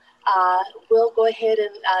 So we'll go ahead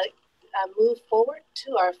and move forward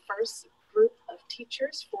to our first group of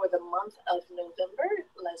teachers for the month of November.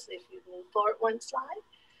 Leslie, if you move forward one slide.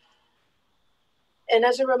 And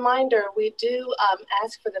as a reminder, we do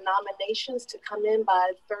ask for the nominations to come in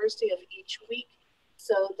by Thursday of each week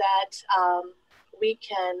so that we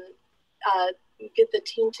can get the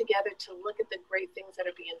team together to look at the great things that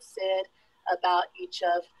are being said about each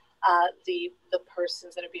of the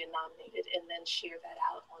persons that are being nominated, and then share that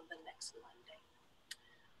out on the next Monday.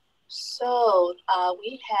 So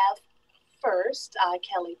we have 1st,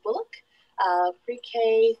 Kelly Bullock,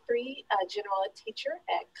 pre-K 3 general ed teacher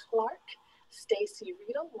at Clark. Stacy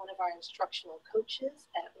Riedel, one of our instructional coaches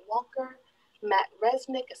at Walker. Matt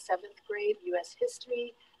Resnick, a 7th grade U.S.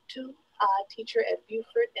 History 2 teacher at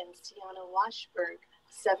Buford, and Sienna Washberg,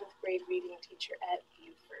 7th grade reading teacher at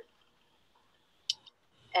Buford.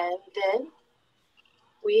 And then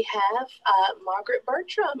we have Margaret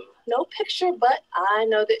Bertram. No picture, but I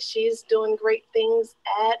know that she's doing great things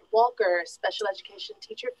at Walker, special education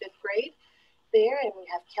teacher, 5th grade there. And we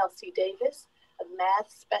have Kelsey Davis, a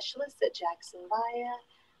math specialist at Jackson Via,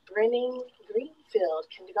 Brenning Greenfield,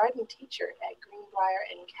 kindergarten teacher at Greenbrier,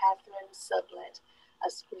 and Catherine Sublet, a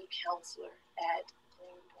school counselor at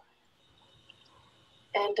Greenbrier.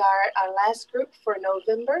 And our last group for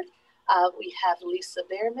November, we have Lisa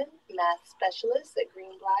Behrman, math specialist at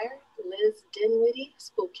Greenbrier, Liz Dinwiddie,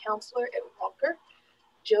 school counselor at Walker,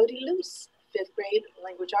 Jody Luce, 5th grade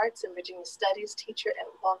language arts and Virginia studies teacher at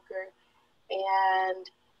Walker, and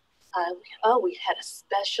we had a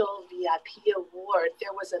special VIP award.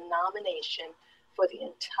 There was a nomination for the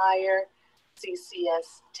entire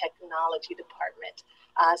CCS technology department.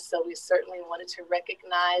 So we certainly wanted to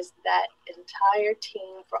recognize that entire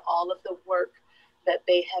team for all of the work that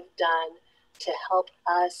they have done to help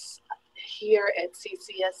us here at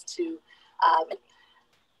CCS to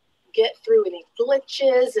get through any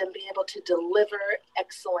glitches and be able to deliver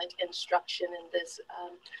excellent instruction in this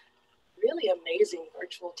really amazing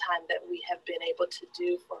virtual time that we have been able to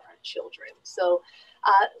do for our children. So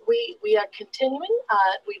we are continuing.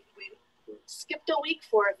 We skipped a week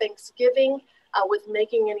for Thanksgiving with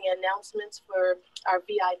making any announcements for our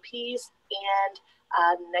VIPs, and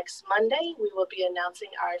next Monday we will be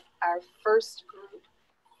announcing our first group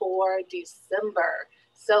for December.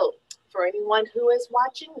 So for anyone who is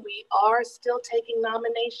watching, we are still taking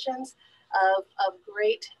nominations of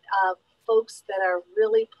great folks that are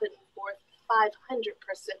really putting forth 500%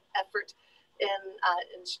 effort in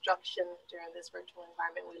instruction during this virtual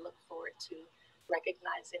environment. We look forward to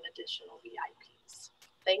recognizing additional VIPs.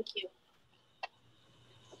 Thank you.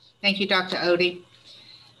 Thank you, Dr. Odie.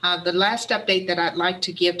 The last update that I'd like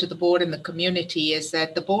to give to the board and the community is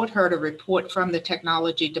that the board heard a report from the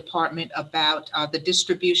technology department about the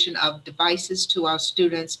distribution of devices to our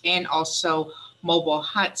students and also mobile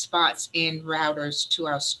hotspots and routers to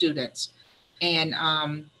our students. And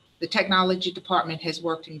the technology department has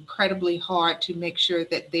worked incredibly hard to make sure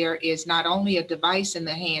that there is not only a device in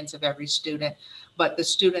the hands of every student, but the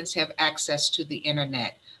students have access to the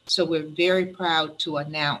internet. So we're very proud to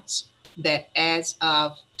announce that as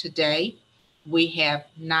of today, we have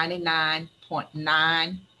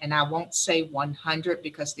 99.9, and I won't say 100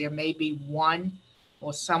 because there may be one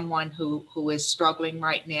or someone who is struggling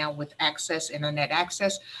right now with internet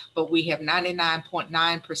access, but we have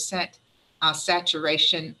 99.9%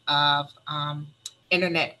 saturation of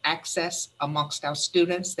internet access amongst our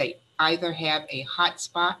students. They either have a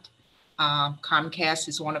hotspot. Comcast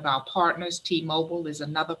is one of our partners. T-Mobile is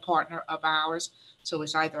another partner of ours. So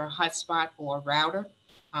it's either a hotspot or a router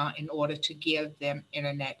in order to give them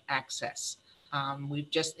internet access. We've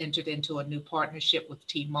just entered into a new partnership with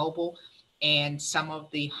T-Mobile, and some of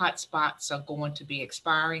the hotspots are going to be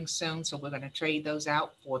expiring soon. So we're going to trade those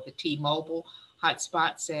out for the T-Mobile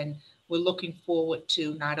hotspots. And we're looking forward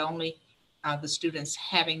to not only the students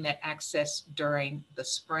having that access during the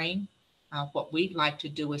spring. What we'd like to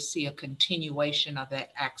do is see a continuation of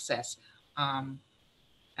that access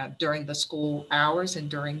during the school hours and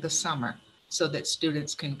during the summer so that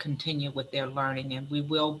students can continue with their learning. And we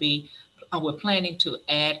will be, we're planning to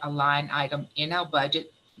add a line item in our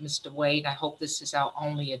budget. Mr. Wade, I hope this is our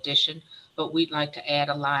only addition, but we'd like to add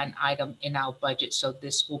a line item in our budget so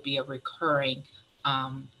this will be a recurring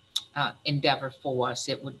endeavor for us.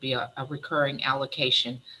 It would be a recurring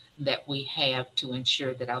allocation that we have to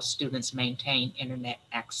ensure that our students maintain internet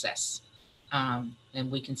access. And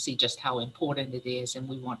we can see just how important it is, and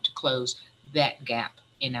we want to close that gap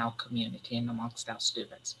in our community and amongst our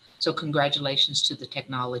students. So congratulations to the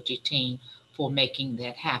technology team for making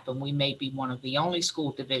that happen. We may be one of the only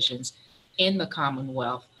school divisions in the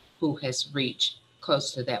Commonwealth who has reached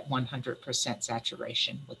close to that 100%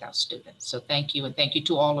 saturation with our students. So thank you, and thank you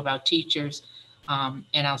to all of our teachers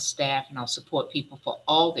and our staff and our support people for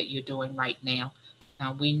all that you're doing right now.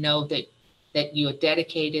 We know that you're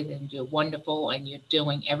dedicated and you're wonderful and you're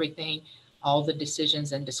doing everything, all the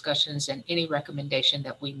decisions and discussions and any recommendation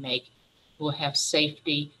that we make will have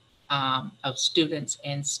safety of students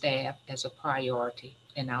and staff as a priority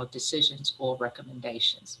in our decisions or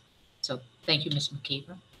recommendations. So thank you, Ms.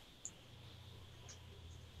 McKeever.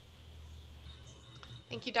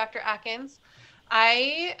 Thank you, Dr. Atkins.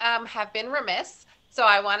 I have been remiss, so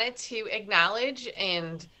I wanted to acknowledge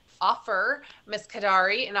and offer Ms.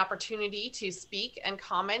 Kadari an opportunity to speak and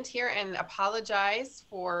comment here and apologize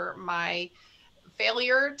for my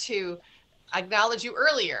failure to acknowledge you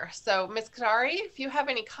earlier. So Ms. Kadari, if you have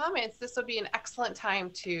any comments, this would be an excellent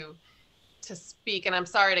time to speak. And I'm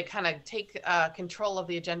sorry to kind of take control of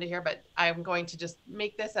the agenda here, but I'm going to just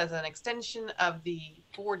make this as an extension of the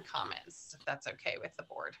board comments, if that's okay with the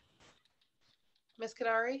board. Ms.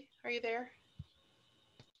 Kadari, are you there?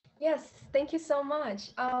 Yes, thank you so much.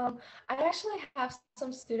 I actually have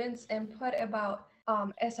some students' input about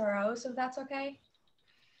SROs, if that's okay.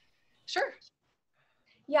 Sure.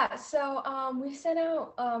 Yeah, so we sent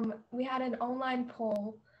out, we had an online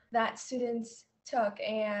poll that students took,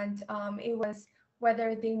 and it was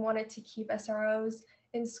whether they wanted to keep SROs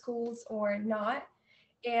in schools or not.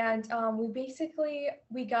 And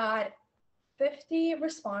we got 50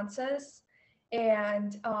 responses,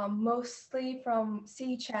 and mostly from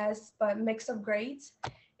CHS, but mix of grades.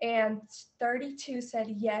 And 32 said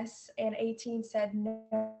yes, and 18 said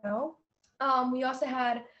no. We also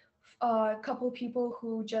had a couple of people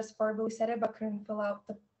who just verbally said it but couldn't fill out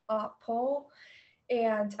the poll,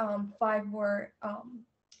 and 5 were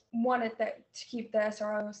wanted to keep the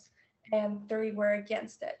SROs, and 3 were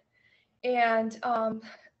against it. And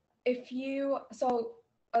the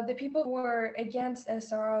people who were against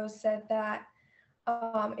SROs said that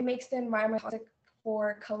it makes the environment toxic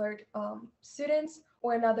for colored students,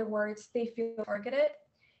 or in other words, they feel targeted.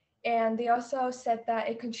 And they also said that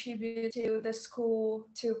it contributed to the school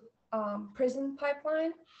to prison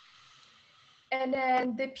pipeline. And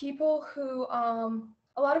then the people who,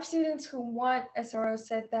 a lot of students who want SRO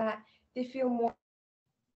said that they feel more.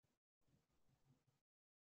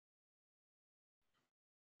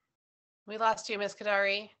 We lost you, Ms.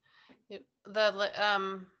 Kadari. We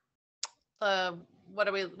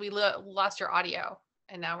lost your audio,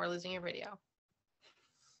 and now we're losing your video.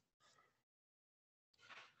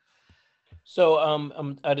 So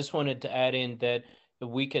I just wanted to add in that if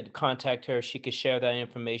we could contact her, she could share that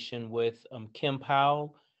information with Kim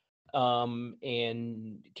Powell,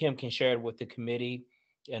 and Kim can share it with the committee.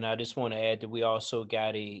 And I just want to add that we also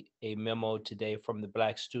got a memo today from the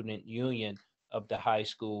Black Student Union of the high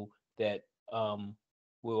school that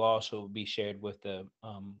will also be shared with the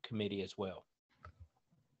committee as well.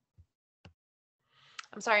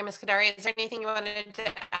 I'm sorry, Ms. Kadari, is there anything you wanted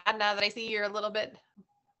to add now that I see you're a little bit?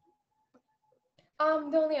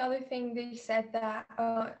 The only other thing they said that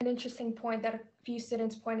an interesting point that a few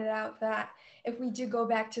students pointed out, that if we do go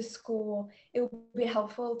back to school, it would be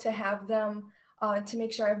helpful to have them to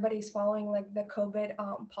make sure everybody's following like the COVID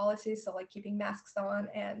policies, so like keeping masks on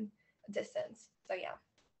and distance. So yeah,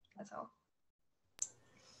 that's all.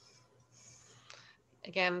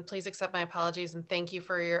 Again, please accept my apologies and thank you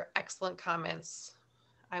for your excellent comments.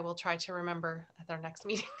 I will try to remember at our next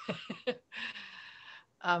meeting.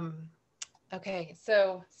 Okay,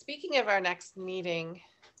 so speaking of our next meeting,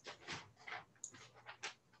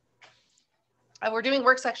 we're doing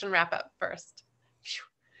work section wrap up first. Phew,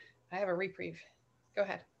 I have a reprieve. Go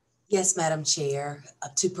ahead. Yes, Madam Chair,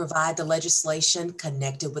 to provide the legislation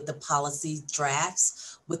connected with the policy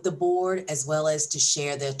drafts with the board, as well as to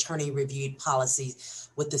share the attorney reviewed policies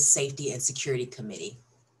with the Safety and Security Committee.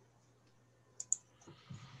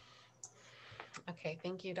 Okay,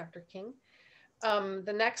 thank you, Dr. King.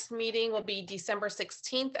 The next meeting will be December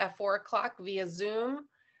 16th at 4 o'clock via Zoom.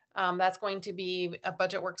 That's going to be a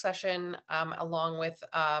budget work session along with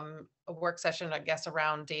a work session, I guess,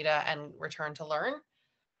 around data and return to learn.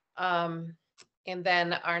 And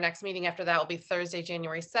then our next meeting after that will be Thursday,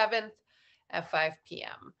 January 7th at 5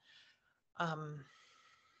 p.m.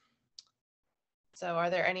 So are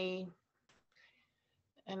there anything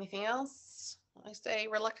else? I say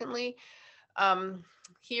reluctantly.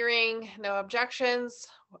 Hearing no objections,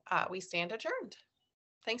 we stand adjourned.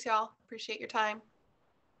 Thanks, y'all. Appreciate your time.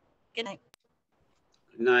 Good night.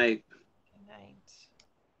 Good night.